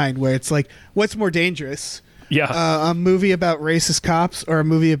Nine-Nine, where it's like, what's more dangerous? Yeah. A movie about racist cops or a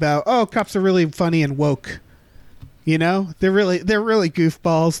movie about, cops are really funny and woke. They're really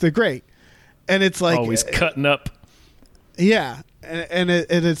goofballs. They're great. And it's like always cutting up. Yeah. And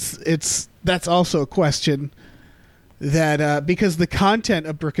it's that's also a question that because the content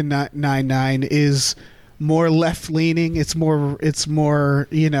of Brooklyn Nine-Nine is more left leaning, it's more it's more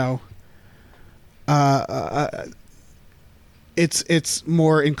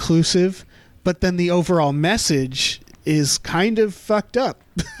inclusive, but then the overall message is kind of fucked up.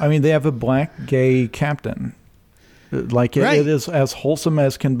 I mean, they have a black gay captain. Like it is as wholesome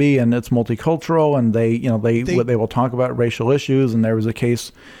as can be, and it's multicultural, and they will talk about racial issues. And there was a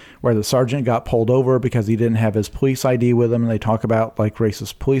case where the sergeant got pulled over because he didn't have his police ID with him, and they talk about like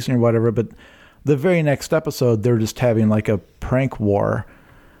racist policing or whatever. But the very next episode, they're just having like a prank war.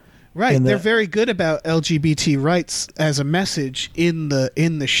 Right, they're very good about LGBT rights as a message in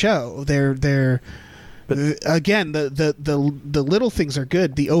the show. But again, the little things are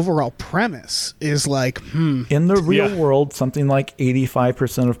good. The overall premise is like, in the real world, something like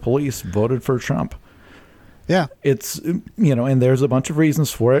 85% of police voted for Trump. Yeah, it's and there's a bunch of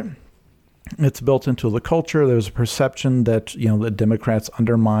reasons for it. It's built into the culture. There's a perception that the Democrats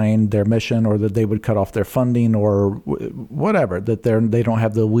undermine their mission, or that they would cut off their funding, or whatever. That they don't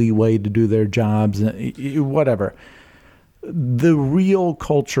have the leeway to do their jobs, whatever. The real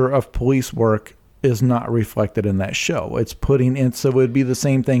culture of police work is not reflected in that show. It's putting in, so it would be the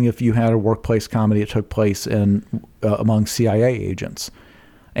same thing if you had a workplace comedy that took place among CIA agents.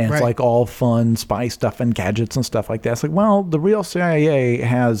 And it's like all fun spy stuff and gadgets and stuff like that. It's like, well, the real CIA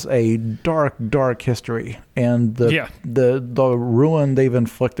has a dark, dark history, and the ruin they've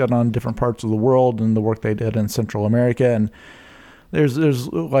inflicted on different parts of the world, and the work they did in Central America. And there's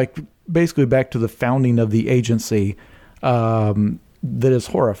like basically back to the founding of the agency that is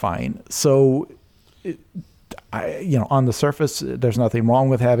horrifying. So, on the surface, there's nothing wrong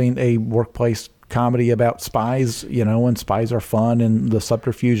with having a workplace comedy about spies, and spies are fun and the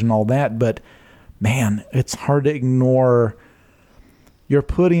subterfuge and all that. But man, it's hard to ignore. You're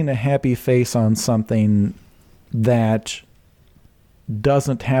putting a happy face on something that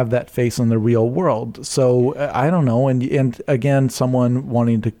doesn't have that face in the real world. So I don't know. And again, someone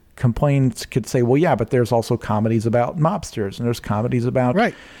wanting to complain could say, well, yeah, but there's also comedies about mobsters, and there's comedies about,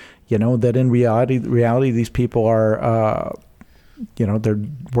 that in reality, these people are, they're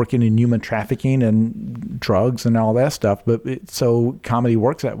working in human trafficking and drugs and all that stuff. But so comedy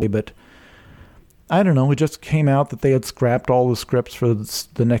works that way. But I don't know. It just came out that they had scrapped all the scripts for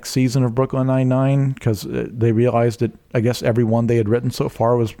the next season of Brooklyn Nine-Nine because they realized that I guess every one they had written so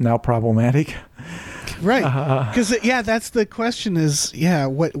far was now problematic. Right. Because that's the question is,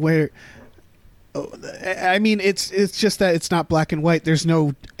 where. I mean, it's just that it's not black and white. There's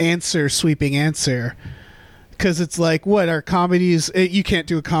no sweeping answer. Because it's like, what are comedies? You can't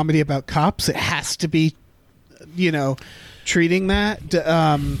do a comedy about cops. It has to be, treating that.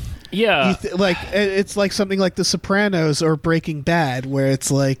 It's like something like The Sopranos or Breaking Bad, where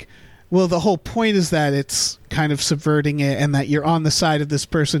it's like, well, the whole point is that it's kind of subverting it, and that you're on the side of this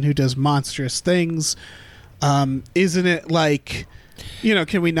person who does monstrous things. Isn't it like,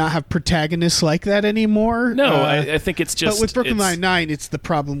 can we not have protagonists like that anymore? No, I think it's just. But with Brooklyn Nine-Nine, it's the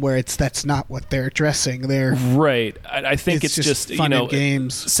problem where that's not what they're addressing. They're right. I think it's just fun and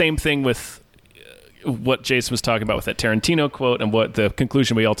games. Same thing with what Jason was talking about with that Tarantino quote, and what the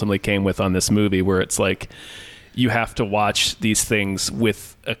conclusion we ultimately came with on this movie, where it's like, you have to watch these things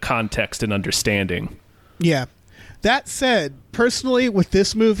with a context and understanding. Yeah. That said, personally, with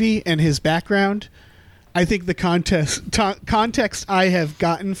this movie and his background, I think the context I have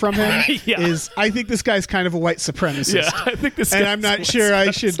gotten from him is I think this guy's kind of a white supremacist. Yeah, I think this and I'm not sure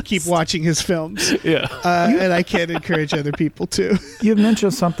I should keep watching his films. Yeah. And I can't encourage other people to. You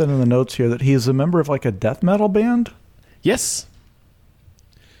mentioned something in the notes here that he's a member of like a death metal band? Yes.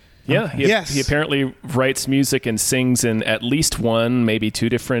 Yeah, Okay. he apparently writes music and sings in at least one, maybe two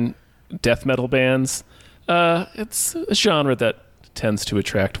different death metal bands. It's a genre that tends to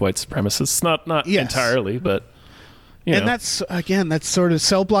attract white supremacists. Not entirely, but you know. That's sort of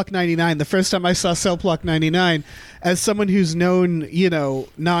Cell Block 99. The first time I saw Cell Block 99, as someone who's known,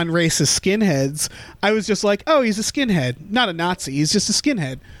 non-racist skinheads, I was just like, oh, he's a skinhead, not a Nazi. He's just a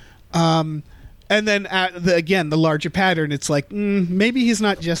skinhead. And then the larger pattern, it's like, maybe he's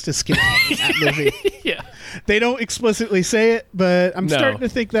not just a skinhead in that movie. Yeah. They don't explicitly say it, but I'm starting to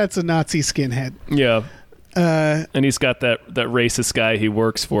think that's a Nazi skinhead. Yeah. And he's got that racist guy he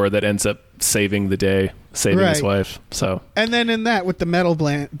works for that ends up saving the day, saving his wife. So. And then in that, with the metal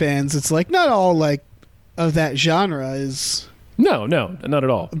bands, it's like not all like of that genre is. No, not at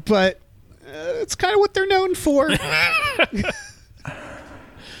all. But it's kind of what they're known for.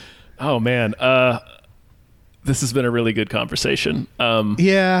 Oh man, this has been a really good conversation.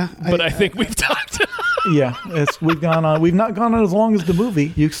 Yeah, but I think we've talked. Yeah, we've gone on. We've not gone on as long as the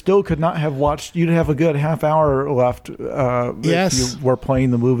movie. You still could not have watched. You'd have a good half hour left. Yes, if you were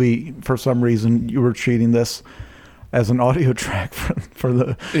playing the movie for some reason. You were treating this as an audio track for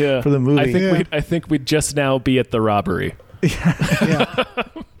the movie. I think we'd just now be at the robbery. Yeah.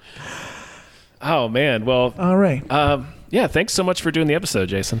 Oh man. Well. All right. Yeah. Thanks so much for doing the episode,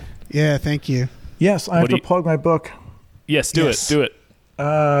 Jason. Yeah. Thank you. Yes, I have to plug my book. Yes, do it. Do it.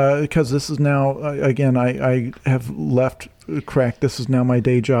 Because this is now, again, I have left crack. This is now my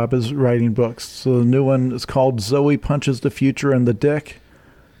day job is writing books. So the new one is called Zoe Punches the Future in the Dick.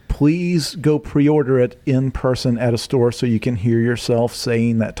 Please go pre-order it in person at a store so you can hear yourself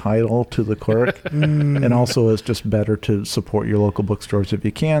saying that title to the clerk. And also it's just better to support your local bookstores if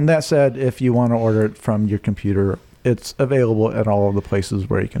you can. That said, if you want to order it from your computer, it's available at all of the places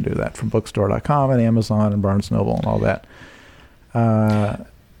where you can do that, from bookstore.com and Amazon and Barnes & Noble and all that.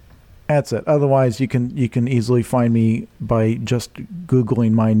 That's it. Otherwise, you can easily find me by just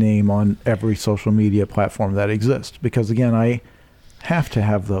Googling my name on every social media platform that exists. Because again, I have to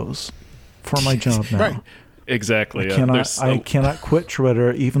have those for my job now. Right. Exactly. I cannot quit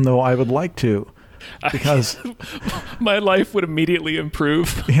Twitter, even though I would like to. Because my life would immediately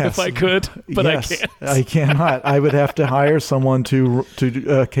improve if I could, but I can't. I cannot. I would have to hire someone to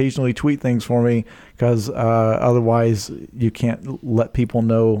occasionally tweet things for me, because otherwise you can't let people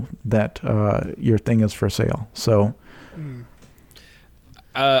know that your thing is for sale. So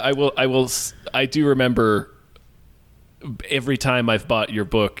I do remember every time I've bought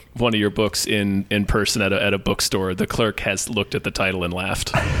one of your books in person at a bookstore, the clerk has looked at the title and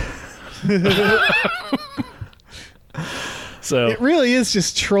laughed. So it really is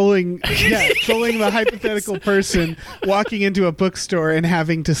just trolling the hypothetical person walking into a bookstore and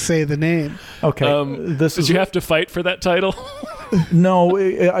having to say the name. Okay. Did you have to fight for that title? No,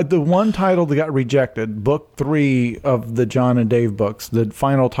 the one title that got rejected, book 3 of the John and Dave books, the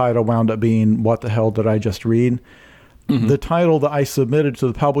final title wound up being What the Hell Did I Just Read? Mm-hmm. The title that I submitted to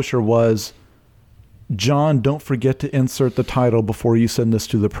the publisher was, John, don't forget to insert the title before you send this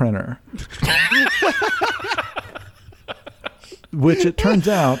to the printer. Which it turns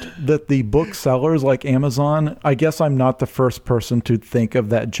out that the booksellers like Amazon, I guess I'm not the first person to think of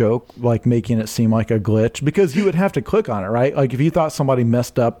that joke, like making it seem like a glitch, because you would have to click on it, right? Like if you thought somebody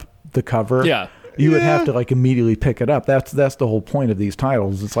messed up the cover, you would have to like immediately pick it up. That's the whole point of these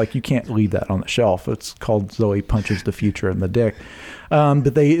titles. It's like you can't leave that on the shelf. It's called Zoe Punches the Future in the Dick.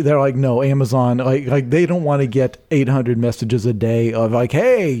 But they're like, no, Amazon, like they don't want to get 800 messages a day of like,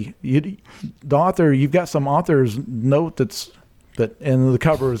 hey, the author, you've got some author's note and the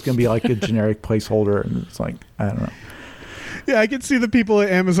cover is going to be like a generic placeholder, and it's like, I don't know. Yeah, I can see the people at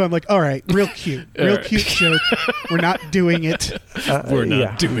Amazon like, all right, real cute joke. We're not doing it. We're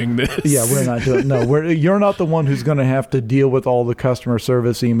not doing this. Yeah, we're not doing. No, you're not the one who's going to have to deal with all the customer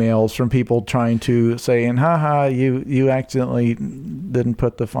service emails from people trying to say, and haha, you accidentally didn't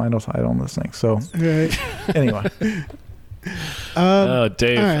put the final title on this thing. So anyway, Dave, right, I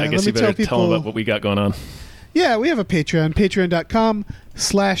guess you better tell them about what we got going on. Yeah, we have a Patreon,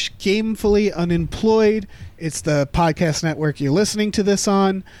 patreon.com/gamefullyunemployed. It's the podcast network you're listening to this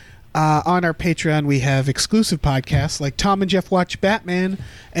on. On our Patreon, we have exclusive podcasts like Tom and Jeff Watch Batman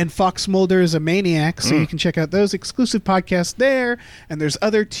and Fox Mulder is a Maniac, so you can check out those exclusive podcasts there. And there's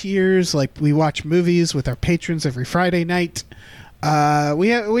other tiers, like we watch movies with our patrons every Friday night. We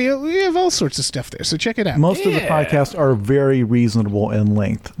have all sorts of stuff there, so check it out. Most of the podcasts are very reasonable in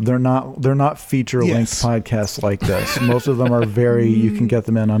length. They're not feature length podcasts like this. Most of them are you can get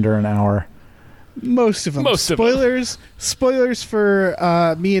them in under an hour. Most of them. Spoilers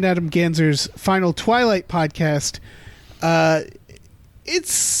for me and Adam Ganser's final Twilight podcast.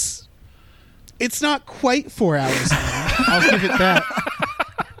 It's not quite 4 hours long. I'll give it that.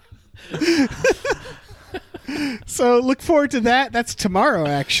 So look forward to that. That's tomorrow,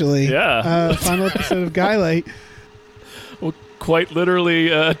 actually. Yeah. Final episode of Guy Light. Will quite literally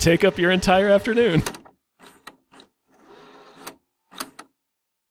take up your entire afternoon.